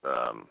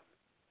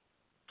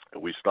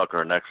we stuck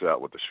our necks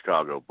out with the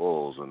Chicago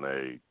Bulls, and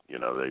they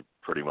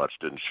pretty much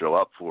didn't show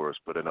up for us.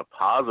 But in a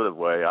positive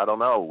way, I don't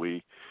know.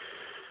 We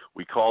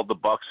called the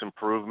Bucks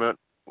improvement.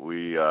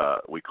 We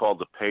called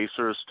the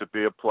Pacers to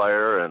be a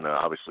player, and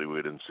obviously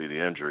we didn't see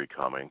the injury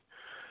coming.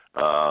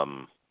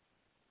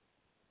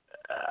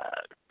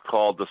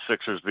 Called the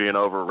Sixers being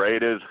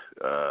overrated.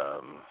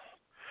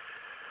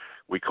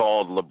 We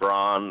called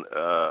LeBron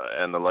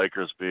and the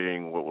Lakers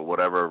being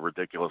whatever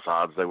ridiculous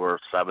odds they were,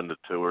 7-2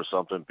 or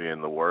something,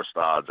 being the worst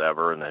odds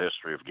ever in the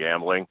history of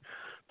gambling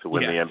to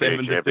win the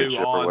NBA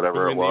championship or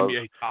whatever it was. The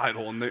NBA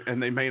title,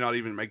 and they may not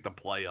even make the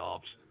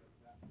playoffs.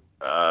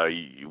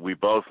 We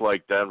both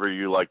like Denver.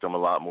 You liked them a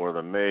lot more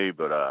than me,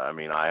 but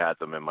I had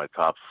them in my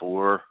top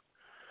four.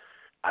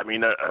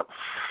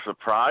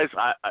 Surprise.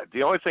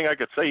 The only thing I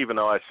could say, even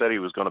though I said he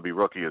was going to be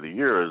Rookie of the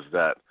Year, is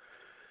that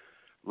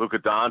Luka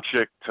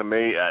Doncic, to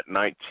me, at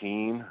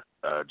 19,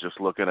 just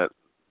looking at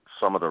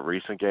some of the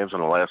recent games in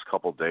the last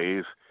couple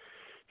days,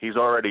 he's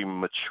already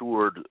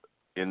matured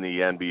in the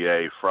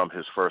NBA from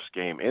his first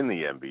game in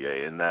the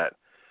NBA, in that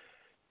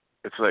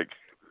it's like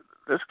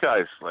this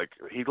guy's like,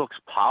 he looks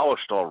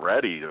polished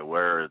already to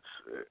where it's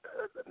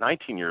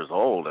 19 years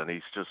old, and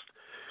he's just,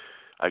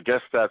 I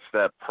guess that's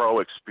that pro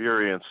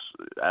experience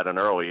at an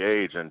early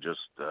age and just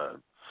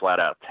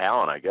flat-out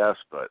talent, I guess,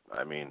 but,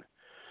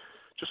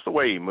 just the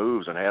way he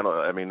moves and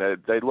handles.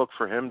 They look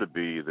for him to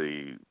be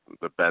the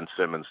Ben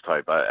Simmons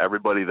type.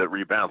 Everybody that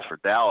rebounds for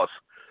Dallas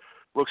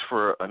looks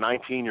for a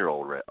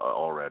 19-year-old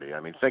already.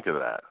 Think of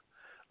that.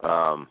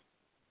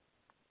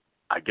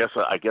 I guess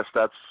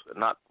that's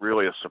not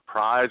really a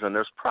surprise, and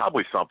there's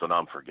probably something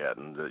I'm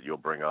forgetting that you'll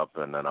bring up,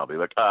 and then I'll be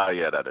like,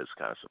 yeah, that is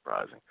kind of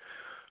surprising.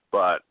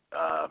 But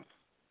I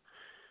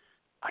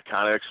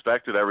kind of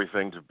expected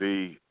everything to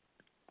be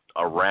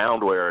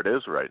around where it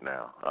is right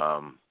now.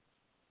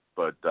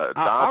 But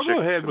I'll go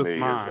Doncic ahead to with me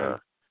mine. is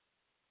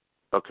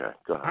okay.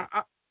 Go ahead.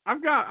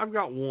 I've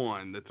got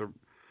one that's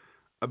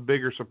a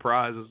bigger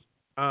surprise,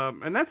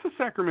 and that's the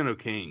Sacramento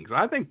Kings.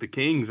 I think the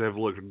Kings have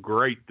looked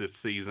great this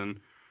season.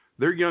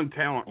 Their young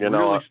talent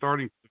really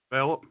starting to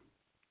develop.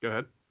 Go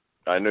ahead.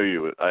 I knew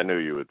you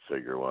would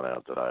figure one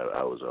out that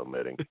I was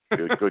omitting.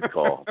 Good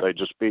call. They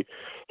just beat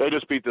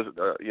this.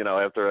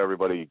 After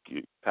everybody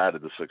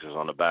patted the Sixers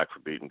on the back for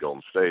beating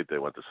Golden State, they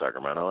went to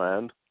Sacramento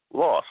and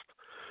lost.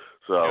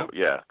 So,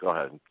 yeah, go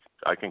ahead.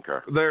 I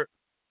concur. They're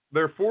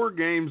 4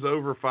 games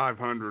over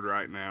 500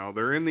 right now.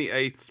 They're in the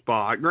 8th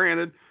spot.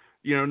 Granted,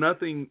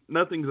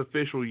 nothing's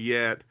official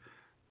yet,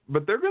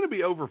 but they're going to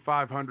be over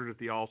 500 at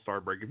the All-Star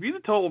break. If you'd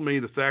have told me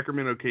the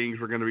Sacramento Kings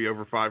were going to be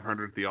over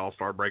 500 at the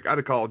All-Star break, I'd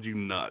have called you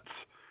nuts.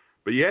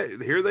 But, yeah,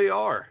 here they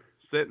are,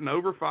 sitting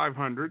over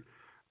 500.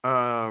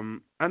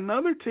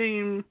 Another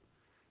team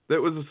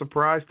that was a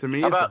surprise to me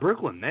is the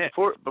Brooklyn Nets.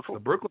 Before, the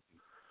Brooklyn.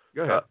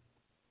 Go ahead.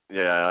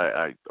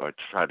 Yeah, I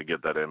tried to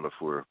get that in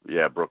before.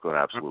 Yeah, Brooklyn,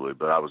 absolutely.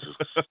 But I was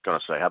just going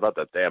to say, how about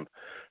that damn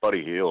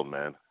Buddy Hield,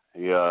 man?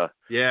 He,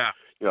 yeah.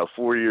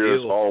 4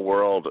 years, Hield.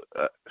 all-world,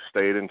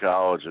 stayed in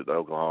college at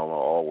Oklahoma,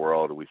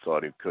 all-world. We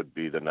thought he could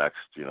be the next,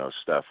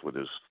 Steph with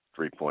his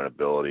three-point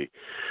ability.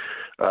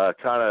 Kind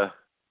of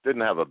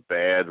didn't have a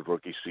bad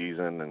rookie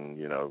season and,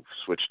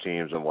 switched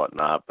teams and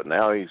whatnot. But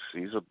now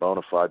he's a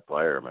bona fide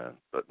player, man.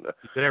 But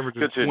he's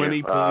averaging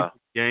 20 points a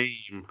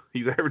game.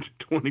 He's averaging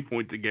 20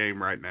 points a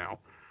game right now.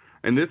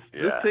 And this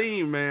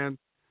team, man,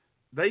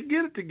 they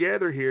get it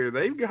together here.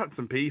 They've got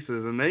some pieces,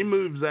 and they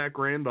moved Zach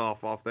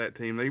Randolph off that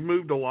team. They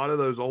moved a lot of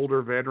those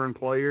older veteran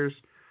players,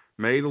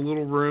 made a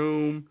little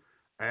room,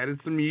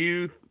 added some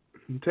youth.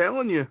 I'm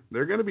telling you,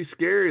 they're going to be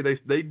scary.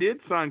 They did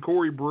sign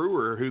Corey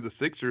Brewer, who the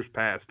Sixers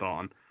passed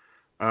on.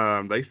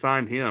 They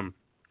signed him.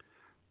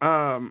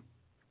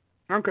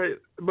 Okay,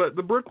 but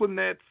the Brooklyn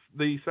Nets,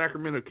 the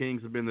Sacramento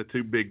Kings have been the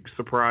two big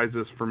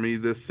surprises for me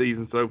this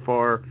season so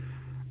far.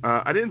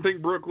 I didn't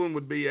think Brooklyn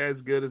would be as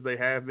good as they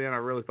have been. I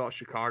really thought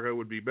Chicago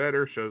would be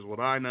better, shows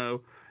what I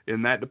know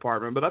in that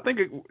department. But I think,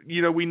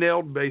 we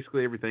nailed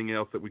basically everything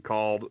else that we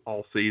called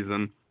all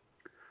season.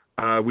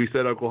 We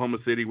said Oklahoma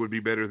City would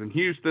be better than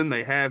Houston.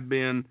 They have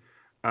been.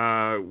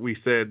 We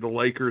said the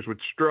Lakers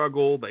would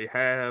struggle. They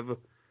have.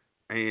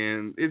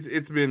 And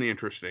it's been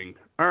interesting.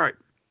 All right.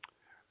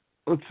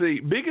 Let's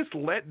see. Biggest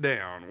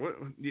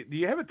letdown. Do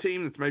you have a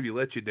team that's maybe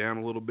let you down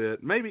a little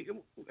bit? Maybe,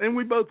 and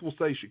we both will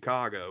say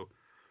Chicago.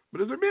 But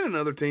has there been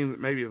another team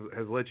that maybe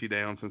has let you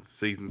down since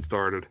the season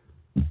started?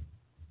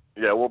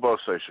 Yeah, we'll both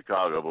say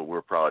Chicago, but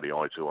we're probably the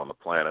only two on the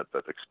planet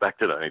that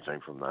expected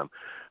anything from them.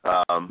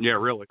 Yeah,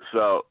 really.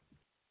 So,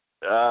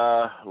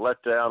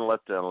 let down.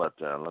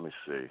 Let me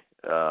see.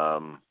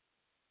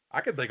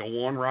 I could think of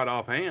one right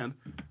offhand.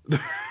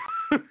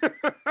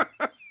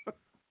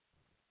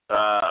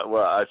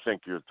 Well, I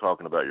think you're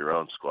talking about your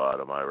own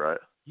squad. Am I right?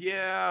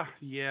 Yeah.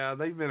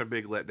 They've been a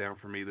big letdown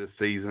for me this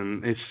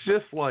season. It's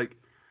just like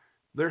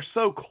they're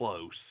so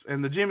close.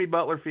 And the Jimmy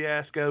Butler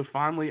fiasco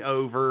finally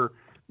over.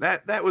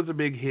 That was a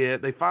big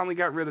hit. They finally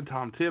got rid of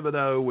Tom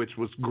Thibodeau, which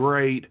was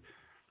great.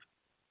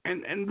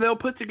 And they'll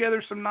put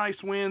together some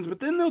nice wins, but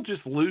then they'll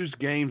just lose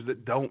games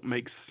that don't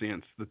make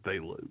sense that they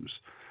lose.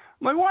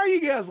 Like, why are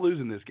you guys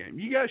losing this game?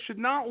 You guys should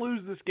not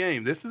lose this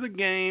game. This is a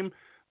game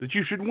that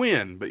you should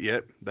win, but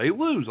yet they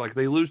lose. Like,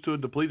 they lose to a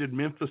depleted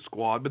Memphis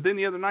squad, but then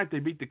the other night they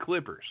beat the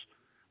Clippers.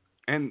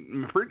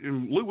 And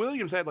Lou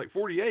Williams had like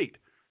 48,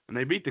 and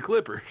they beat the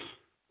Clippers.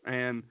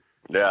 And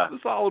it's a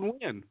solid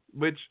win,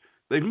 which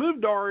they've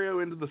moved Dario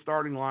into the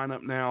starting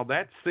lineup now.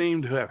 That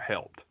seemed to have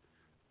helped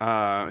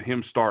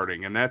him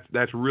starting, and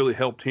that's really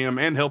helped him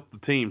and helped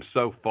the team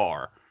so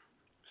far.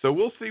 So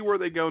we'll see where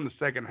they go in the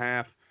second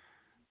half.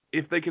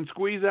 If they can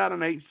squeeze out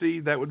an 8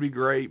 seed, that would be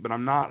great, but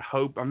I'm not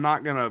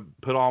going to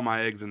put all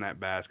my eggs in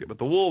that basket. But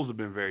the Wolves have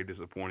been very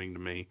disappointing to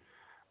me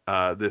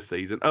this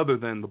season, other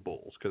than the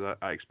Bulls, because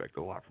I expect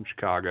a lot from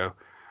Chicago.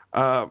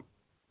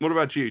 What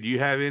about you? Do you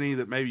have any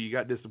that maybe you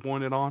got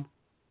disappointed on?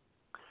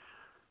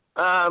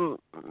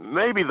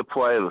 Maybe the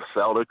play of the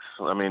Celtics.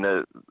 I mean,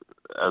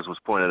 as was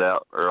pointed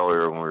out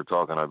earlier when we were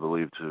talking, I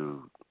believe,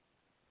 to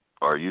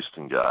our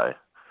Houston guy,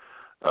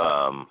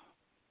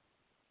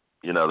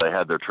 they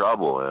had their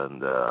trouble,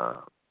 and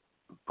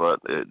but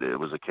it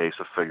was a case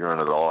of figuring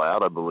it all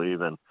out, I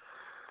believe. And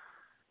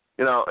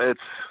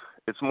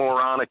it's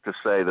moronic to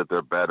say that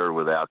they're better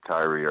without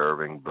Kyrie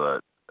Irving,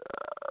 but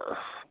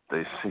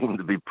they seem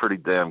to be pretty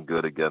damn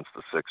good against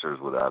the Sixers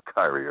without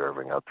Kyrie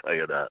Irving, I'll tell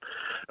you that.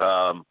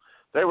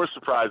 They were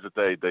surprised that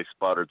they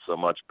sputtered so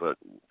much, but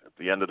at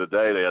the end of the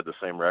day, they had the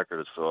same record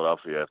as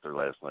Philadelphia after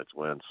last night's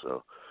win.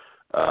 So,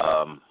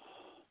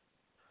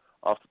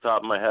 off the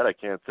top of my head, I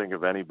can't think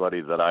of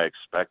anybody that I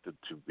expected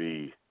to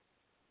be,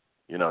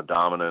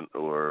 dominant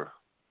or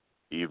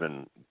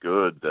even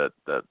good that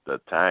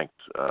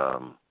tanked.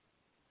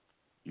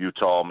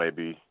 Utah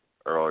maybe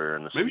earlier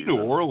in the season. Maybe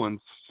New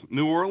Orleans.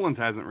 New Orleans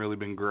hasn't really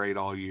been great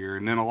all year,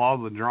 and then a lot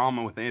of the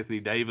drama with Anthony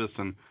Davis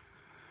and.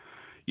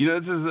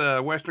 This is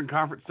a Western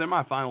Conference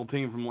semifinal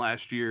team from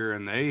last year,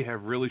 and they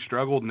have really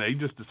struggled, and they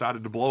just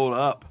decided to blow it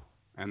up,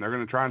 and they're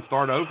going to try and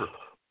start over.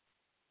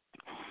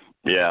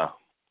 Yeah.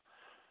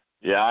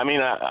 I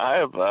mean, I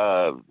have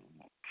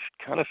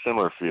kind of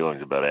similar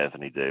feelings about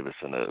Anthony Davis,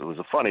 and it was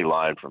a funny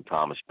line from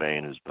Thomas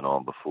Bain, who's been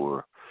on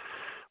before,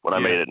 when I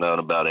made it known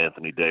about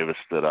Anthony Davis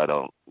that I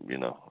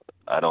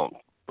don't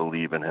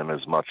believe in him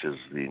as much as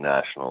the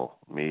national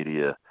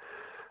media.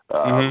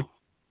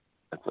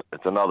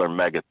 It's another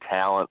mega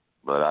talent.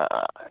 But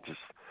I just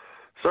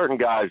certain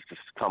guys just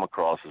come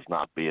across as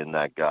not being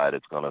that guy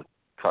that's going to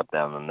cut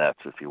down the nets,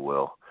 if you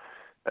will.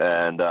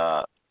 And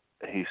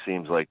he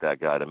seems like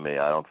that guy to me.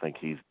 I don't think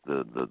he's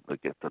the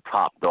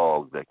top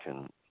dog that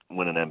can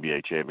win an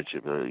NBA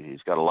championship.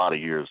 He's got a lot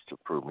of years to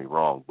prove me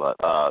wrong. But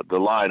the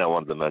line I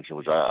wanted to mention,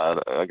 which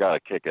I got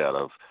a kick out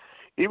of,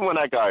 even when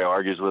that guy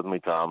argues with me,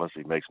 Thomas,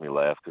 he makes me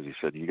laugh because he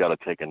said, "You got to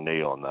take a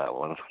knee on that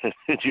one."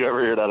 Did you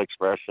ever hear that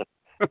expression?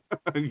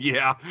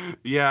 yeah,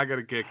 I got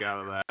a kick out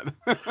of that.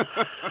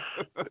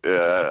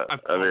 Yeah,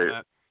 I mean,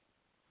 that.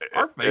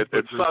 Our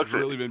Facebook group's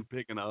really been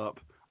picking up.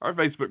 Our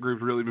Facebook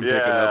group's really been picking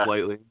up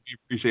lately. We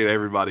appreciate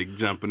everybody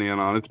jumping in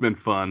on it. It's been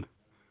fun.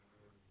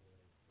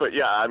 But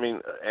yeah, I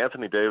mean,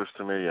 Anthony Davis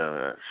to me,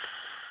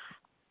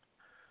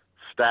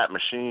 stat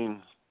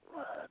machine.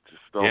 I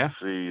just don't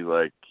see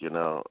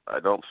I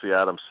don't see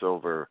Adam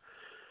Silver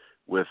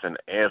with an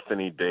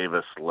Anthony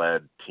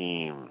Davis-led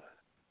team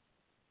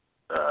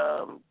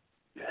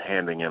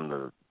handing him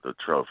the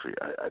trophy.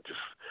 I just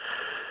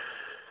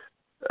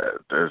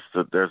there's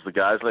the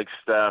guys like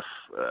Steph.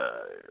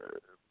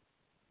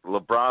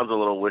 LeBron's a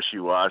little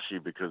wishy-washy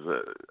because,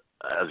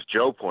 as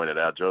Joe pointed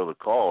out, Joe the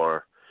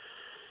caller,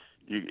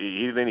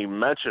 he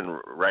mentioned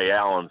Ray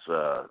Allen's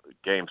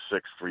Game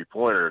 6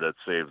 3-pointer that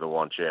saved the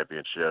one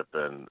championship,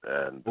 and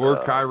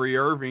Kyrie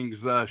Irving's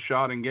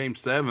shot in Game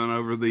 7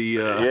 over the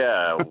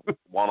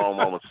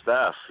one-on-one with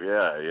Steph.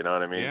 Yeah, you know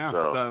what I mean. Yeah.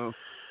 So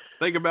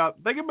think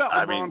about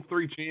LeBron's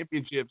 3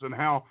 championships and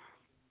how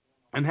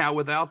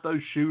without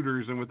those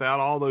shooters and without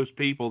all those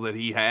people that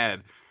he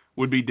had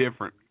would be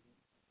different.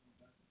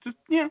 Just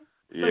yeah.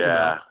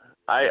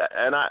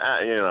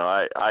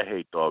 I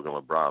hate dogging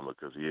LeBron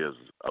because he is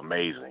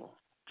amazing,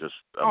 just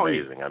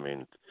amazing. Yeah. I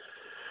mean,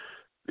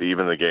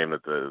 even the game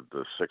that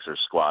the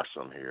Sixers squashed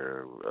them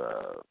here,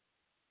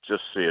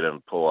 just seeing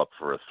him pull up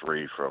for a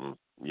 3 from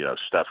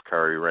Steph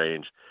Curry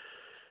range,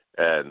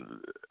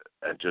 and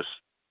just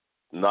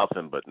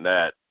nothing but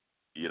net.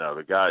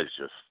 The guy's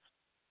just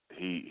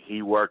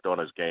he worked on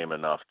his game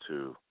enough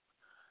to,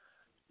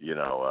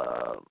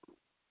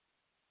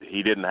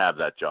 he didn't have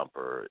that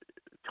jumper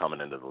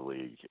coming into the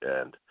league,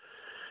 and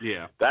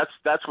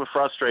that's what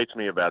frustrates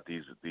me about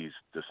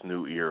this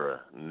new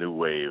era, new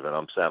wave. And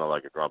I'm sounding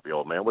like a grumpy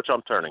old man, which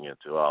I'm turning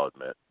into, I'll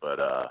admit. But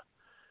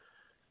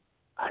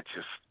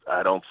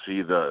I don't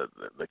see the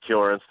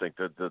killer instinct.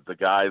 The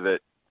guy that,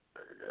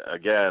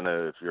 again,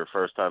 if you're a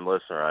first time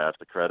listener, I have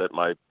to credit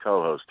my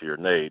co-host here,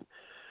 Nate.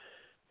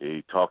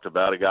 He talked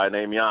about a guy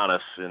named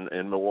Giannis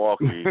in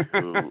Milwaukee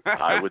who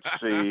I would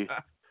see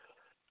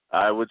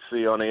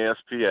on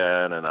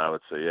ESPN, and I would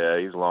say, yeah,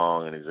 he's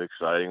long and he's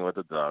exciting with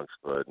the dunks,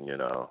 but,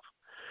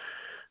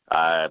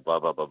 I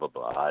blah, blah, blah, blah,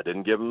 blah. I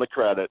didn't give him the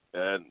credit,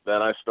 and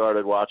then I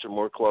started watching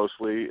more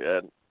closely,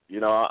 and,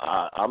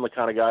 I'm the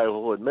kind of guy who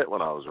will admit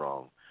when I was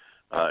wrong.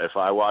 If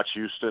I watch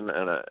Houston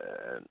and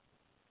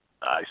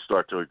I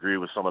start to agree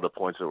with some of the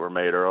points that were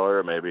made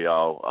earlier, maybe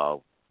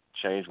I'll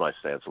change my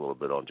stance a little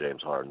bit on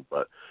James Harden,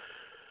 but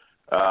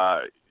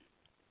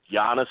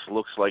Giannis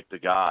looks like the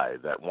guy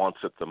that wants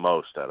it the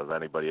most out of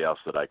anybody else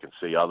that I can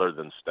see other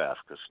than Steph,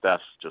 because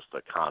Steph's just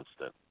a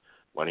constant.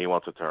 When he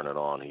wants to turn it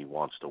on, he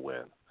wants to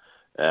win.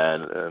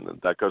 And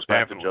that goes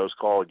back to Joe's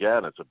call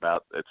again. It's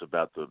about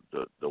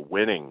the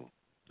winning,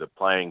 the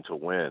playing to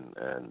win,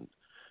 and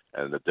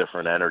the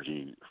different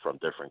energy from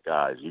different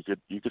guys. You could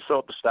fill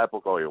up the stat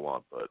book all you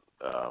want, but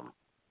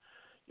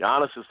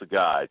Giannis is the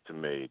guy to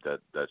me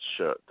that's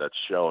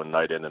showing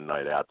night in and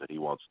night out that he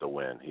wants to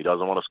win. He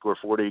doesn't want to score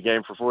 40 a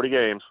game for 40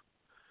 games.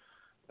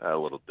 A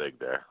little dig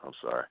there. I'm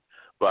sorry,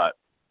 but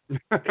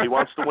he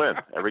wants to win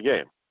every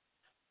game.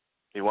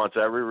 He wants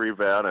every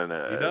rebound, and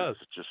it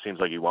just seems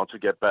like he wants to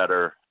get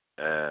better.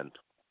 And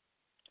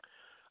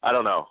I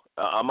don't know.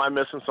 Am I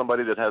missing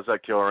somebody that has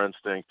that killer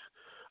instinct?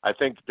 I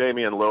think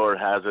Damian Lillard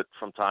has it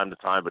from time to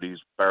time, but he's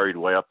buried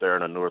way up there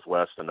in the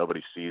Northwest, and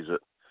nobody sees it.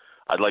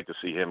 I'd like to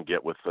see him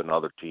get with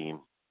another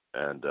team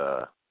and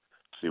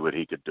see what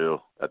he could do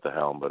at the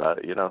helm. But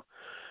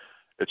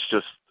it's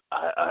just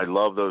I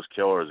love those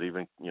killers.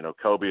 Even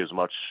Kobe, as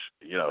much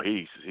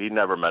he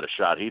never met a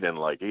shot he didn't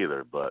like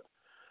either. But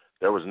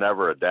there was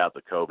never a doubt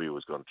that Kobe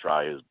was going to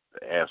try his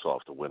ass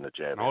off to win the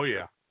championship. Oh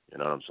yeah, you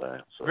know what I'm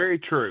saying? So, very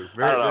true.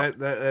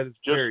 That is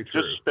very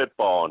true. Just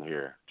spitballing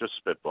here. Just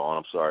spitballing.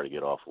 I'm sorry to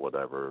get off of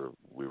whatever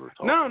we were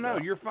talking about. No,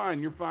 you're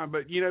fine.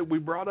 But we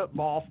brought up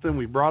Boston.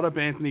 We brought up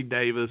Anthony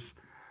Davis.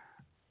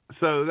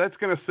 So that's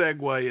going to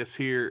segue us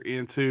here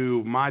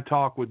into my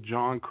talk with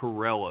John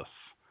Corellis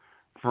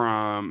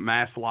from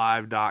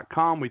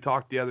MassLive.com. We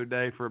talked the other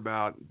day for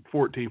about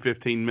 14,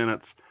 15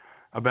 minutes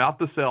about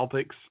the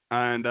Celtics.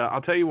 And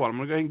I'll tell you what, I'm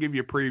going to go ahead and give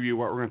you a preview of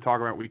what we're going to talk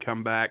about when we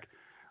come back.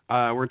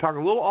 We're going to talk a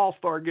little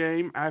All-Star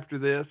game after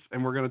this,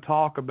 and we're going to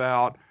talk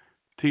about,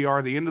 TR,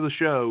 at the end of the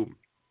show,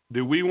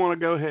 do we want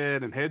to go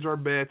ahead and hedge our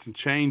bets and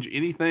change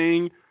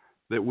anything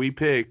that we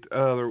picked,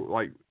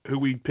 like who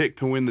we picked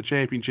to win the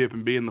championship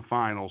and be in the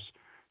finals?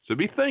 So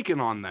be thinking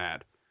on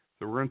that.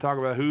 So we're going to talk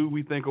about who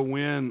we think will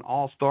win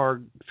All-Star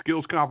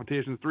skills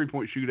competitions,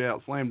 three-point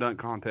shootout, slam dunk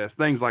contest,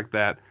 things like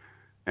that.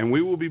 And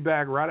we will be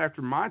back right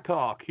after my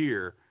talk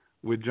here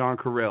with John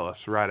Corellis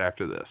right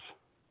after this.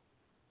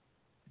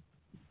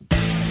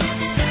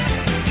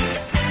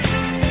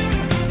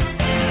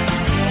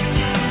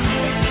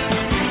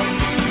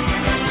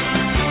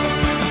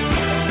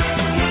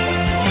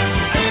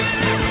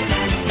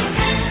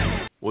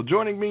 Well, join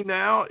Joining me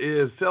now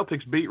is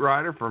Celtics beat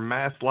writer for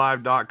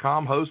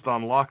MassLive.com, host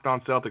on Locked On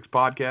Celtics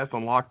podcast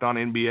on Locked On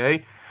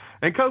NBA,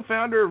 and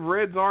co-founder of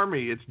Reds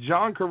Army. It's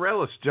John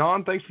Corellis.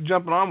 John, thanks for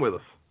jumping on with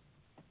us.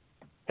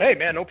 Hey,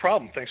 man, no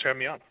problem. Thanks for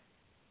having me on.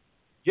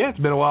 Yeah, it's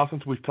been a while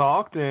since we've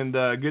talked, and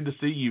good to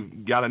see you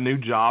got a new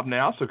job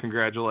now, so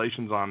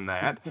congratulations on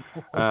that.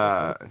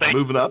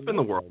 Moving up in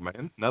the world,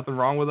 man. Nothing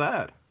wrong with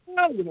that.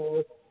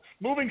 Well,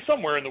 moving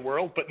somewhere in the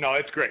world, but no,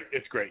 it's great.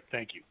 It's great.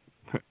 Thank you.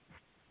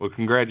 Well,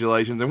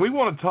 congratulations. And we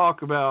want to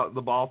talk about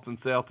the Boston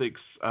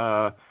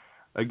Celtics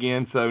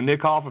again. So,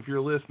 Nick Hoff, if you're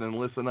listening,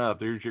 listen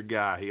up. There's your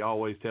guy. He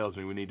always tells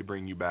me we need to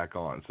bring you back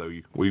on. So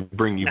we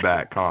bring you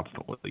back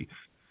constantly.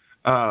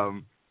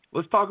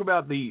 Let's talk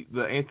about the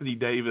Anthony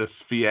Davis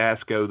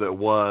fiasco that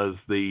was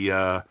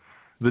the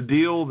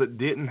deal that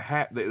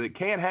that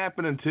can't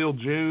happen until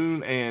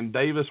June, and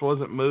Davis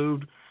wasn't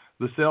moved.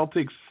 The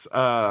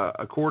Celtics,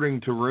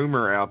 according to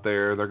rumor out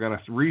there, they're going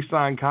to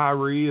re-sign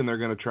Kyrie, and they're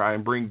going to try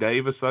and bring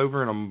Davis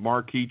over in a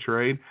marquee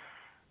trade.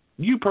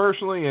 You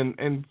personally,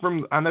 and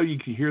from I know you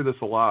can hear this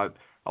a lot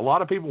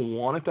of people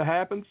want it to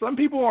happen. Some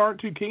people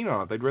aren't too keen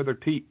on it. They'd rather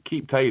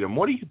keep Tatum.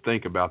 What do you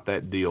think about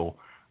that deal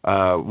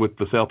with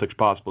the Celtics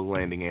possibly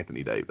landing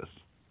Anthony Davis?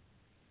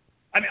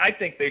 I mean, I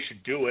think they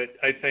should do it.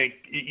 I think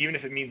even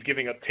if it means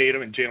giving up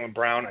Tatum and Jaylen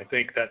Brown, I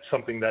think that's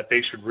something that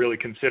they should really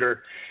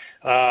consider.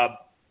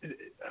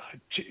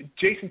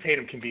 Jason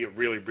Tatum can be a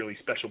really, really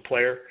special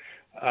player,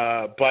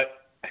 but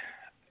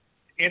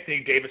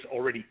Anthony Davis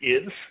already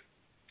is.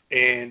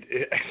 And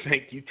I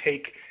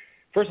think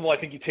first of all, I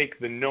think you take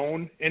the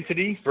known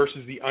entity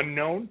versus the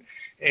unknown.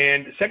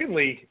 And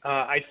secondly,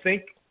 I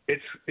think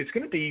it's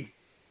going to be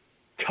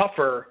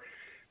tougher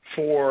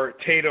for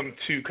Tatum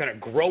to kind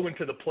of grow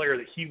into the player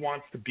that he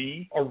wants to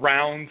be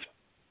around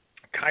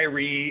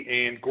Kyrie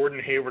and Gordon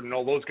Hayward and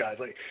all those guys.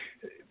 Like,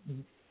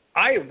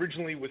 I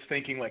originally was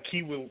thinking like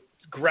he will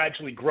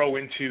gradually grow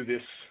into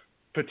this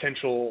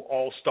potential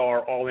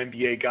all-star,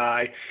 all-NBA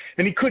guy,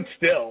 and he could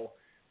still,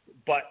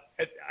 but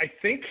I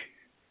think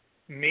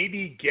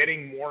maybe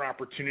getting more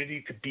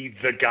opportunity to be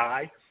the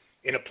guy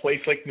in a place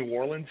like New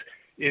Orleans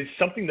is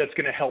something that's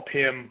going to help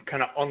him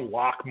kind of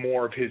unlock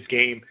more of his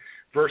game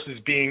versus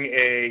being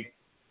a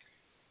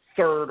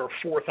third or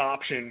fourth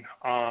option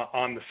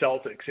on the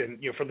Celtics. And,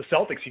 for the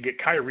Celtics, you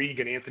get Kyrie, you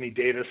get Anthony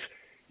Davis,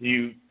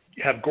 you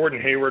have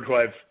Gordon Hayward, who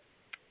I have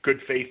good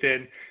faith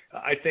in.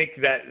 I think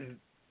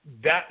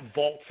that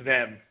vaults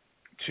them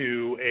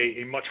to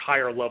a much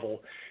higher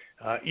level,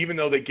 even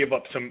though they give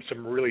up some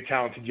really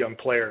talented young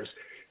players.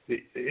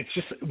 It's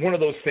just one of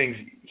those things.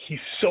 He's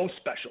so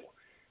special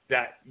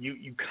that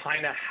you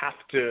kind of have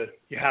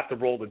to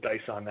roll the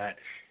dice on that.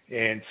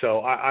 And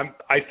so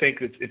I think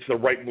that it's the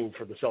right move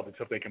for the Celtics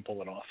if they can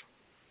pull it off.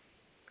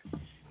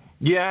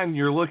 Yeah, and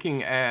you're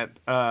looking at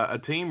a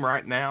team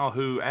right now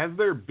who, as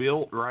they're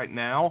built right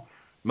now,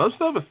 most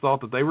of us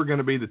thought that they were going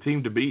to be the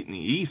team to beat in the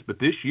East, but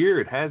this year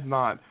it has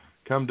not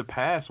come to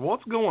pass.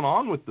 What's going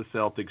on with the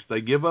Celtics?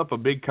 They give up a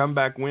big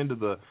comeback win to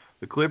the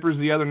Clippers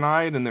the other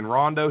night, and then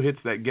Rondo hits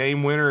that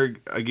game winner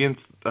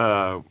against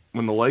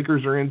when the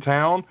Lakers are in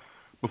town.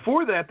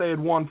 Before that, they had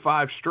won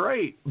 5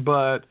 straight,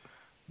 but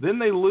then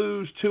they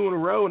lose 2 in a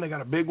row, and they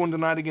got a big one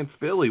tonight against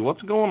Philly.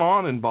 What's going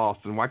on in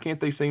Boston? Why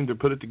can't they seem to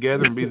put it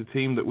together and be the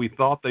team that we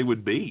thought they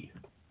would be?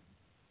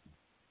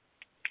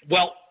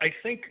 Well, I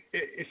think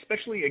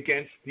especially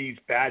against these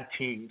bad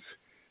teams.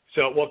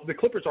 So, the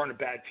Clippers aren't a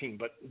bad team,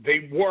 but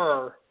they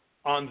were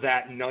on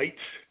that night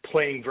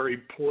playing very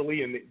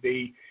poorly, and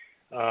they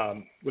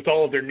with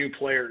all of their new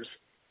players,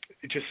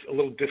 just a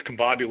little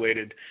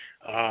discombobulated.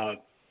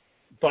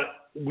 But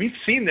we've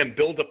seen them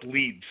build up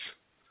leads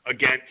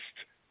against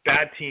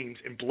bad teams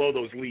and blow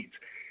those leads.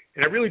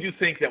 And I really do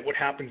think that what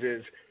happens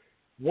is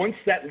once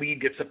that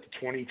lead gets up to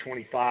 20,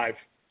 25,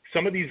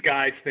 some of these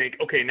guys think,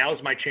 okay,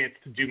 now's my chance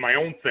to do my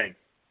own thing.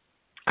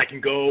 I can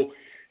go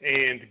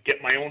and get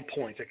my own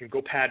points. I can go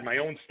pad my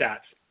own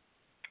stats.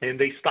 And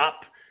they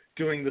stop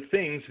doing the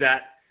things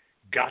that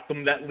got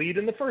them that lead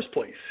in the first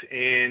place.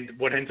 And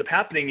what ends up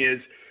happening is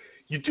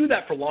you do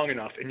that for long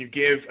enough and you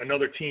give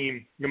another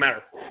team, no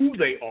matter who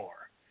they are,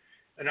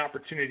 an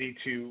opportunity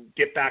to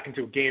get back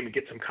into a game and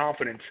get some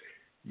confidence,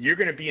 you're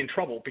going to be in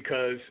trouble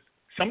because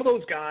some of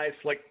those guys,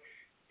 like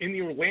in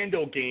the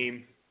Orlando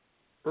game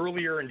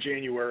earlier in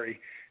January,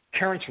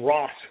 Terrence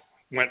Ross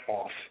went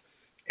off.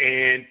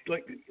 And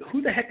like,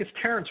 who the heck is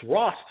Terrence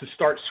Ross to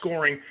start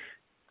scoring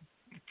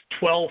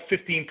 12,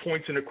 15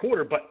 points in a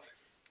quarter? But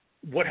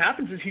what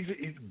happens is he's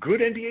a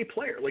good NBA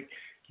player. Like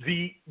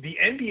the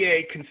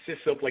NBA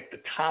consists of like the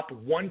top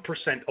 1%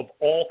 of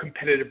all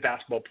competitive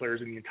basketball players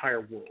in the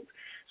entire world.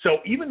 So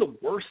even the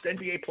worst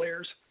NBA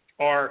players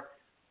are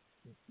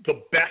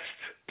the best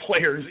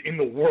players in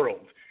the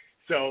world.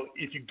 So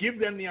if you give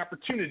them the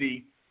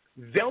opportunity,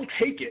 they'll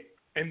take it,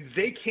 and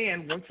they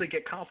can, once they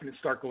get confidence,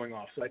 start going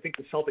off. So I think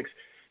the Celtics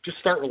just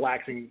start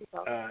relaxing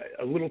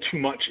a little too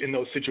much in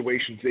those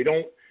situations. They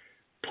don't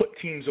put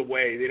teams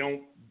away. They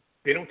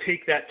don't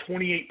take that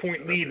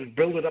 28-point lead and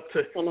build it up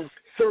to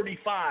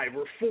 35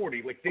 or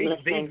 40. Like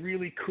they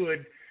really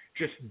could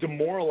just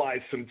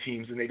demoralize some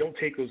teams, and they don't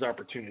take those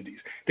opportunities.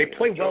 They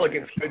play well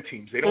against good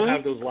teams. They don't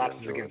have those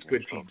lapses against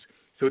good teams.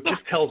 So it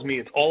just tells me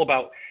it's all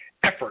about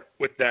effort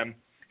with them.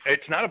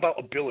 It's not about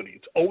ability.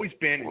 It's always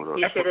been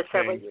an effort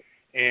thing.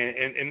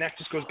 And that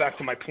just goes back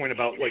to my point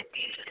about, like,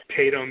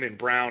 Tatum and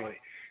Brown.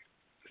 Like,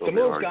 some of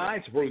those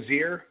guys,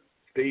 Rozier,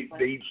 they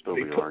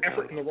put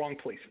effort in the wrong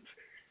places.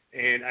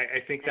 And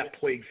I think that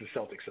plagues the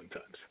Celtics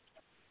sometimes.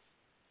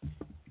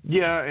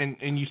 Yeah,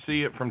 and you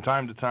see it from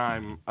time to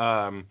time.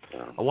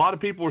 A lot of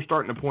people are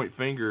starting to point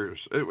fingers,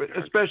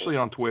 especially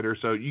on Twitter,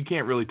 so you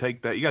can't really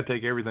take that. You got to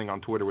take everything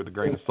on Twitter with a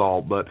grain of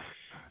salt, but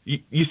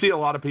you see a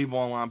lot of people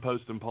online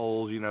posting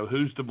polls,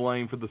 who's to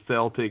blame for the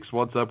Celtics,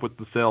 what's up with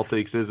the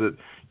Celtics, is it,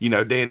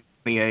 Danny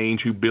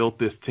Ainge who built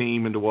this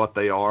team into what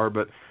they are,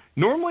 but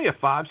normally a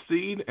 5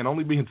 seed and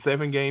only being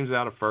 7 games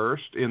out of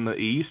first in the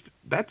East,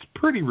 that's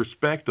pretty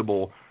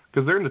respectable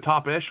because they're in the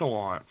top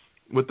echelon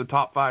with the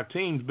top 5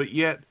 teams, but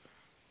yet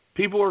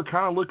people are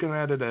kind of looking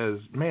at it as,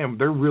 man,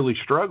 they're really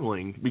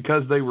struggling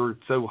because they were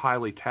so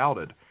highly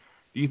touted.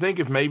 Do you think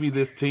if maybe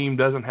this team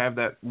doesn't have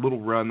that little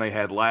run they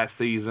had last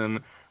season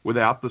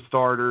without the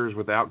starters,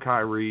 without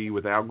Kyrie,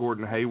 without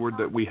Gordon Hayward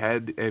that we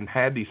had and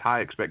had these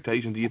high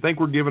expectations, do you think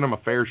we're giving them a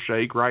fair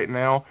shake right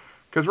now?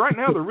 Because right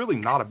now they're really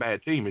not a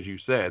bad team, as you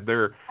said.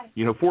 They're,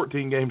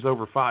 14 games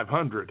over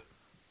 500.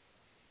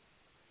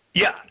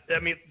 Yeah, I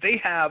mean, they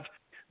have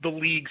the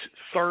league's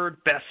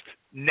 3rd best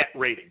net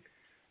rating.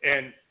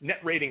 And net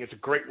rating is a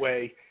great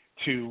way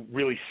to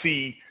really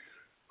see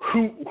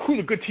who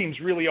the good teams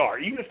really are.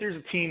 Even if there's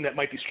a team that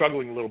might be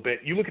struggling a little bit,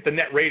 you look at the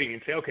net rating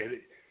and say, okay, the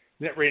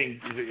net rating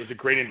is a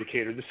great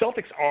indicator. The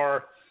Celtics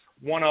are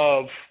one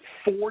of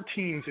 4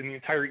 teams in the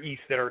entire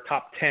East that are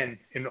top 10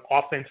 in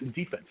offense and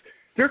defense.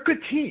 They're a good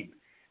team.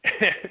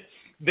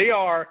 They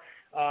are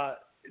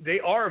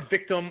a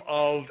victim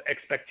of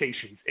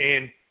expectations,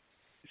 and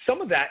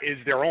some of that is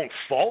their own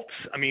fault.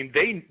 I mean,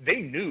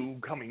 they knew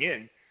coming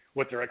in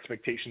what their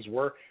expectations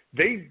were.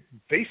 They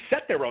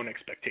set their own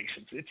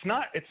expectations. It's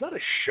not a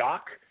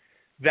shock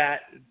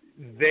that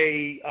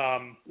they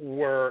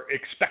were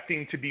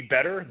expecting to be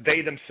better.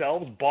 They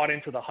themselves bought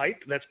into the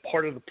hype. That's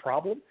part of the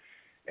problem,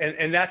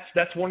 and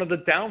that's one of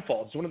the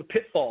downfalls, one of the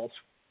pitfalls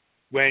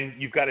when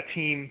you've got a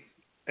team,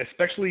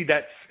 especially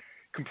that's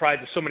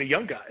comprised of so many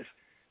young guys,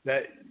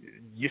 that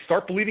you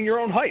start believing your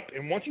own hype.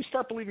 And once you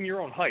start believing your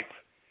own hype,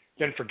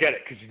 then forget it,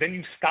 because then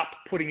you stop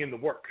putting in the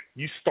work.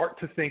 You start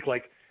to think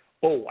like,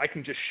 oh, I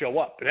can just show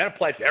up. And that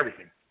applies to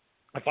everything.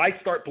 If I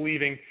start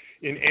believing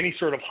in any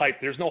sort of hype,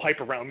 there's no hype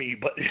around me,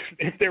 but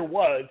if there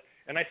was,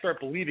 and I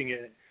start believing in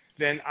it,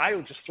 then I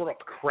will just throw up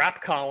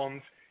crap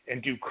columns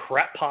and do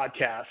crap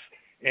podcasts,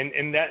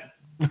 and that's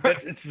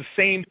it's the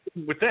same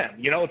thing with them.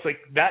 It's like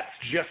that's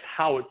just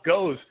how it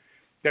goes.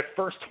 That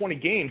first 20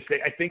 games,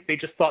 I think they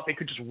just thought they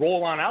could just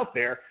roll on out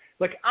there.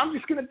 Like, I'm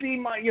just going to be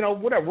my,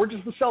 whatever. We're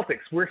just the Celtics.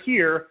 We're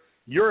here.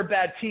 You're a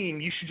bad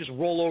team. You should just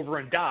roll over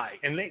and die.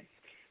 And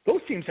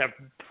those teams have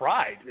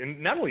pride.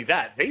 And not only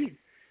that,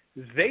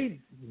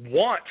 they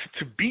want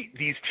to beat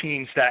these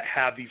teams that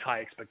have these high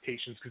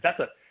expectations, because that's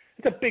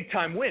a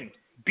big-time win.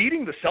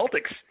 Beating the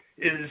Celtics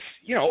is,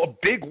 a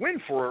big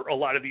win for a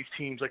lot of these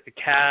teams like the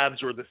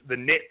Cavs or the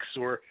Knicks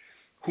or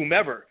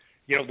whomever,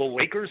 the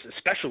Lakers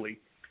especially.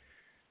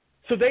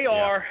 So they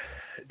are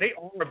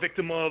a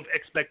victim of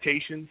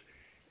expectations.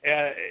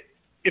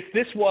 If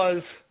this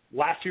was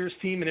last year's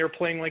team and they were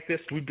playing like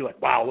this, we'd be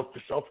like, wow, look, the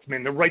Celtics,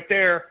 man, they're right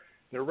there.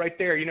 They're right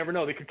there. You never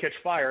know. They could catch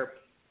fire.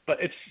 But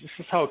it's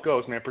just how it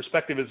goes, man.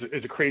 Perspective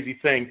is a crazy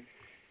thing.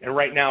 And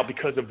right now,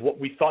 because of what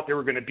we thought they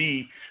were going to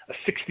be, a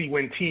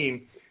 60-win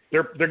team,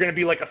 they're going to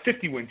be like a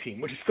 50-win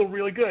team, which is still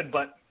really good,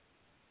 but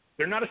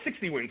they're not a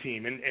 60-win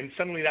team. And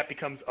suddenly that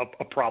becomes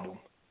a problem.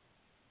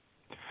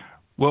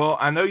 Well,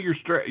 I know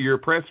you're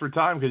pressed for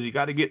time because you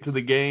got to get to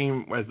the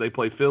game as they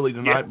play Philly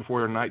tonight before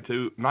their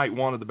night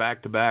 1 of the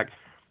back-to-back.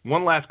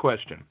 One last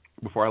question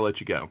before I let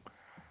you go.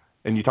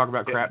 And you talk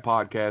about crap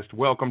podcast.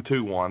 Welcome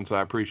to one, so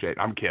I appreciate it.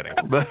 I'm kidding.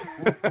 But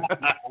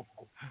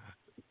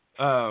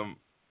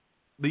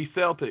the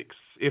Celtics,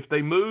 if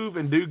they move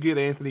and do get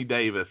Anthony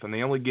Davis and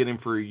they only get him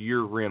for a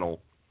year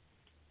rental,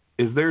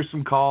 is there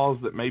some cause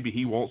that maybe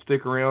he won't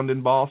stick around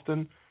in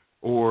Boston?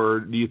 Or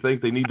do you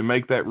think they need to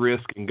make that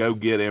risk and go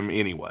get him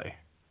anyway?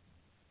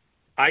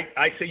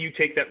 I say you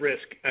take that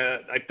risk.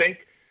 I think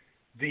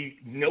the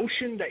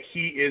notion that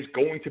he is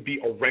going to be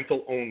a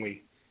rental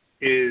only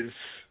is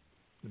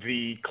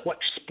the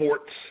Clutch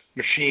Sports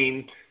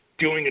machine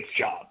doing its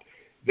job.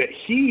 That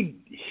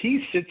he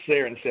sits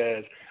there and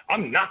says,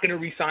 I'm not going to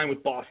re-sign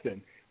with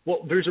Boston. Well,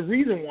 there's a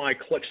reason why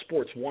Clutch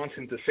Sports wants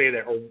him to say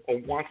that or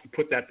wants to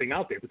put that thing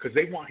out there, because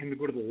they want him to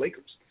go to the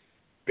Lakers.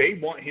 They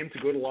want him to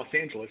go to Los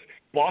Angeles.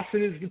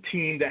 Boston is the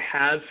team that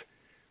has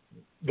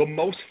the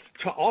most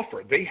to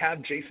offer. They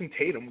have Jason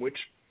Tatum, which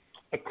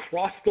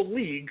across the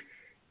league,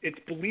 it's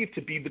believed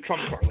to be the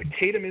trump card. Like,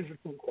 Tatum is the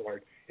trump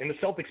card, and the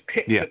Celtics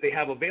picks that they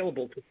have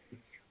available to them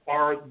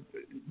are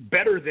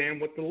better than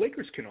what the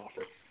Lakers can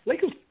offer.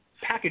 Lakers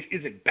package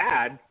isn't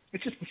bad.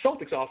 It's just the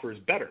Celtics offer is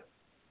better.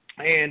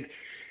 And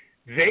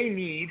They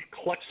need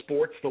clutch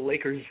sports. The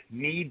Lakers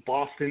need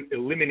Boston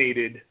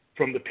eliminated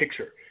from the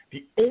picture.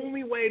 The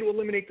only way to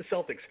eliminate the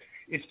Celtics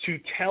is to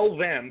tell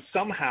them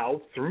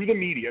somehow through the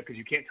media, because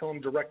you can't tell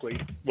them directly.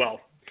 Well,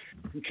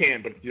 you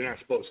can, but you're not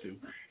supposed to.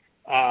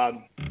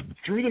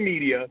 Through the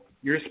media,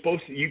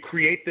 you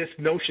create this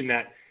notion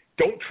that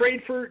don't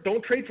trade for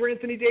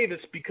Anthony Davis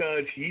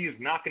because he is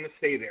not going to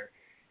stay there,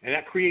 and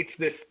that creates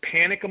this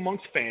panic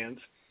amongst fans,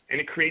 and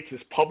it creates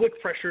this public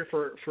pressure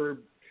for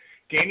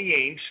Danny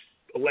Ainge,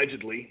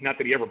 allegedly. Not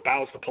that he ever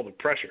bows to public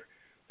pressure,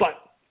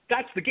 but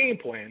that's the game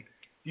plan.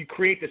 You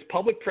create this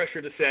public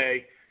pressure to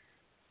say,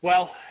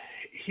 well,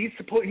 he's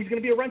going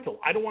to be a rental.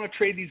 I don't want to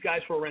trade these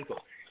guys for a rental.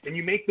 And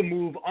you make the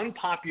move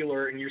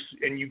unpopular, and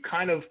you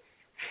kind of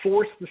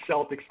force the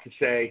Celtics to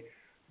say,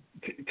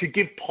 to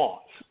give pause.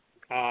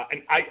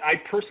 And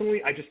I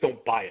personally, I just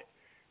don't buy it,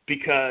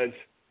 because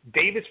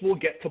Davis will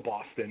get to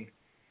Boston.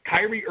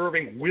 Kyrie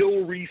Irving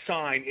will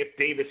re-sign if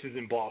Davis is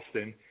in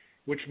Boston,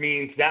 which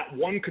means that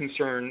one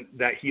concern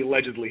that he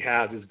allegedly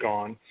has is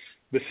gone.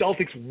 The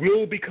Celtics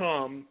will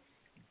become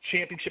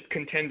championship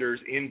contenders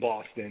in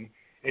Boston,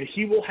 and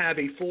he will have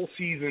a full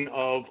season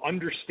of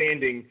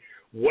understanding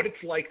what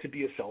it's like to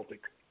be a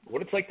Celtic,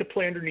 what it's like to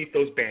play underneath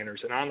those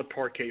banners and on the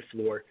parquet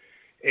floor.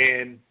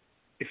 And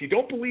if you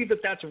don't believe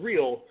that that's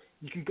real,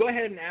 you can go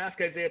ahead and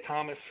ask Isaiah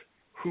Thomas,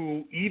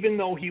 who, even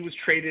though he was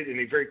traded in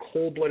a very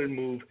cold-blooded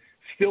move,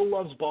 still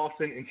loves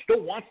Boston and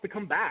still wants to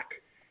come back.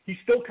 He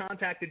still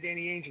contacted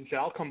Danny Ainge and said,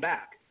 I'll come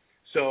back.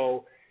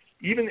 So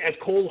even as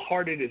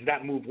cold-hearted as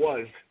that move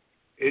was,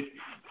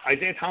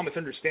 Isaiah Thomas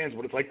understands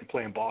what it's like to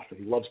play in Boston.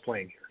 He loves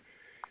playing here.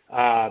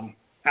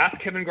 Ask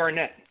Kevin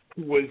Garnett,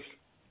 who was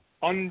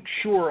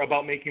unsure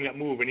about making that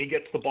move, and he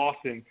gets to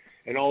Boston,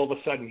 and all of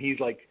a sudden he's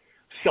like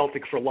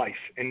Celtic for life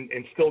and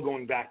still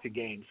going back to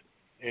games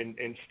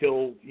and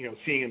still,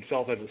 seeing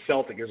himself as a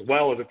Celtic as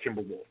well as a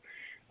Timberwolf.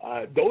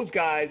 Those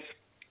guys,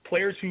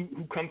 players who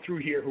come through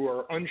here who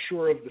are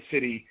unsure of the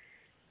city,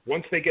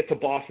 once they get to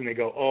Boston, they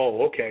go,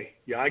 oh, okay,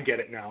 yeah, I get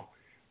it now.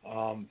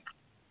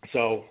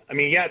 So,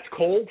 it's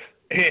cold,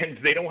 and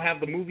they don't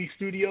have the movie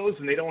studios,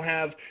 and they don't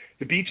have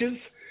the beaches.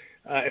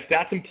 If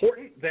that's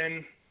important,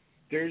 then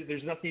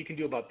there's nothing you can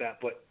do about that.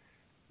 But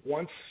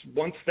once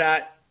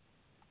that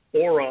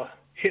aura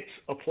hits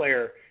a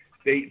player,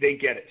 they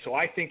get it. So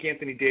I think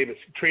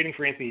trading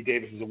for Anthony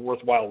Davis is a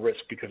worthwhile risk,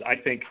 because I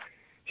think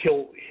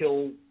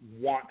he'll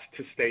want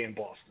to stay in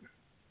Boston.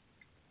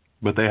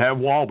 But they have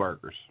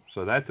Wahlburgers,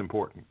 so that's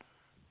important.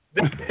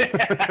 Right,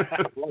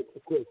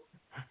 of course.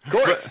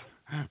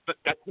 But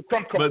that's the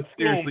Trump card. But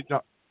seriously,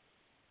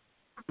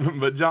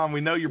 John,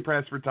 we know you're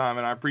pressed for time,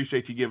 and I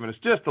appreciate you giving us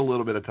just a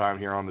little bit of time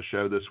here on the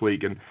show this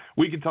week. And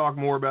we can talk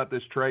more about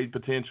this trade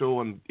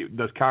potential and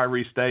does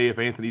Kyrie stay if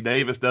Anthony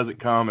Davis doesn't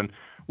come. And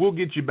we'll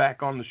get you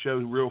back on the show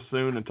real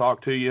soon and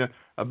talk to you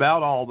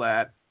about all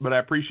that. But I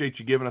appreciate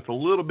you giving us a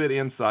little bit of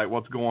insight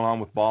what's going on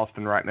with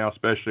Boston right now,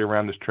 especially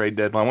around this trade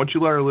deadline. Why don't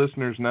you let our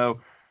listeners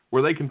know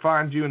where they can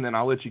find you, and then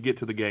I'll let you get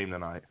to the game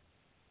tonight.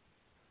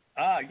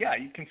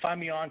 You can find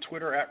me on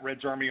Twitter at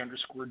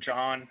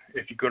RedsArmy_John.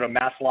 If you go to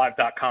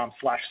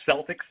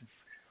masslive.com/Celtics,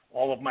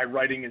 all of my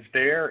writing is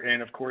there.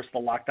 And, of course, the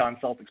Locked On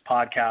Celtics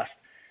podcast.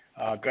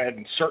 Go ahead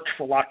and search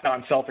for Locked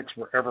On Celtics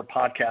wherever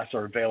podcasts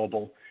are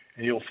available,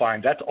 and you'll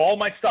find that's all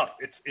my stuff.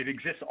 It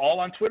exists all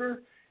on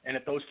Twitter and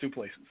at those two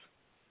places.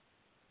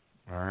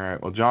 All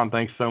right. Well, John,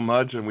 thanks so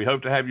much, and we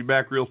hope to have you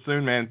back real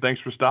soon, man.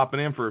 Thanks for stopping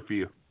in for a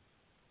few.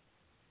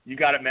 You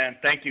got it, man.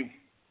 Thank you.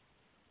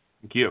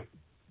 Thank you.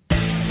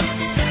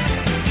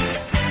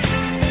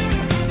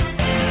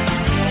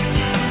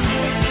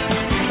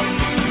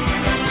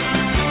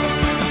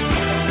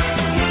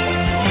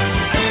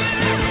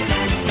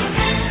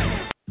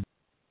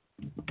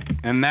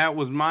 And that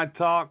was my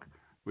talk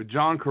with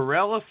John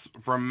Corellis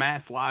from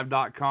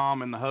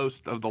MassLive.com and the host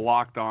of the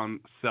Locked On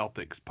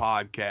Celtics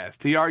podcast.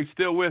 TR, you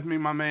still with me,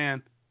 my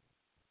man?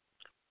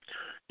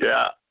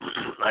 Yeah,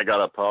 I got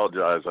to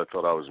apologize. I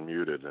thought I was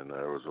muted, and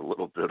there was a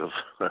little bit of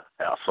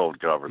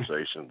household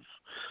conversations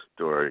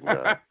during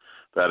that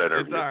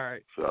interview. It's all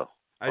right. So,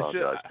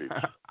 apologize, people.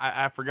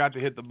 I forgot to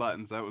hit the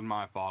buttons. That was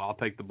my fault. I'll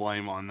take the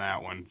blame on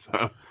that one.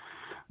 So,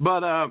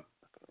 but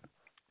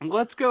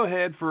let's go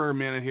ahead for a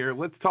minute here.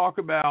 Let's talk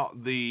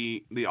about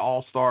the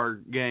All-Star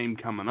game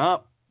coming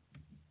up.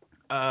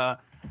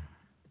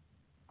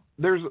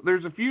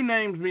 There's a few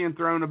names being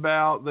thrown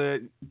about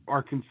that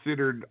are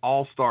considered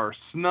All-Star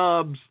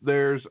snubs.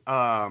 There's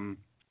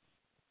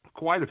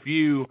quite a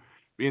few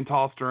being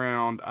tossed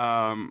around.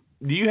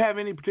 Do you have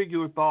any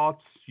particular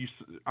thoughts?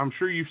 I'm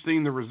sure you've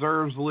seen the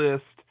reserves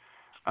list.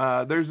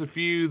 There's a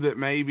few that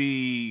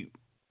maybe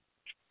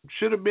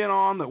should have been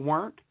on that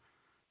weren't.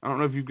 I don't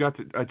know if you've got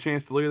a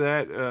chance to look at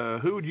that.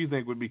 Who would you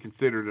think would be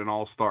considered an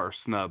All-Star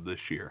snub this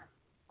year?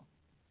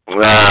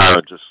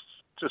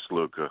 Just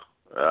Luka.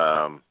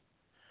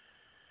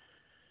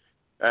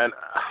 And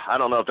I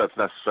don't know if that's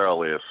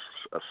necessarily a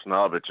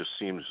snub. It just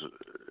seems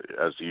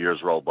as the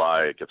years roll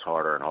by, it gets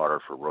harder and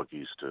harder for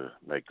rookies to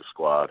make the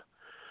squad.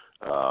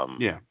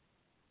 Yeah.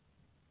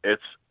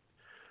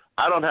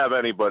 I don't have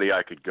anybody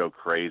I could go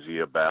crazy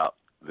about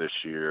this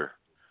year.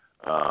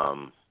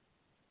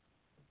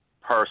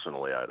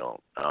 Personally, I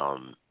don't.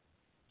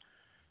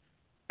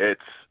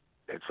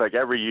 It's like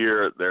every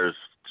year there's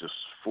just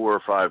 4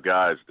 or 5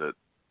 guys that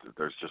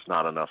there's just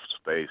not enough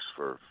space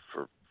for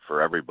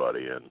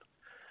everybody, and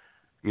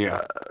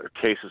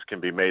cases can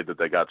be made that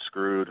they got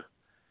screwed.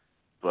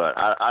 But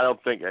I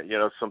don't think,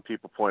 some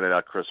people pointed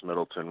out Chris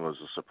Middleton was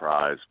a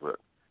surprise, but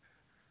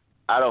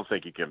I don't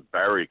think you can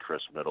bury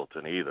Chris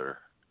Middleton either.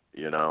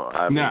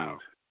 I mean,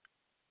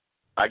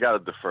 I got to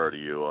defer to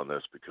you on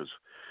this because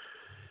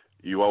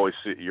you always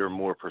see, you're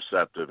more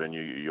perceptive, and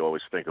you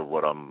always think of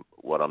what I'm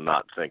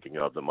not thinking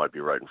of that might be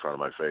right in front of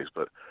my face.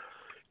 But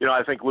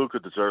I think Luka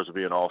deserves to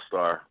be an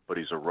all-star, but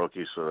he's a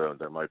rookie, so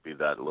there might be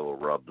that little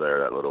rub there,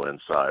 that little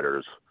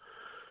insiders.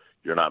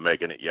 You're not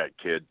making it yet,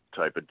 kid,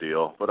 type of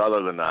deal. But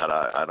other than that,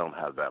 I don't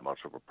have that much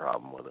of a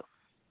problem with it.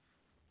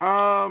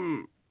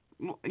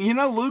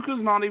 Luka's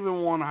not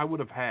even one I would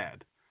have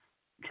had,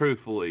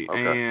 truthfully.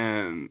 Okay.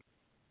 And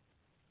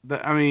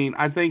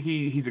I think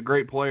he's a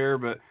great player,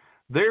 but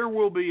there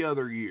will be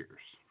other years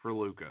for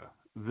Luka.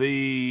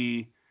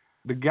 The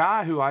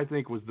guy who I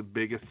think was the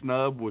biggest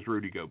snub was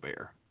Rudy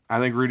Gobert. I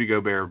think Rudy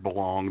Gobert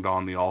belonged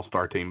on the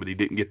All-Star team, but he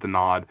didn't get the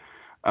nod.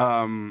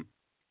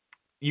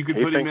 You could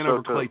put him in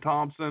over Klay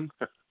Thompson.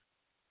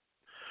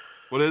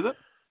 What is it?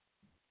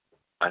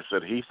 I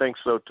said he thinks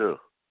so too.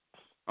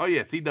 Oh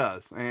yes, he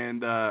does.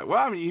 And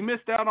he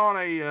missed out on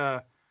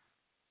I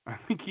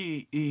think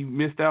he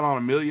missed out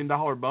on $1 million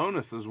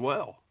bonus as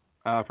well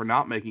for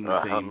not making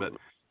the team. But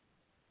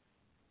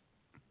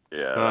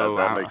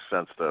that makes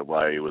sense to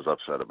why he was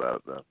upset about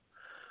it then.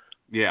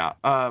 Yeah,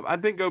 I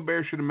think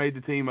Gobert should have made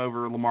the team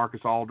over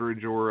LaMarcus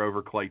Aldridge or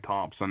over Klay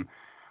Thompson.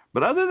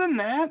 But other than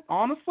that,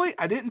 honestly,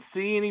 I didn't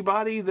see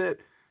anybody that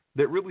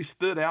really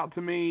stood out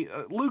to me.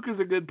 Luka's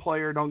a good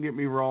player, don't get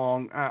me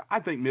wrong. I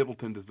think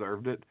Middleton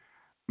deserved it.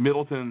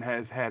 Middleton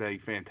has had a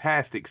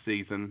fantastic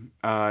season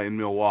in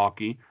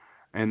Milwaukee,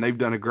 and they've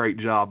done a great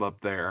job up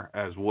there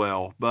as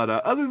well. But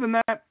other than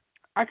that,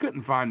 I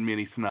couldn't find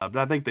many snubs.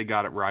 I think they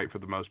got it right for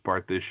the most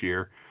part this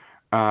year.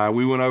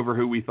 We went over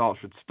who we thought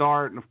should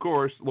start, and of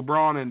course,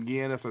 LeBron and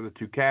Giannis are the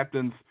 2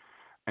 captains.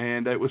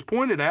 And it was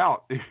pointed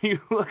out, if you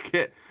look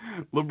at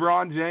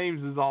LeBron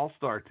James'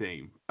 All-Star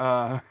team,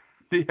 have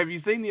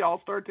you seen the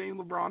All-Star team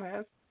LeBron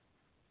has?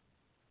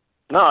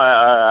 No,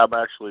 I'm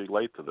actually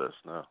late to this,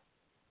 no.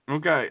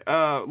 Okay,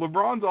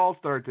 LeBron's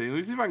All-Star team,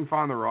 let me see if I can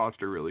find the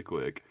roster really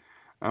quick.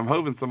 I'm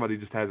hoping somebody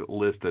just has it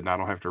listed and I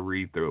don't have to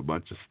read through a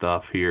bunch of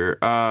stuff here.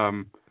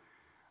 I'm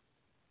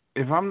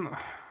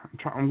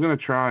going to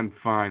try and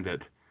find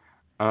it.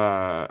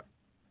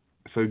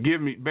 So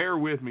bear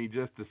with me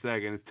just a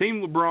second. It's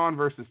Team LeBron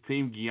versus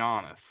Team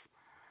Giannis.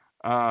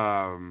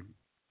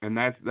 And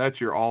that's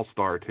your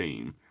all-star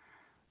team.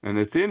 And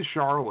it's in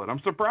Charlotte.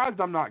 I'm surprised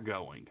I'm not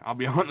going. I'll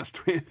be honest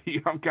with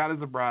you. I'm kind of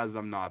surprised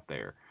I'm not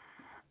there.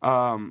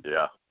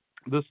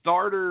 The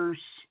starters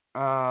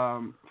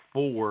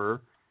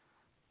for,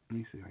 let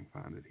me see if I can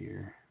find it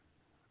here.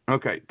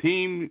 Okay,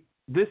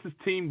 this is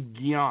Team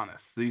Giannis.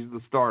 These are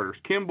the starters.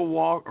 Kemba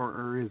Walker,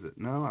 or is it?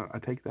 No, I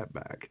take that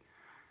back.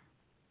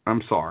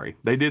 I'm sorry.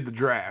 They did the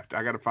draft.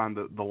 I got to find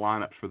the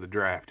lineups for the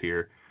draft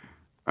here.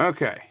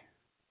 Okay.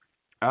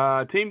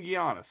 Team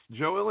Giannis.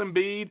 Joel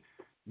Embiid,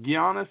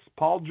 Giannis,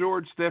 Paul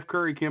George, Steph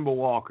Curry, Kemba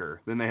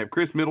Walker. Then they have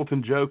Chris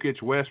Middleton,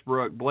 Jokic,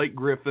 Westbrook, Blake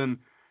Griffin,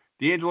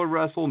 D'Angelo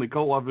Russell,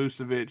 Nikola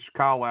Vucevic,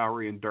 Kyle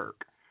Lowry, and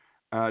Dirk.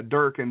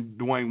 Dirk and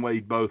Dwayne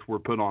Wade both were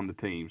put on the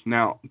teams.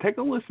 Now, take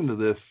a listen to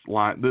this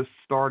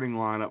starting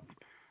lineup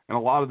and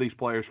a lot of these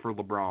players for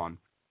LeBron.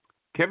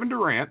 Kevin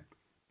Durant,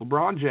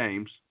 LeBron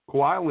James,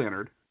 Kawhi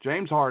Leonard,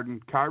 James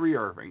Harden, Kyrie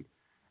Irving,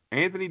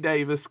 Anthony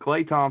Davis,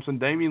 Klay Thompson,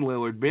 Damian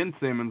Lillard, Ben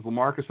Simmons,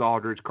 LaMarcus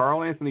Aldridge,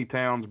 Karl Anthony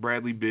Towns,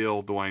 Bradley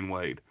Beal, Dwayne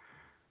Wade.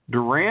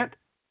 Durant,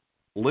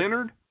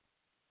 Leonard,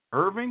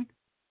 Irving,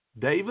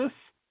 Davis,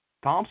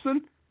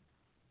 Thompson,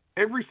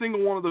 every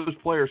single one of those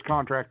players'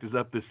 contract is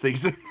up this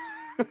season.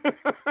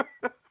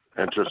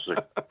 Interesting.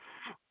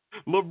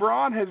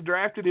 LeBron has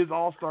drafted his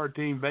all-star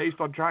team based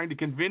on trying to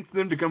convince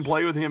them to come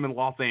play with him in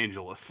Los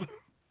Angeles.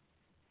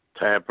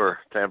 Tamper.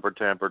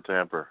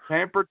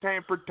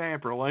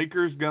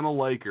 Lakers gonna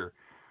Laker.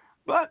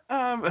 But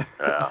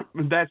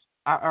that's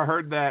I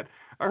heard that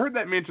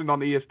mentioned on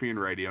the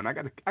ESPN radio, and I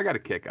got a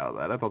kick out of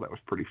that. I thought that was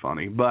pretty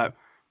funny. But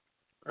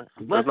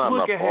there's not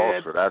enough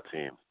balls for that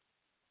team.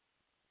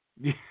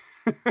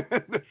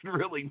 There's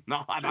really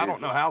not. Jesus. I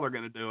don't know how they're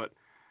going to do it.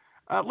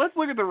 Let's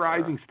look at the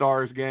Rising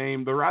Stars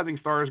game. The Rising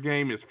Stars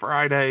game is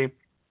Friday,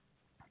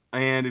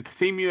 and it's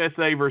Team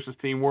USA versus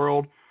Team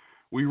World.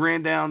 We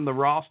ran down the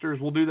rosters.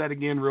 We'll do that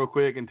again real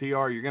quick. And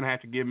TR, you're going to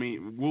have to give me.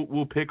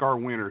 We'll pick our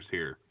winners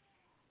here.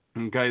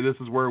 Okay, this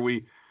is where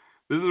we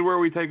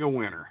take a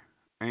winner,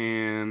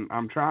 and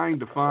I'm trying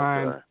to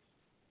find. Okay.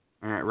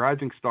 All right,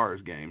 Rising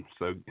Stars game.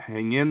 So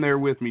hang in there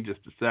with me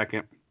just a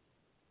second.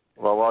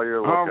 Well, while you're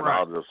looking, right.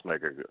 I'll just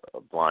make a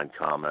blind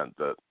comment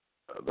that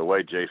the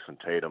way Jason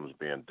Tatum's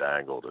being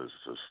dangled is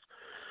just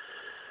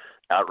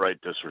outright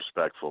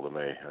disrespectful to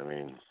me. I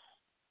mean,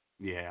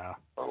 Yeah.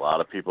 A lot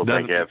of people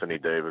think Anthony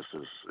Davis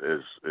is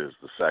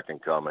the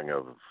second coming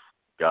of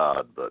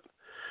God, but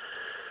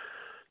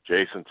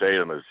Jason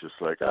Tatum is just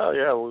like, oh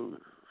yeah,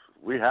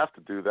 we have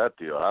to do that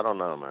deal. I don't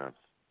know, man.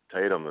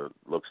 Tatum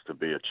looks to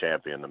be a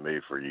champion to me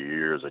for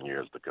years and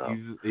years to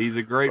come. He's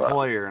a great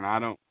player, and I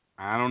don't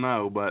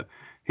know, but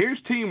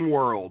here's Team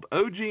World.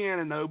 OG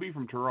Anunoby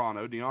from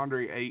Toronto,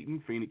 DeAndre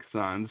Ayton, Phoenix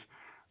Suns,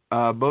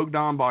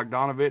 Bogdan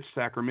Bogdanovic,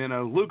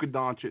 Sacramento, Luka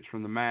Doncic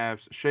from the Mavs,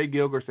 Shai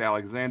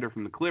Gilgeous-Alexander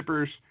from the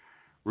Clippers,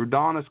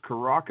 Rudolphus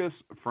Karakas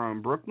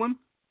from Brooklyn,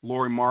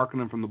 Lauri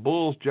Markkanen from the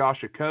Bulls,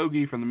 Josh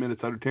Okogie from the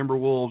Minnesota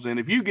Timberwolves. And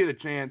if you get a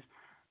chance,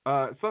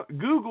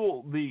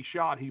 Google the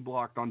shot he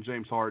blocked on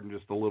James Harden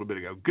just a little bit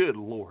ago. Good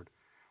Lord.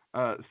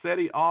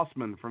 Cedi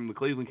Osman from the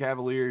Cleveland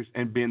Cavaliers,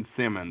 and Ben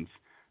Simmons,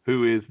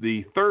 who is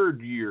the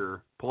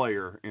third-year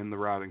player in the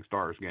Rising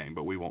Stars game,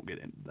 but we won't get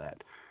into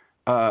that.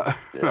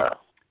 Yeah.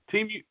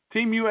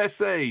 Team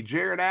USA,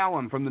 Jared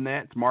Allen from the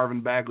Nets,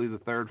 Marvin Bagley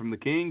III from the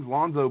Kings,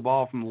 Lonzo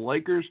Ball from the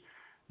Lakers,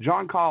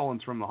 John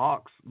Collins from the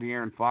Hawks,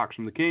 De'Aaron Fox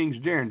from the Kings,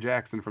 Jaren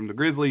Jackson from the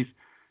Grizzlies,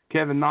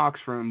 Kevin Knox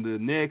from the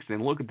Knicks,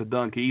 and look at the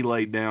dunk he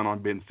laid down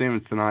on Ben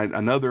Simmons tonight,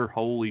 another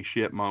holy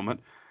shit moment.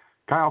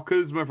 Kyle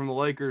Kuzma from the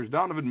Lakers,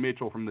 Donovan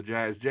Mitchell from the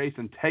Jazz,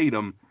 Jason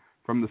Tatum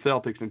from the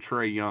Celtics, and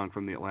Trae Young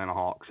from the Atlanta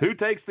Hawks. Who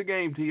takes the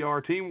game,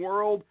 TR? Team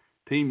World,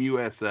 Team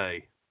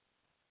USA?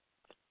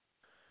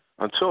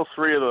 Until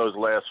three of those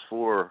last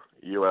four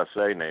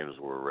USA names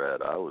were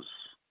read, I was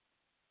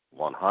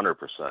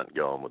 100%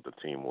 going with the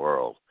Team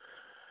World.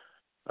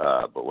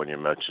 But when you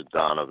mentioned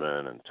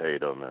Donovan and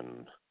Tatum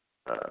and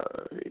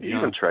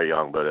even Trae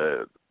Young, but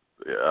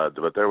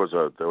there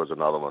was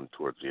another one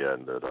towards the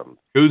end that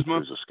Kuzma?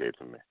 who's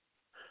escaping me.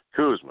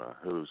 Kuzma,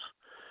 who's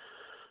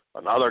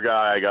another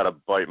guy I got to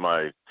bite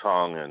my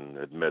tongue and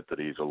admit that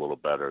he's a little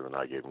better than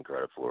I gave him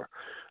credit for.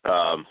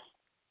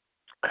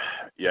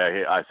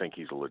 I think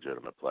he's a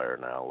legitimate player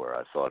now, where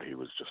I thought he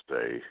was just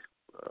a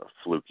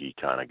fluky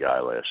kind of guy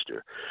last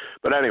year.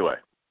 But anyway,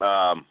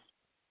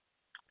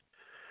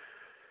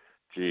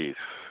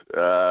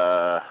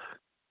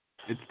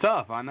 it's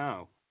tough, I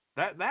know.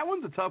 That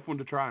one's a tough one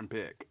to try and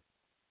pick.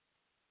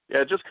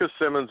 Yeah, just because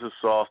Simmons is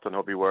soft and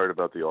he'll be worried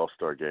about the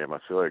All-Star game. I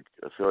feel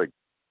like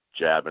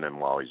jabbing him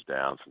while he's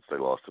down since they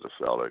lost to the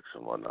Celtics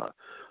and whatnot.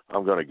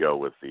 I'm going to go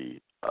with the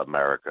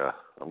America.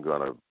 I'm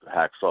going to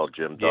hacksaw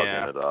Jim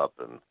Duggan it up.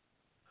 And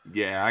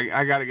yeah,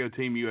 I got to go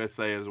Team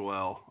USA as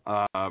well.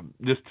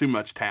 Just too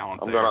much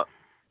talent there.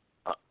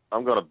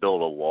 I'm going to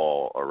build a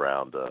wall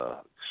around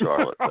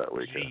Charlotte that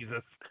weekend.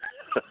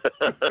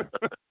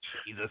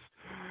 Jesus.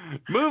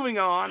 Moving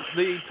on,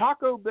 the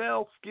Taco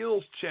Bell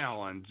Skills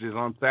Challenge is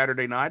on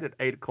Saturday night at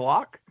 8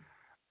 o'clock.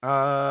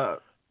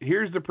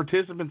 Here's the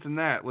participants in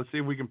that. Let's see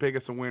if we can pick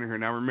us a winner here.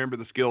 Now, remember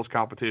the skills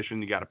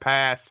competition. You got to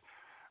pass.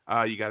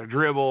 You got to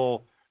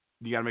dribble.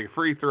 You got to make a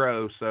free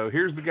throw. So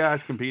here's the guys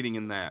competing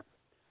in that.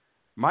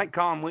 Mike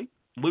Conley,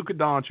 Luka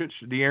Doncic,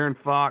 De'Aaron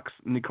Fox,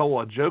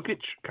 Nikola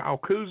Jokic, Kyle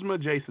Kuzma,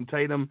 Jason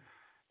Tatum,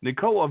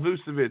 Nikola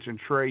Vucevic, and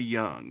Trae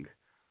Young.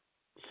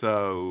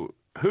 So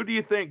who do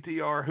you think,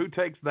 TR? Who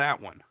takes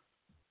that one?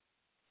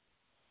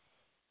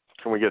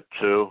 Can we get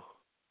two?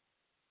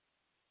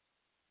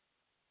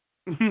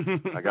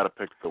 I got to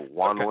pick the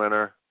one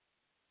winner.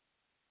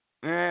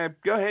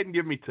 Go ahead and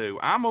give me two.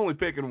 I'm only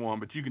picking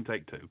one, but you can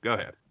take two. Go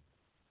ahead.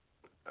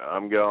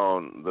 I'm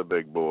going the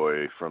big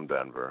boy from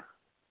Denver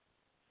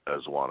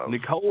as one of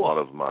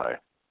my.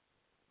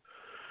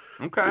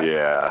 Okay.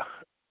 Yeah,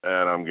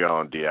 and I'm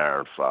going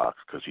De'Aaron Fox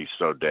because he's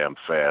so damn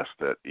fast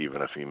that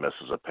even if he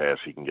misses a pass,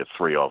 he can get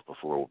three off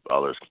before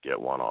others can get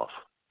one off.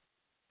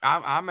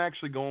 I'm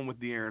actually going with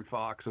De'Aaron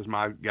Fox as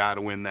my guy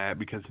to win that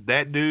because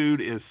that dude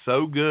is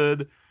so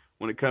good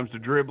when it comes to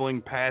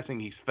dribbling, passing.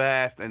 He's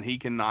fast, and he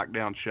can knock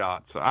down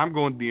shots. So I'm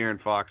going De'Aaron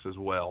Fox as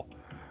well.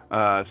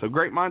 So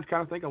great minds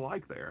kind of think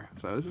alike there.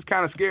 So this is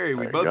kind of scary.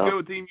 We both go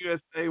with Team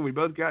USA, and we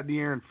both got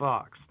De'Aaron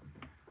Fox.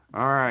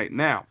 All right,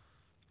 now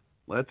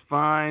let's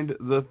find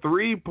the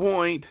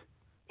three-point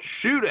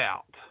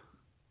shootout.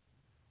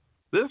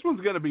 This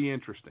one's going to be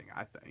interesting,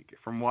 I think,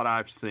 from what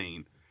I've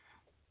seen.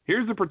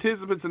 Here's the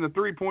participants in the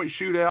three-point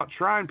shootout.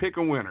 Try and pick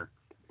a winner.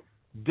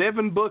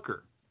 Devin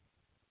Booker,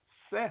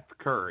 Seth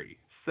Curry,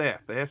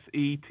 Seth,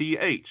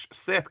 S-E-T-H,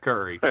 Seth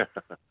Curry.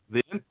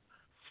 Then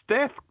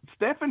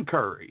Stephen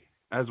Curry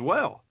as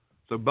well.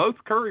 So both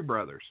Curry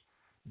brothers.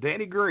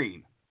 Danny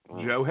Green,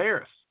 Joe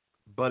Harris,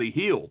 Buddy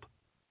Hield,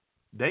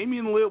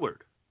 Damian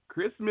Lillard,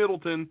 Chris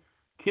Middleton,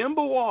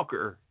 Kemba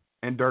Walker,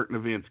 and Dirk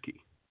Nowitzki.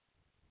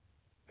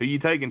 Who you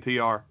taking,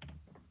 TR?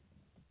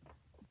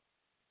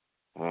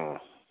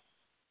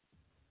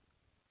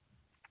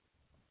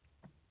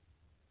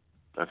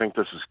 I think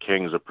this is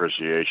King's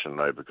Appreciation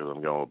Night because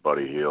I'm going with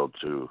Buddy Hield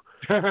to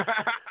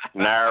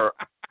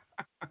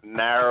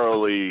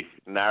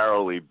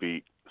narrowly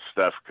beat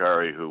Steph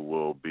Curry, who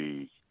will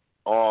be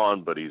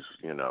on, but he's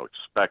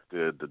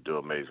expected to do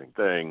amazing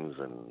things,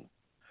 and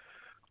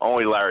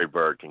only Larry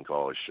Bird can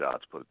call his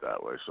shots, put it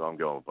that way. So I'm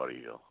going with Buddy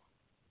Hield.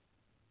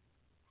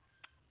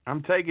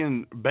 I'm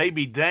taking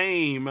baby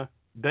Damian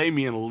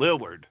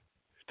Lillard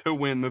to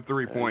win the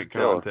 3-point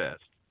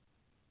contest.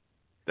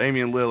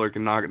 Damian Lillard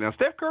can knock it down.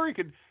 Steph Curry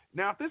could.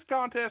 Now, if this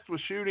contest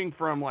was shooting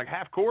from like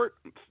half court,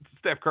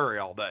 Steph Curry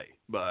all day.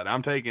 But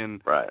I'm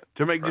taking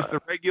to make just a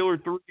regular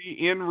 3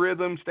 in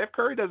rhythm. Steph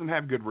Curry doesn't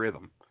have good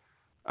rhythm,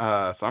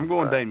 so I'm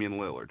going Damian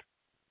Lillard.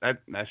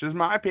 That's just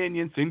my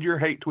opinion. Send your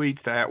hate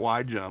tweets to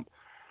 @WideJump.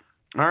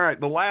 All right,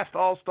 the last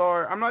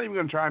All-Star. I'm not even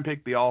going to try and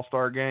pick the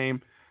All-Star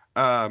game.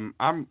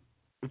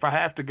 If I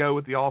have to go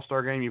with the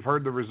All-Star game, you've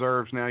heard the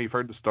reserves now. You've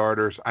heard the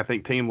starters. I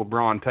think Team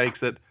LeBron takes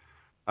it.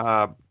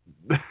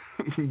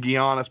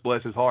 Giannis,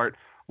 bless his heart.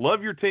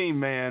 Love your team,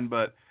 man,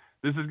 but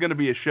this is going to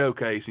be a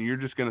showcase, and you're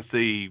just going to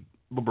see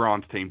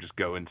LeBron's team just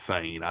go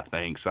insane, I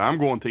think. So I'm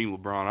going Team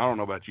LeBron. I don't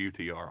know about you,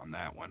 TR, on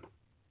that one.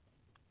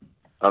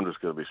 I'm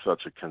just going to be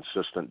such a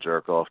consistent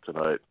jerk-off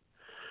tonight.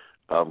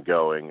 I'm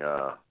going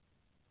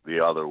the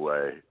other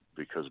way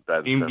because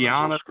Ben Simmons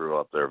will screw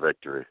up their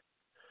victory.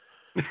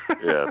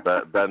 Yeah,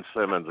 Ben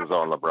Simmons is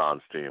on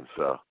LeBron's team,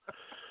 so.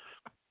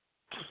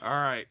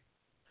 All right.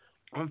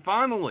 And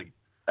finally.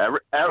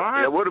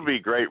 It would be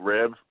great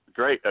rib.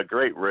 A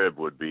great rib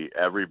would be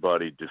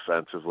everybody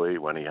defensively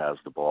when he has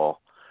the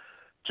ball.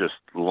 Just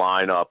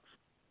line up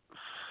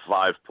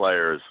 5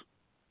 players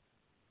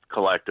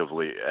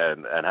collectively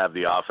and have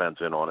the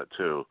offense in on it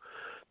too,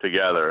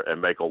 together,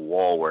 and make a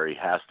wall where he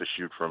has to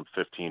shoot from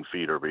 15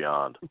 feet or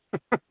beyond.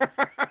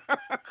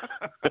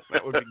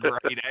 That would be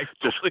great,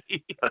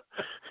 actually.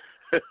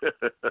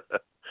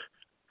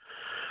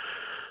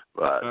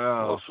 But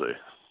we'll see.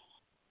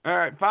 All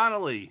right,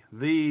 finally,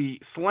 the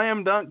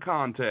Slam Dunk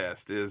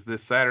Contest is this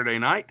Saturday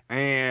night,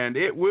 and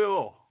it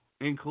will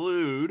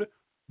include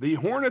the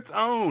Hornets'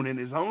 own, in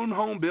his own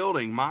home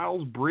building,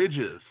 Miles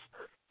Bridges,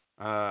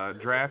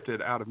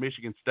 drafted out of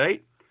Michigan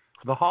State.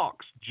 The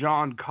Hawks,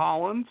 John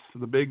Collins,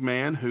 the big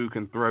man who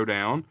can throw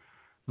down.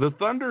 The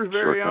Thunder's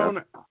very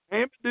own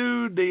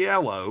Amadou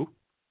Diallo.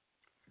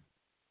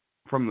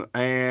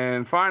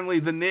 And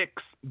finally, the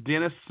Knicks,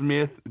 Dennis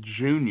Smith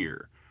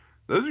Jr.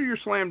 Those are your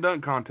Slam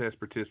Dunk Contest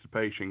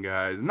participation,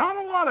 guys. Not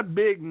a lot of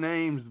big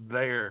names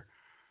there,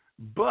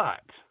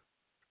 but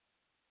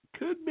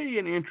could be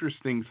an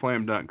interesting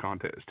Slam Dunk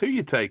Contest. Who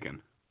you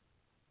taking?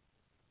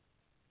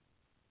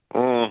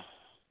 John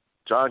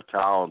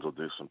Collins will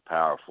do some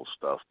powerful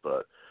stuff,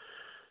 but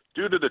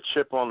due to the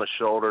chip on the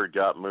shoulder,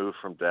 got moved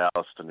from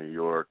Dallas to New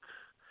York.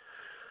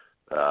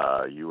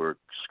 You were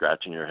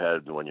scratching your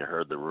head when you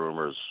heard the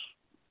rumors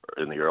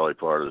in the early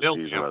part of the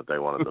season that they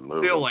wanted to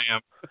move him. Still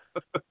am.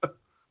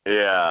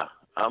 Yeah,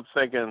 I'm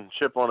thinking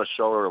chip on the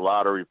shoulder,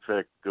 lottery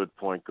pick, good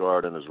point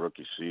guard in his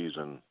rookie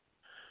season.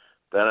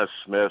 Dennis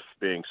Smith,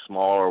 being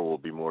smaller, will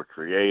be more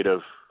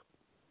creative.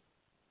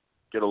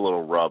 Get a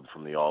little rub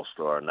from the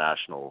All-Star,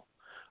 national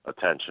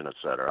attention,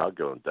 etc. I'll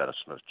go with Dennis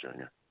Smith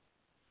Jr.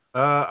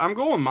 I'm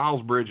going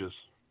Miles Bridges,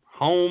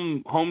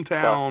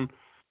 hometown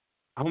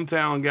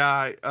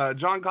guy.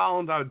 John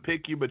Collins, I would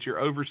pick you, but you're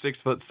over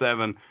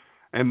 6'7",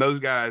 and those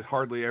guys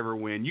hardly ever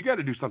win. You got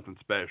to do something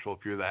special if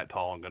you're that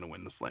tall and going to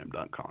win the Slam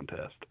Dunk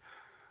Contest.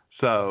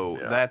 So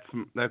that's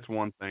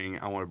one thing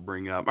I want to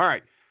bring up. All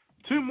right,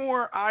 2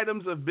 more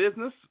items of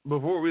business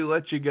before we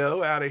let you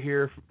go out of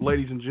here,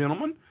 ladies and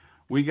gentlemen.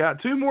 We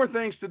got 2 more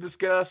things to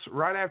discuss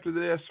right after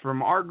this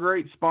from our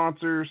great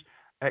sponsors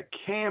at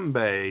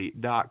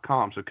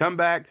Cambay.com. So come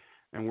back,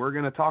 and we're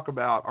going to talk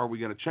about, are we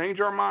going to change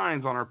our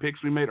minds on our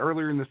picks we made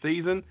earlier in the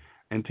season?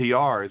 And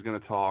TR is going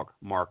to talk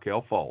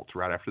Markelle Fultz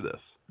right after this.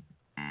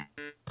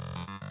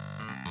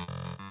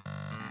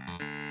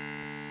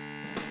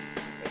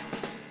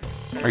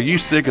 Are you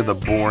sick of the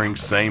boring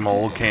same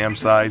old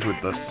campsites with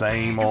the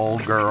same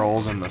old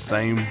girls and the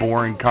same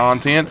boring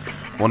content?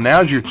 Well,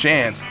 now's your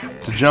chance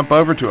to jump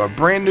over to a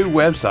brand new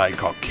website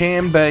called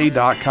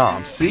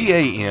Cambay.com,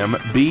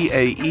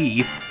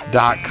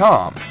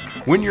 Cambae.com.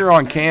 When you're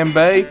on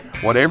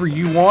Cambay, whatever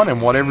you want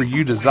and whatever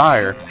you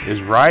desire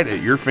is right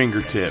at your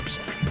fingertips.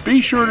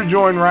 Be sure to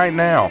join right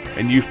now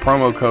and use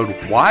promo code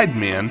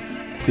WIDEMEN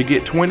to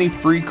get 20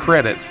 free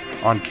credits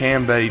on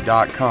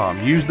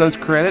Cambay.com. Use those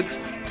credits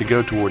to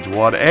go towards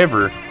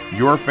whatever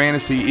your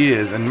fantasy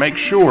is, and make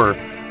sure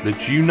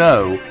that you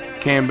know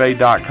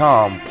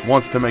Cambay.com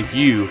wants to make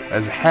you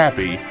as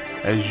happy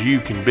as you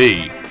can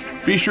be.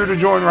 Be sure to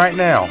join right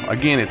now.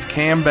 Again, it's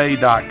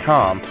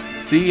Cambay.com,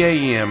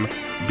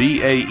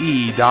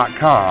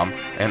 Cambae.com,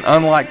 and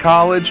unlike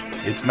college,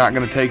 it's not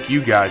going to take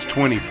you guys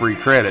 20 free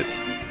credits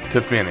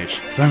to finish.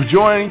 So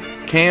join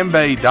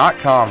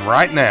Cambay.com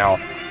right now,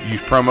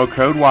 use promo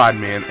code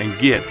WIDEMEN,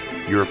 and get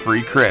your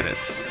free credits.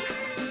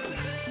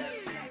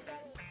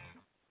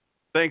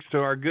 Thanks to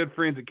our good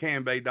friends at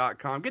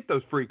Cambay.com. Get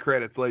those free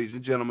credits, ladies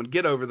and gentlemen.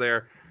 Get over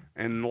there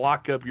and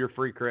lock up your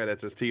free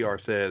credits, as TR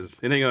says.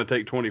 It ain't going to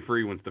take 20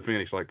 free ones to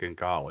finish like in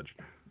college.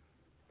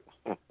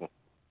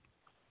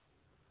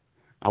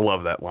 I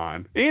love that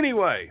line.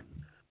 Anyway,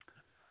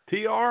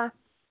 TR,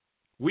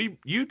 we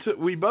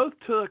both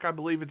took, I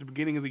believe at the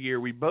beginning of the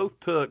year, we both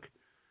took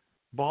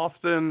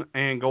Boston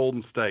and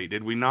Golden State,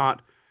 did we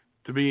not,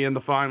 to be in the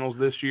finals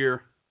this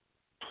year?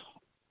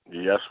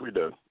 Yes, we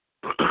did.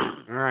 All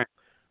right.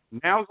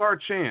 Now's our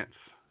chance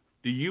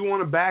Do you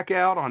want to back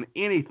out on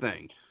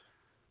anything?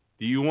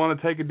 Do you want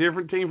to take a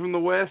different team from the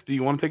West? Do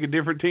you want to take a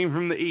different team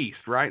from the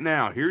East? Right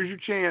now, here's your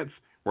chance.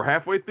 We're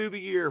halfway through the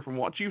year. From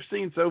what you've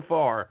seen so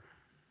far,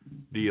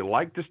 do you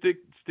like to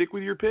stick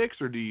with your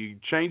picks, or do you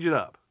change it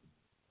up?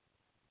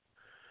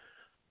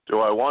 Do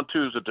I want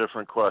to is a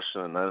different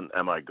question, and then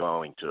am I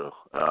going to?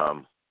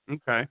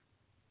 Okay.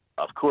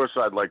 Of course,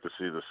 I'd like to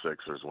see the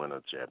Sixers win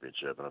a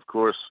championship. And, of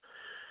course,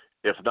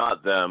 if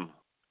not them,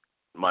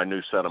 my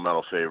new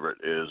sentimental favorite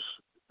is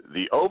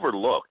the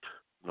overlooked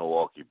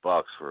Milwaukee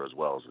Bucks for as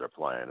well as they're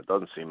playing. It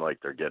doesn't seem like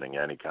they're getting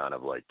any kind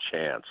of,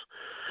 chance.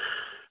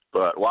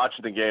 But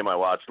watching the game I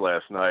watched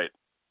last night,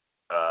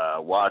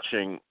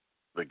 watching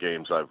the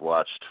games I've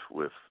watched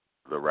with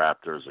the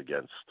Raptors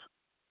against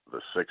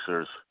the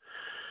Sixers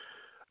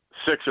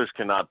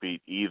cannot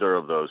beat either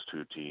of those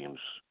two teams.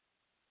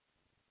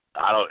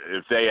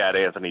 If they had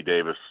Anthony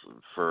Davis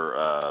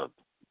for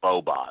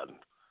Boban,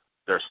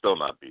 they're still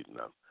not beating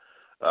them.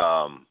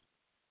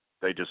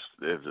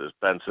 If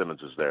Ben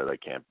Simmons is there, they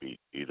can't beat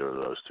either of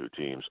those two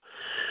teams.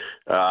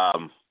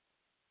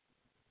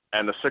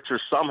 And the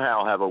Sixers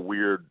somehow have a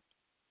weird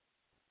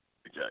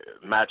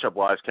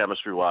matchup-wise,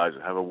 chemistry-wise,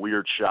 have a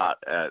weird shot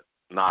at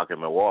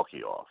knocking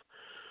Milwaukee off.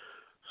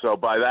 So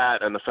by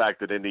that and the fact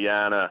that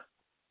Indiana,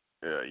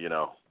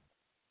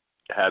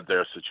 had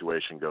their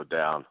situation go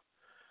down,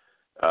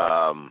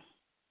 I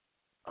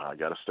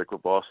got to stick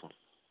with Boston.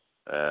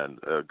 And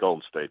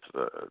Golden State's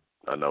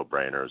a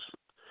no-brainer.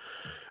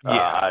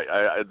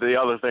 Yeah. The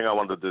other thing I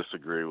wanted to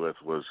disagree with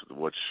was,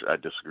 which I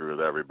disagree with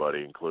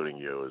everybody, including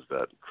you, is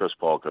that Chris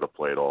Paul could have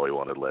played all he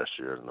wanted last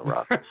year in the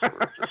Rockets.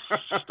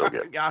 Still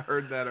getting. I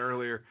heard that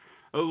earlier.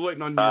 I was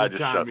waiting on you I to just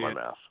chime shut in. my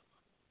mouth.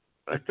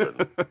 I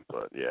couldn't,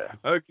 but yeah.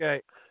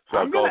 Okay. So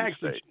I'm going to Golden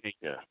actually State.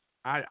 Yeah.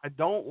 I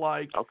don't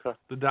like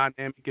the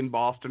dynamic in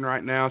Boston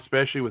right now,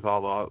 especially with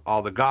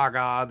all the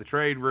gaga, the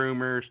trade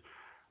rumors.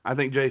 I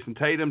think Jason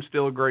Tatum's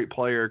still a great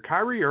player.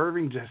 Kyrie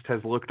Irving just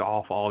has looked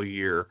off all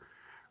year.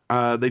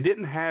 They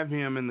didn't have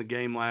him in the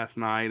game last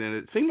night, and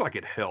it seemed like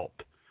it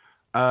helped.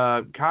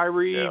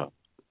 Kyrie, I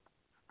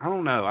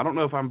don't know. I don't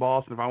know if I'm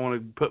Boston, if I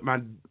want to put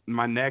my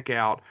neck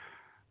out.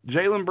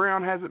 Jaylen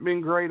Brown hasn't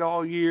been great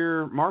all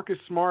year. Marcus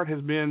Smart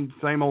has been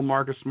same old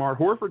Marcus Smart.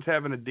 Horford's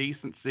having a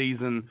decent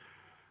season.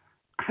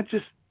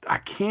 I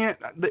can't.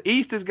 The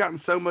East has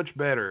gotten so much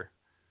better.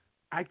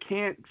 I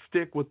can't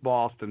stick with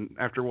Boston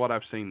after what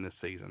I've seen this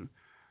season.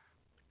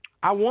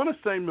 I want to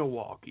say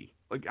Milwaukee.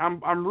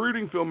 I'm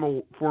rooting for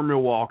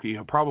Milwaukee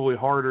probably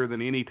harder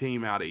than any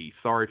team out east.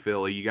 Sorry,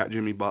 Philly, you got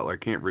Jimmy Butler.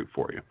 Can't root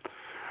for you.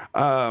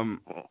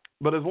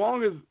 But as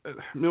long as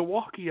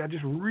Milwaukee, I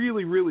just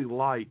really, really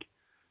like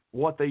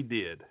what they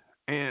did.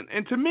 And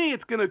to me,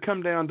 it's going to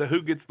come down to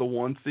who gets the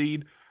 1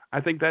 seed.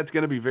 I think that's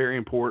going to be very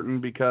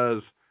important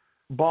because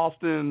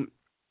Boston's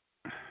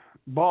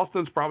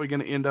probably going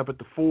to end up at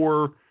the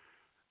 4.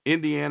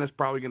 Indiana's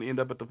probably going to end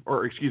up at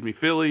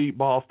Philly,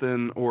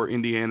 Boston, or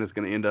Indiana's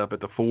going to end up at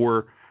the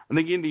 4. I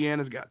think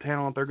Indiana's got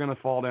talent. They're going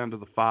to fall down to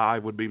the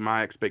 5 would be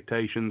my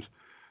expectations.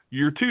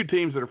 Your two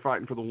teams that are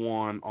fighting for the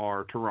 1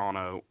 are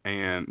Toronto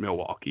and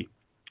Milwaukee.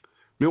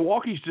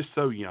 Milwaukee's just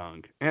so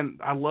young, and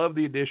I love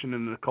the addition of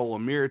Nikola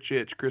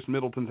Mirotic. Chris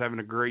Middleton's having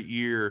a great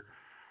year.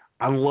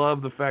 I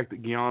love the fact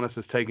that Giannis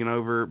has taken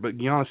over, but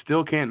Giannis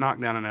still can't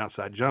knock down an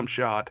outside jump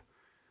shot.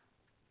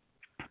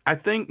 I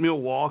think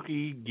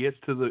Milwaukee gets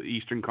to the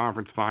Eastern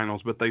Conference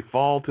Finals, but they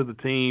fall to the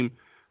team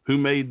who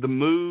made the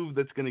move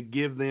that's going to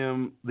give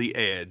them the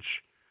edge,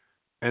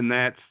 and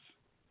that's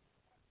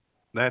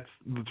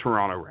the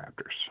Toronto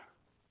Raptors.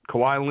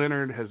 Kawhi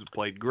Leonard has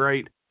played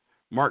great.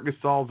 Marc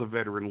Gasol's a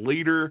veteran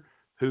leader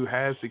who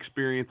has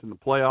experience in the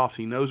playoffs.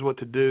 He knows what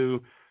to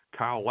do.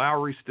 Kyle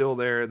Lowry's still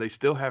there. They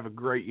still have a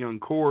great young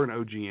core in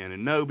OG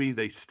Anunoby.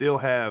 They still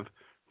have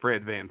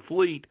Fred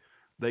VanVleet.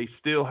 They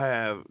still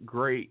have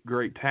great,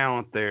 great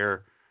talent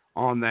there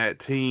on that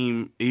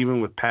team,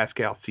 even with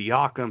Pascal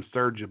Siakam,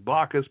 Serge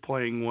Ibaka's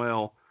playing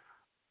well.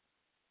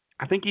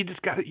 I think you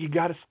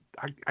got to.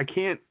 I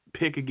can't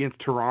pick against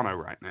Toronto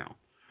right now.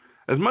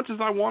 As much as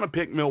I want to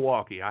pick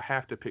Milwaukee, I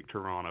have to pick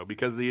Toronto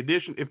because the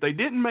addition. If they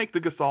didn't make the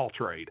Gasol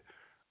trade,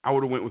 I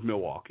would have went with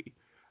Milwaukee.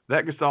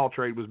 That Gasol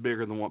trade was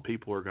bigger than what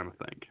people are going to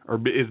think, or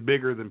is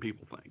bigger than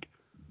people think.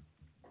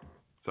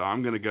 So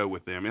I'm going to go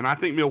with them. And I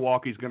think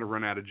Milwaukee's going to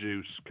run out of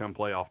juice come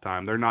playoff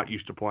time. They're not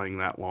used to playing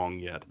that long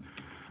yet.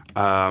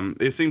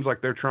 It seems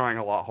like they're trying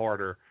a lot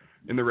harder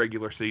in the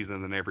regular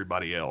season than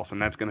everybody else,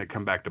 and that's going to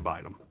come back to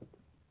bite them.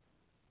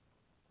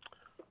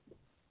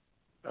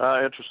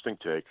 Interesting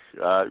take.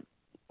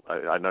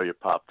 I know you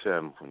popped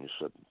Tim when you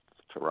said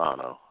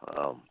Toronto,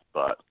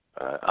 but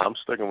I'm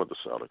sticking with the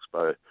Celtics.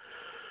 But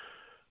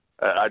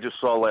I just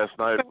saw last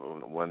night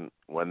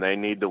when they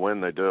need to win,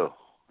 they do.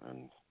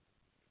 And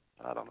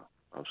I don't know.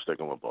 I'm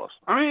sticking with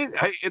Boston. I mean,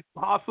 hey, it's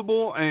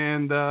possible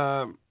and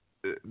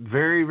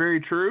very, very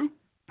true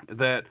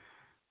that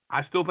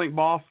I still think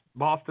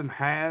Boston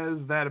has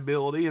that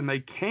ability and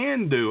they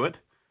can do it,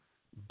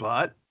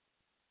 but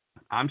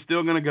I'm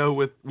still going to go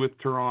with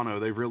Toronto.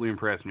 They've really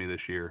impressed me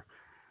this year.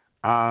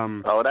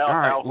 And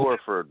Al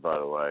Horford, by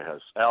the way,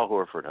 has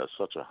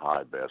such a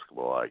high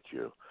basketball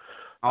IQ.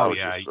 I was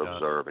just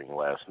observing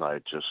last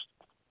night, just,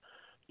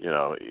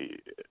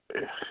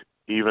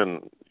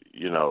 even,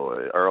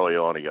 early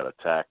on he got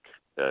attacked,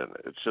 and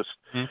it's just,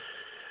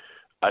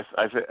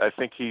 I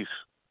think he's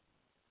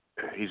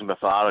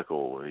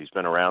methodical. He's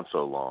been around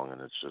so long,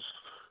 and it's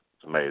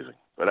amazing.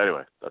 But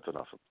anyway, that's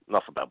enough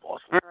about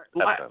Boston.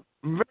 All right,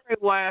 very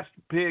last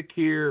pick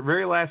here,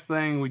 very last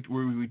thing,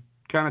 we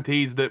kind of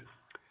teased it.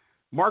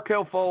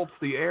 Markelle Fultz,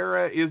 the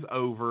era is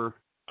over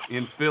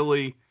in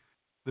Philly.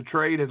 The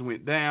trade has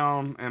went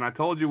down, and I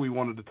told you we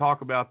wanted to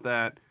talk about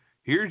that.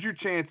 Here's your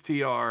chance,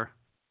 TR.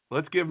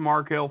 Let's give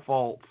Markelle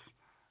Fultz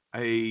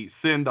a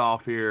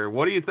send-off here.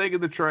 What do you think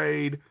of the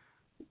trade?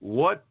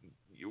 What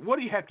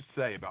do you have to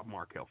say about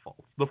Markelle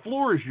Fultz? The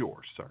floor is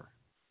yours, sir.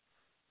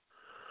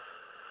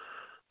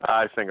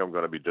 I think I'm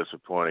going to be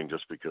disappointing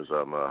just because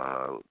I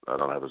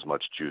don't have as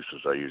much juice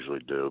as I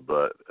usually do.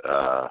 But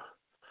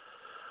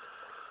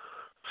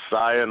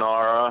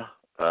sayonara,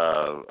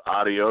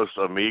 adios,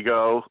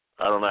 amigo.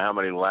 I don't know how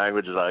many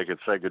languages I could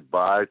say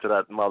goodbye to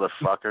that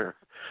motherfucker.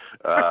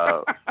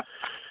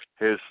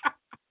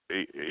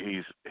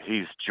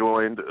 He's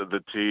joined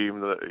the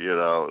team.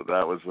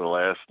 That was the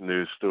last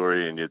news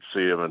story, and you'd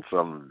see him in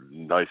some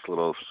nice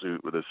little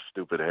suit with his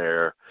stupid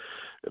hair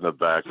in the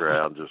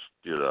background. Just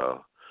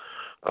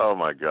oh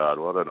my God,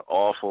 what an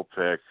awful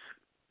pick.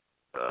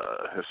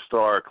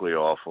 Historically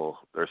awful.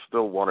 There's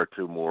still one or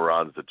two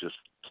morons that just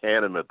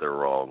can't admit they're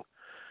wrong,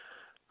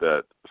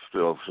 that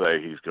still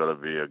say he's going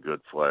to be a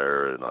good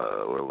player in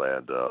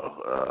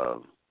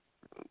Orlando.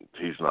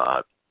 He's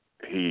not.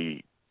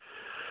 He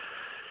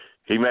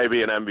may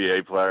be an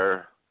NBA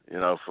player,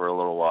 for a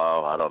little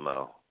while. I don't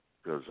know,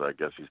 because I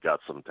guess he's got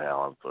some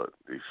talent, but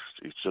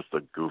he's just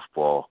a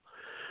goofball.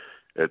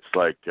 It's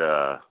like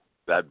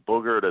that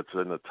booger that's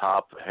in the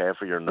top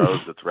half of your nose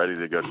that's ready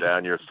to go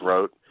down your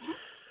throat,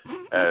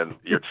 and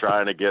you're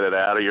trying to get it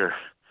out of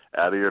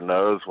your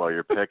nose while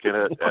you're picking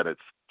it, and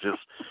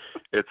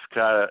it's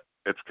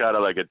kind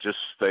of like it just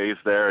stays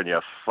there, and you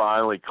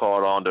finally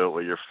caught onto it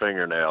with your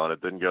fingernail, and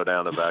it didn't go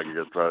down the back of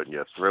your throat, and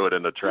you threw it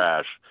in the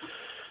trash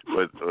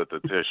with the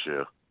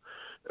tissue.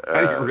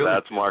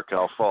 That's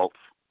Markelle Fultz.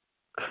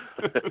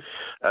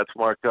 That's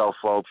Markelle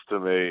Fultz to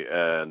me.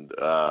 And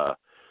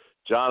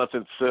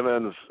Jonathan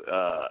Simmons,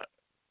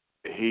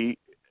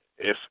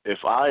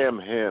 if I am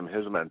him,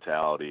 his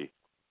mentality,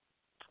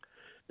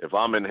 if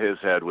I'm in his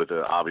head with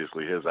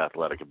obviously his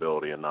athletic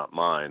ability and not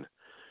mine,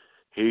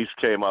 he's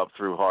came up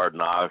through Hard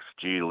Knocks,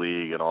 G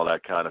League, and all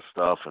that kind of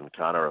stuff, and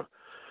kind of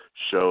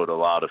showed a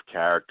lot of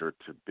character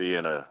to be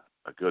in a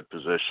good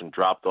position.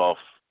 Dropped off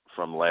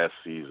from last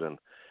season.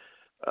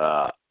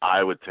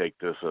 I would take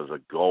this as a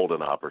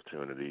golden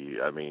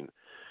opportunity. I mean,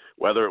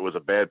 whether it was a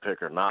bad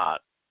pick or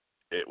not,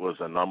 it was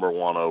a number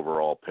one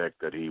overall pick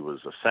that he was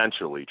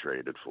essentially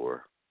traded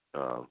for.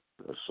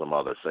 Some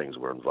other things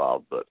were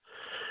involved, but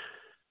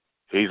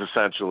he's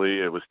essentially,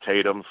 it was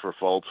Tatum for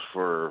Fultz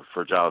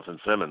for Jonathan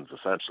Simmons,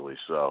 essentially.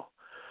 So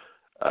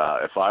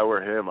if I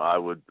were him, I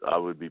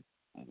would be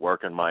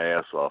working my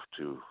ass off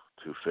to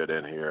fit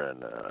in here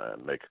and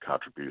make a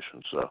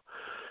contribution. So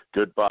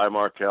goodbye,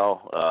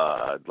 Markelle.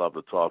 I'd love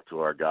to talk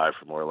to our guy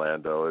from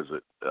Orlando. Is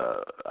it?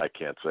 I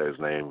can't say his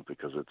name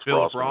because it's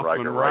Rossman,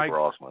 Riker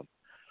Rossman.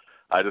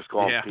 I just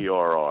call him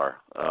PRR.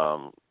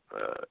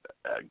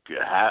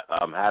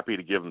 I'm happy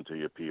to give him to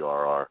you,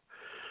 PRR,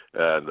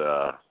 and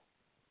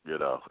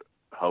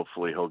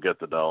hopefully he'll get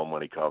the dome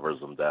when he covers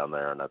them down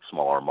there in that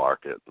smaller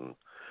market, and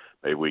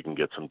maybe we can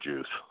get some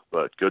juice.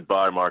 But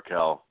goodbye,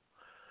 Markelle.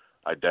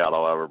 I doubt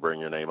I'll ever bring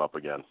your name up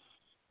again.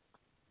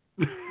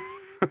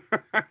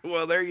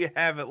 Well, there you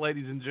have it,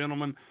 ladies and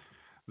gentlemen.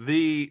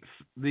 The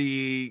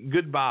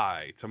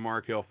goodbye to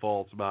Markelle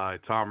Fultz by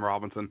Tom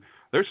Robinson.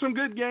 There's some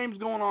good games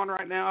going on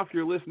right now if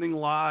you're listening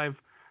live.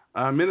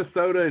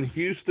 Minnesota and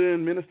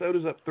Houston.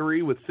 Minnesota's up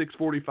 3 with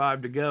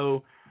 6:45 to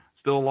go.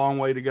 Still a long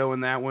way to go in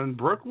that one.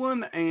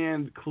 Brooklyn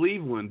and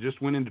Cleveland just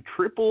went into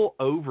triple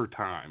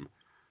overtime.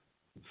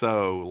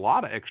 So a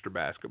lot of extra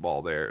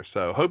basketball there.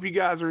 So hope you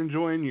guys are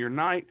enjoying your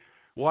night,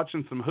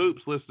 watching some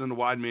hoops, listening to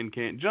Wide Men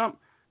Can't Jump.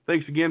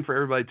 Thanks again for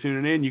everybody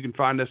tuning in. You can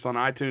find us on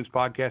iTunes,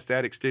 Podcast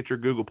Addict, Stitcher,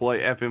 Google Play,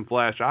 FM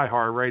Flash,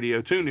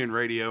 iHeartRadio, TuneIn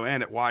Radio,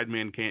 and at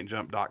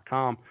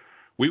WideMenCan'tJump.com.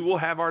 We will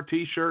have our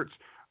T-shirts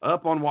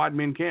up on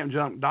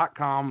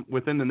WideMenCan'tJump.com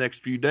within the next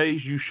few days.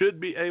 You should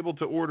be able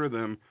to order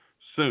them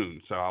soon.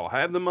 So I'll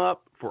have them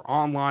up for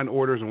online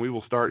orders, and we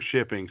will start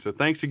shipping. So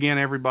thanks again,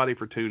 everybody,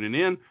 for tuning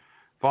in.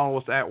 Follow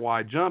us at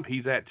Wide Jump.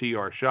 He's at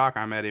TR Shock.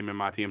 I'm at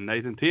MMITM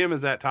Nathan. Tim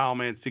is at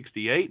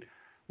TileMan68.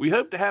 We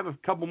hope to have a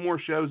couple more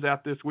shows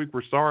out this week.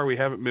 We're sorry we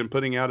haven't been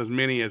putting out as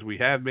many as we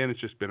have been.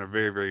 It's just been a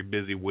very, very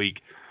busy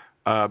week.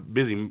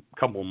 Busy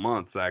couple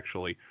months,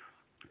 actually.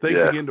 Thanks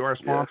again to our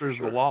sponsors,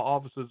 the law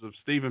offices of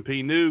Stephen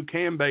P. New,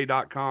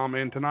 Cambay.com,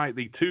 and tonight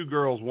the Two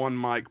Girls, One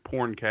Mic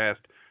Porncast.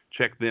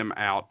 Check them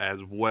out as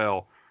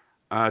well.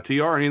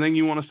 TR, anything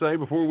you want to say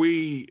before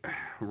we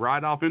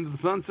ride off into the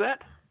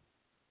sunset?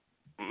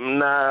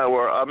 Nah,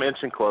 I'm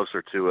inching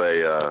closer to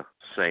a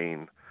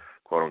sane,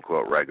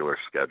 quote-unquote, regular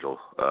schedule.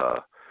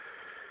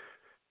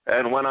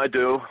 And when I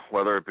do,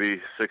 whether it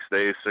be 6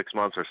 days, 6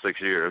 months, or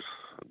 6 years,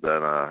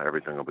 then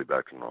everything will be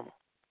back to normal.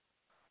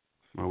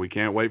 Well, we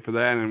can't wait for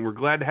that, and we're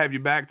glad to have you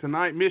back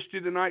tonight. Missed you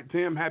tonight,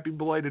 Tim. Happy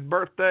belated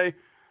birthday.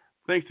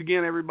 Thanks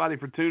again, everybody,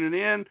 for tuning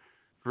in.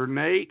 For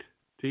Nate,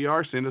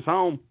 TR, send us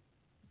home.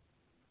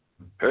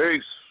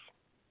 Peace.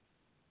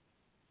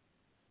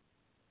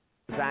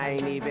 I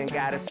ain't even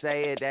gotta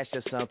say it, that's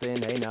just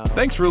something they know.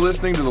 Thanks for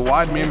listening to the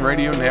Wide Men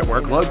Radio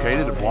Network,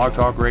 located at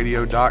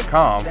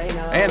blogtalkradio.com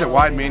and at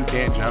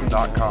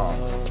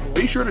widemencan'tjump.com.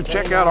 Be sure to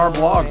check out our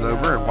blogs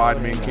over at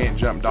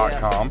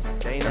widemencan'tjump.com,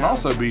 and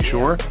also be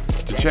sure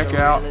to check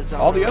out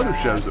all the other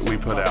shows that we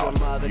put out.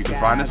 You can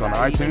find us on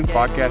iTunes,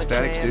 Podcast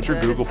Addict, Stitcher,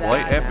 Google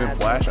Play, FM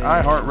Flash,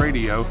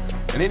 iHeartRadio,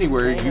 and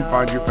anywhere you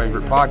find your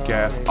favorite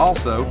podcast.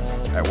 Also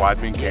at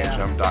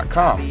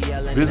widemencan'tjump.com.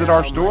 Visit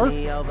our store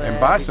and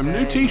buy some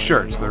new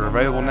t-shirts. They're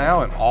available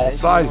now in all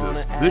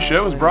sizes. This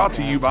show is brought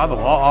to you by the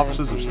law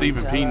offices of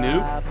Stephen P. New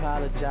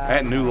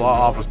at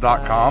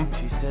newlawoffice.com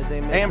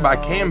and by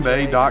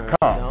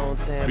cambay.com.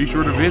 Be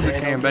sure to visit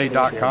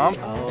cambay.com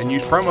and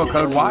use promo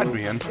code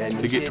WIDEMEN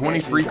to get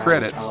 20 free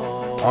credits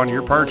on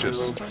your purchase.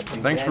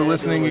 Thanks for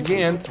listening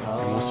again,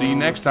 and we'll see you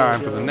next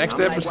time for the next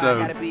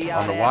episode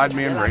on the Wide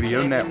Men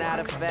Radio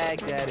Network.